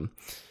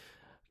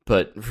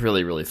 But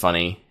really, really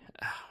funny.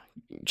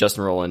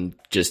 Justin Roiland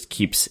just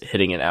keeps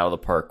hitting it out of the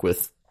park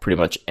with pretty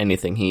much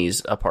anything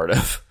he's a part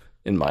of,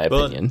 in my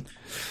opinion.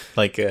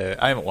 Like,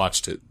 I haven't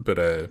watched it,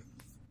 but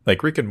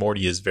like Rick and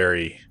Morty is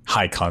very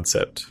high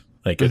concept.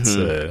 Like, it's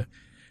the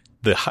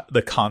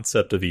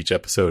concept of each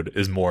episode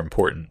is more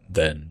important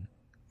than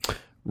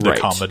the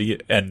comedy,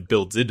 and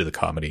builds into the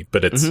comedy.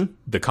 But it's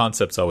the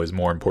concept's always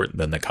more important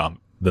than the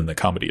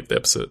comedy of the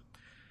episode.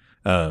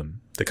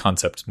 The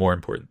concept's more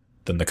important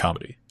than the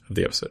comedy of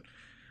the episode.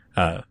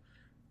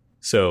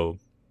 So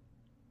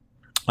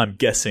I'm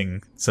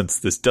guessing, since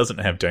this doesn't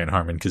have Dan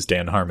Harmon, because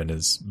Dan Harmon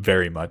is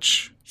very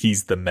much,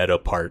 he's the meta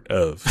part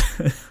of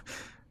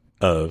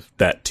of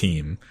that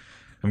team.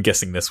 I'm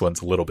guessing this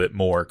one's a little bit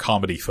more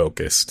comedy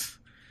focused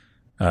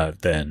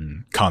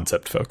than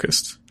concept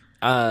focused.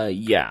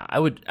 Yeah, I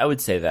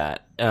would say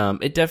that.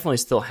 It definitely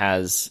still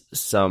has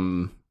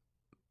some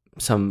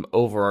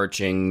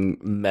overarching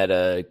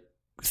meta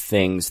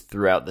things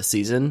throughout the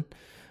season.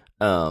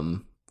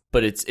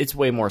 But it's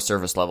way more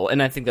surface level,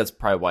 and I think that's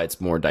probably why it's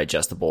more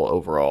digestible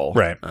overall.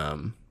 Right.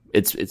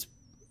 It's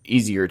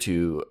easier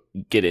to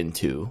get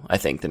into, I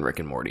think, than Rick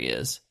and Morty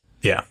is.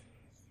 Yeah.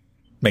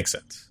 Makes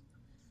sense.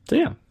 So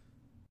yeah.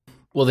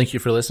 Well, thank you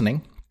for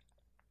listening.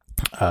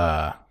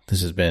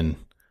 This has been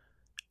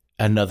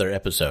another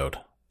episode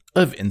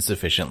of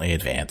Insufficiently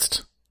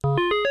Advanced.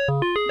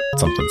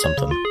 Something.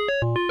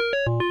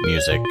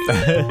 Music.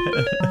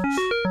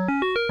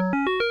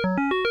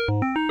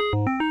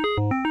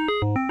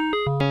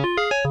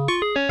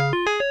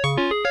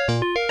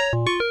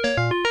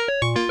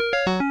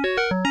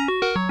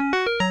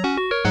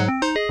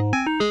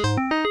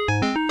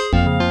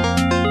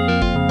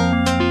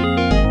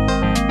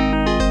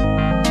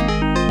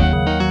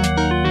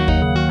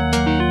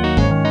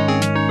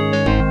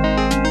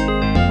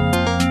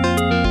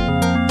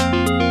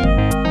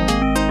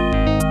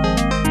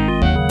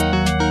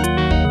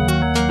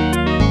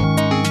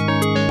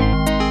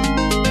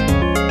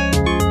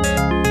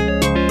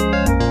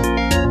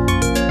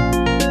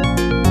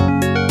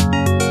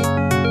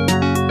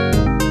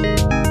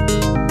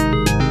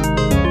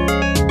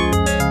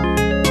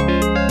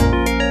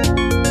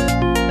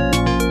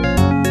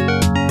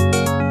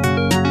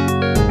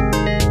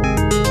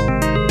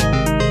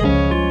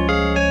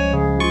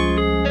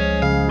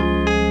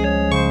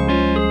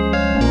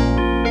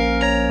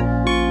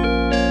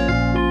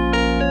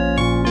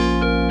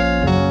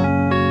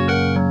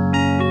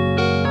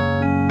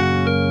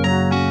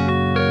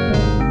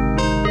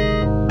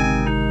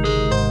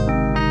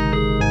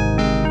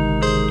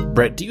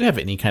 Brett, do you have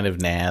any kind of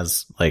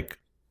NAS, like,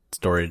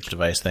 storage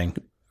device thing?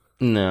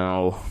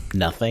 No.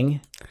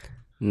 Nothing?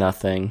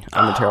 Nothing.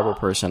 I'm a terrible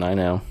person, I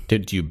know.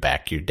 Did you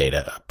back your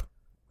data up?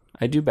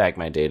 I do back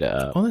my data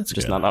up. Oh, that's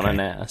just good. not on a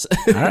NAS.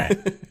 All right.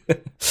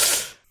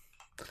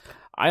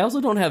 I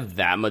also don't have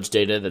that much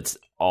data that's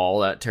all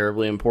that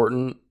terribly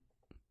important.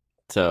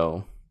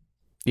 So,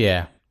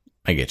 Yeah,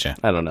 I get you.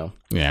 I don't know.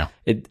 Yeah.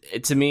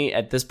 It to me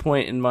at this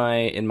point in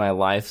my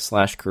life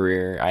 /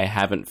 career, I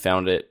haven't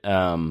found it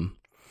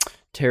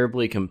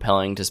terribly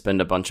compelling to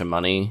spend a bunch of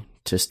money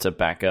just to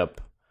back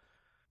up.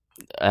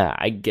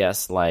 I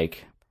guess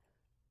like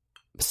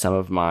some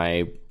of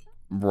my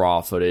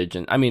raw footage,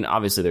 and I mean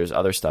obviously there's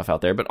other stuff out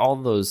there, but all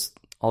those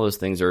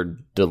things are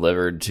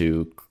delivered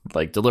to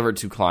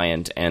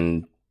client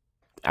and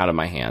out of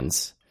my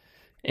hands,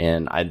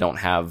 and I don't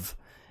have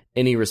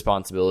any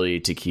responsibility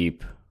to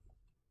keep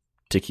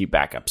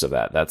backups of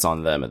that. That's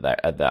on them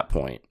at that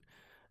point.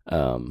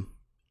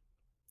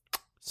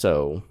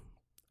 So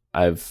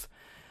I've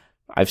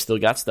still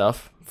got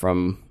stuff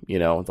from,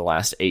 the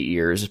last 8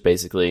 years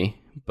basically,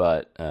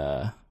 but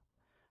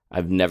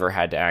I've never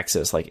had to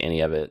access like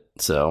any of it.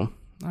 So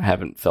I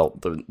haven't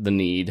felt the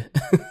need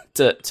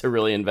to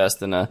really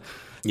invest in a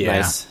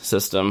nice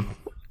system.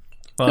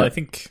 Well, I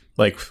think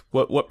like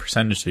what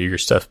percentage of your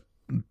stuff,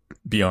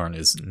 Bjorn,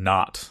 is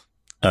not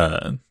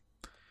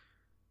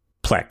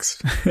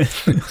Plex?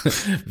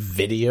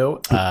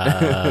 Video?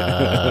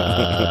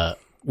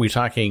 we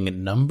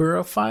talking number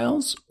of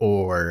files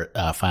or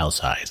file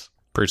size?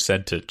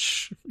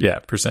 Percentage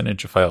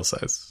of file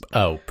size.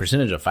 Oh,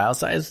 percentage of file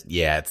size?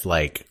 Yeah, it's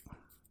like,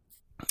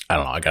 I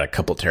don't know, I got a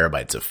couple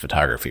terabytes of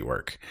photography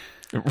work.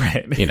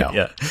 Right. You know.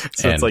 Yeah.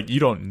 So it's like you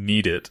don't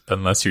need it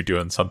unless you're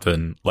doing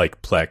something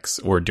like Plex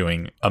or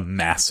doing a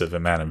massive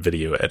amount of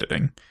video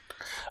editing.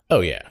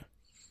 Oh, yeah.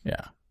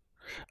 Yeah.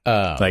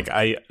 Like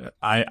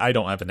I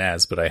don't have a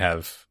NAS, but I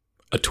have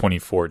a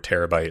 24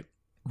 terabyte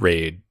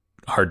RAID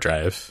hard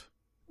drive,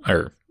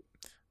 or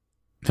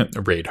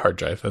a RAID hard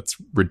drive. That's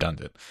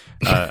redundant.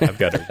 I've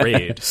got a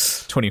RAID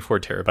 24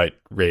 terabyte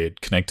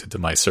RAID connected to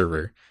my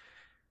server,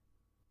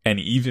 and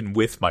even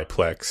with my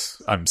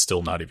Plex, I'm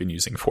still not even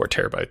using 4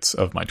 terabytes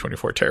of my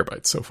 24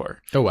 terabytes so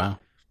far. Oh wow.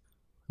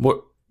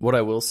 What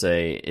I will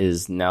say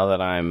is, now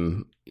that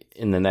I'm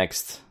in the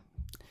next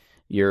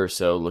year or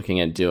so looking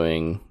at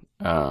doing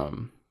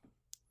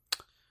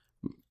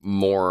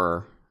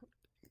more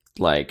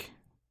like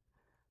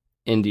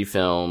indie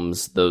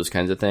films, those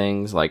kinds of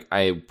things, like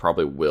I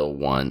probably will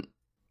want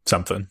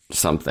Something.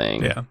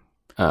 Yeah.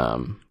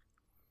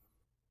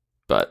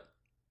 But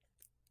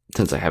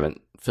since I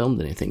haven't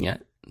filmed anything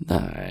yet,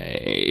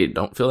 I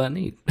don't feel that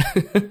need.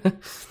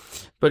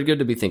 But good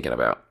to be thinking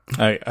about.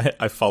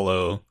 I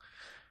follow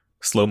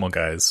Slow-Mo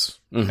Guys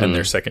and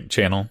their second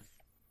channel,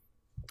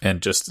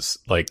 and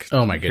just like,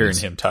 oh my hearing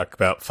goodness, him talk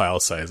about file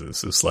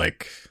sizes is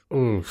like,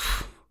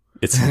 oof.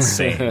 It's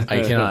insane.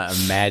 I cannot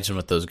imagine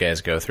what those guys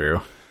go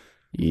through.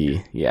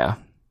 Yeah.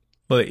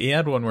 Well, he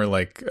had one where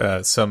like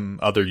some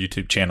other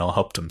YouTube channel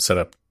helped him set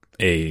up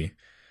a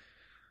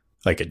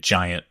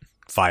giant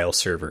file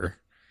server,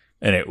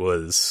 and it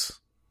was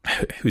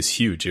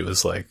huge. It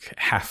was like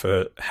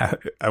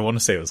I want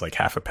to say it was like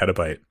half a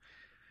petabyte.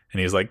 And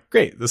he was like,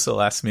 great, this will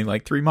last me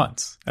like 3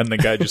 months. And the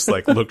guy just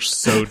like looked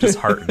so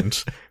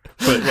disheartened.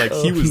 But like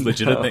he was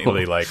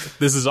legitimately like,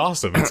 this is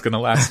awesome. It's going to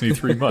last me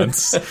 3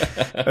 months.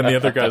 And the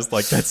other guy's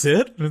like, that's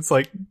it? And it's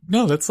like,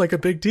 no, that's like a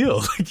big deal.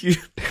 Like,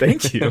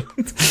 thank you.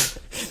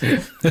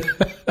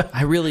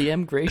 I really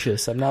am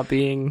gracious. I'm not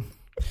being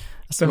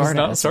a smart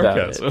ass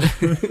about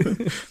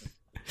it.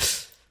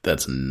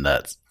 That's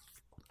nuts.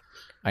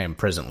 I am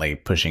presently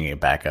pushing a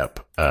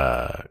backup.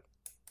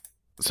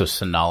 So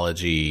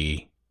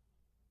Synology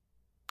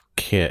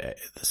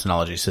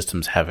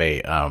systems have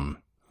a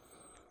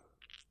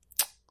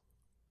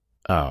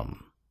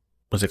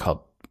what's it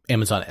called?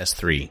 Amazon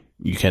S3.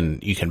 You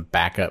can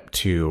back up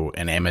to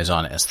an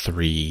Amazon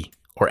S3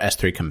 or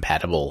S3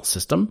 compatible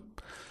system.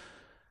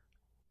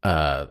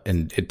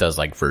 And it does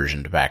like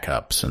versioned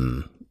backups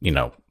and,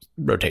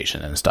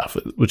 rotation and stuff,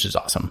 which is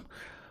awesome.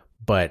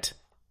 But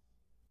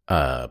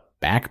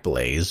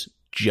Backblaze,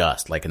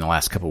 just like in the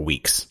last couple of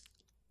weeks,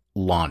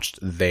 launched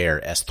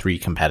their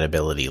S3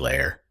 compatibility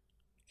layer.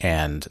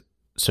 And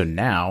so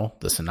now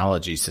the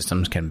Synology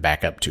systems can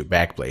back up to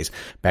Backblaze.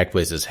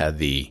 Backblaze has had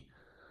they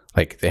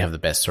have the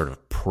best sort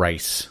of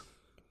price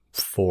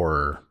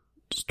for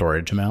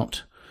storage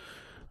amount.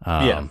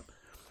 I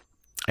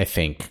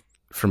think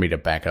for me to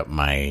back up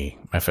my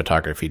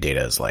photography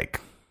data is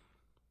like,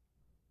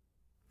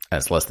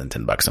 it's less than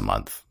 $10 a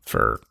month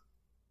for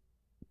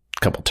a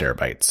couple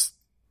terabytes.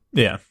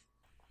 Yeah.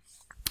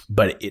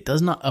 But it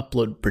does not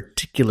upload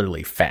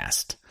particularly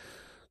fast.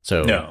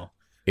 So no.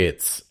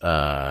 It's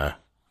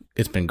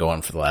been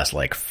going for the last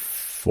like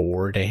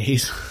 4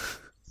 days.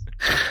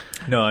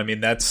 No, I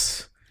mean,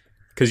 that's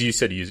because you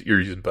said you're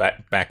using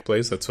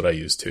Backblaze. That's what I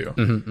use too.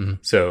 Mm-hmm.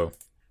 So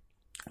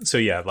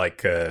yeah,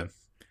 like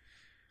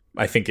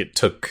I think it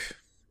took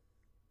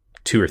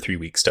 2 or 3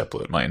 weeks to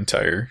upload my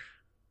entire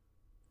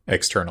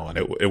external, and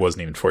it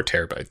wasn't even 4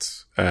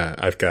 terabytes.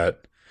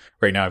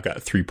 Right now I've got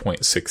 3.6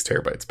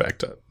 terabytes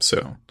backed up.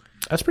 So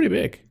that's pretty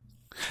big.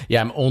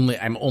 Yeah, I'm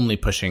only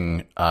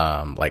pushing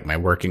like my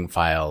working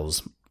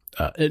files.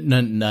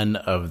 None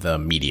of the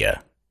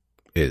media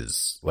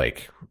is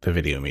like the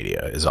video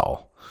media is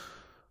all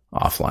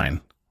offline.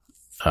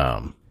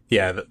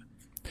 Yeah,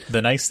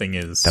 the nice thing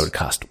is that would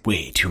cost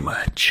way too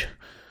much.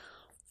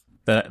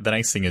 The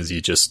nice thing is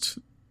you just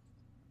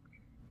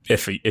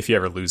if you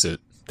ever lose it,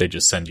 they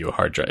just send you a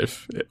hard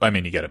drive. I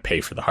mean, you got to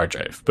pay for the hard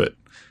drive, but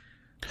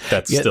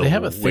that's still they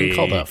have a thing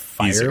called a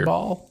easier.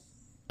 Fireball.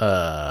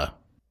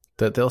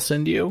 That they'll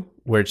send you,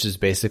 which is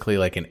basically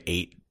like an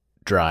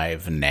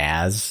 8-drive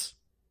NAS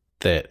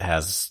that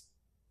has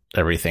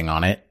everything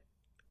on it,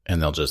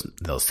 and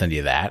they'll send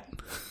you that.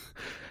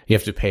 You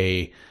have to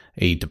pay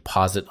a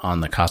deposit on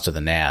the cost of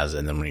the NAS,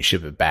 and then when you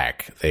ship it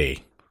back,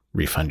 they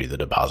refund you the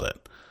deposit.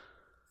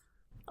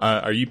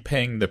 Are you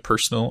paying the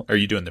personal? Are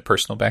you doing the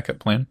personal backup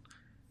plan?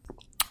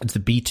 It's the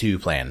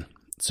B2 plan.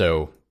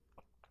 So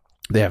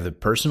they have the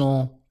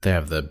personal, they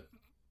have the,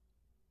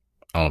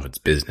 I don't know if it's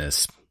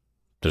business.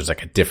 There's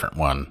like a different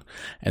one,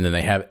 and then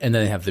they have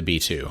the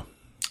B2.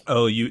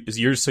 Oh,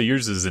 yours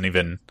isn't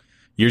even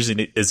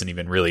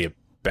really a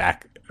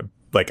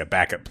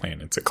backup plan.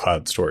 It's a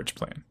cloud storage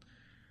plan.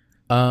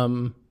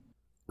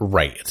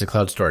 Right. It's a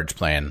cloud storage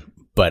plan,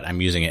 but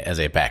I'm using it as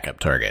a backup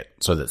target.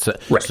 So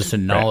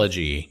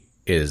Synology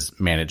is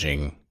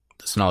managing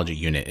Synology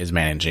unit is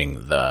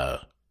managing the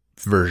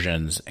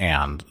versions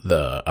and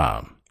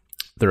the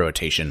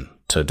rotation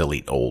to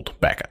delete old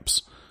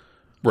backups.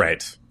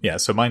 Right. Yeah.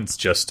 So mine's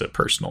just a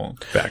personal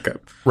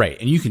backup. Right,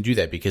 and you can do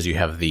that because you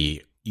have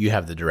the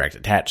direct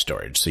attach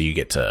storage, so you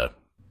get to.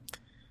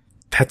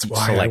 That's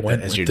why select I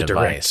went that as with your the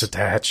device. direct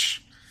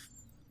attach.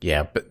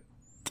 Yeah, but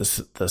the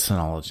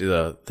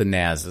Synology, the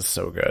NAS is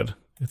so good.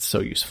 It's so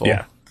useful.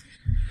 Yeah.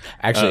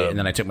 Actually, and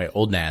then I took my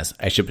old NAS.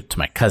 I shipped it to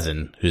my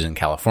cousin who's in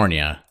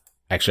California.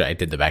 Actually, I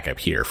did the backup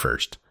here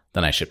first.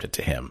 Then I shipped it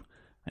to him,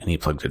 and he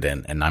plugged it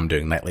in. And I'm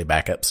doing nightly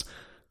backups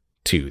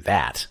to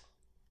that,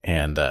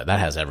 and that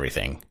has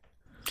everything.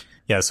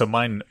 Yeah, so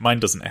mine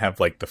doesn't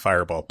have like the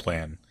Fireball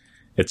plan.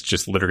 It's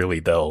just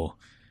literally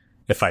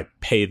if I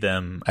pay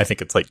them, I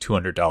think it's like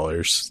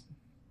 $200,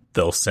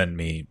 they'll send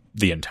me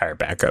the entire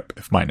backup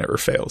if mine ever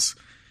fails.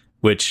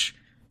 Which,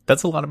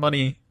 that's a lot of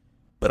money,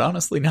 but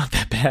honestly not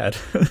that bad.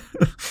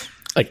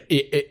 Like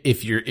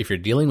if you're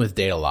dealing with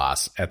data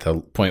loss at the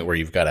point where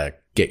you've got to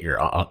get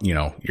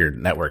your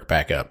network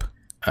backup,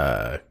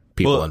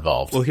 people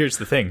involved. Well, here's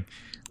the thing: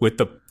 with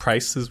the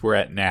prices we're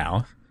at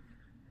now,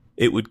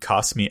 it would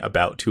cost me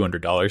about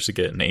 $200 to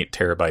get an 8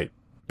 terabyte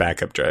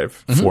backup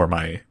drive for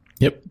my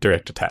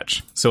direct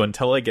attach. So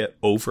until I get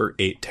over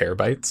 8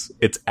 terabytes,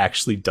 it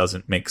actually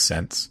doesn't make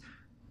sense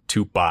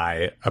to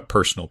buy a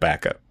personal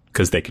backup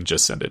because they can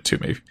just send it to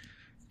me.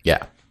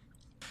 Yeah.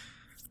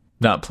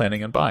 Not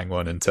planning on buying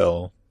one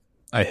until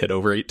I hit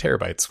over 8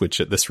 terabytes,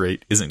 which at this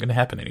rate isn't going to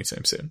happen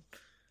anytime soon.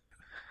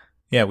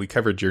 Yeah, we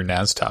covered your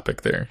NAS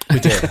topic there. We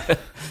did.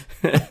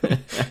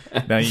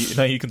 Now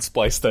you can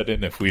splice that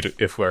in if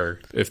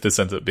this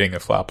ends up being a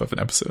flop of an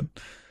episode.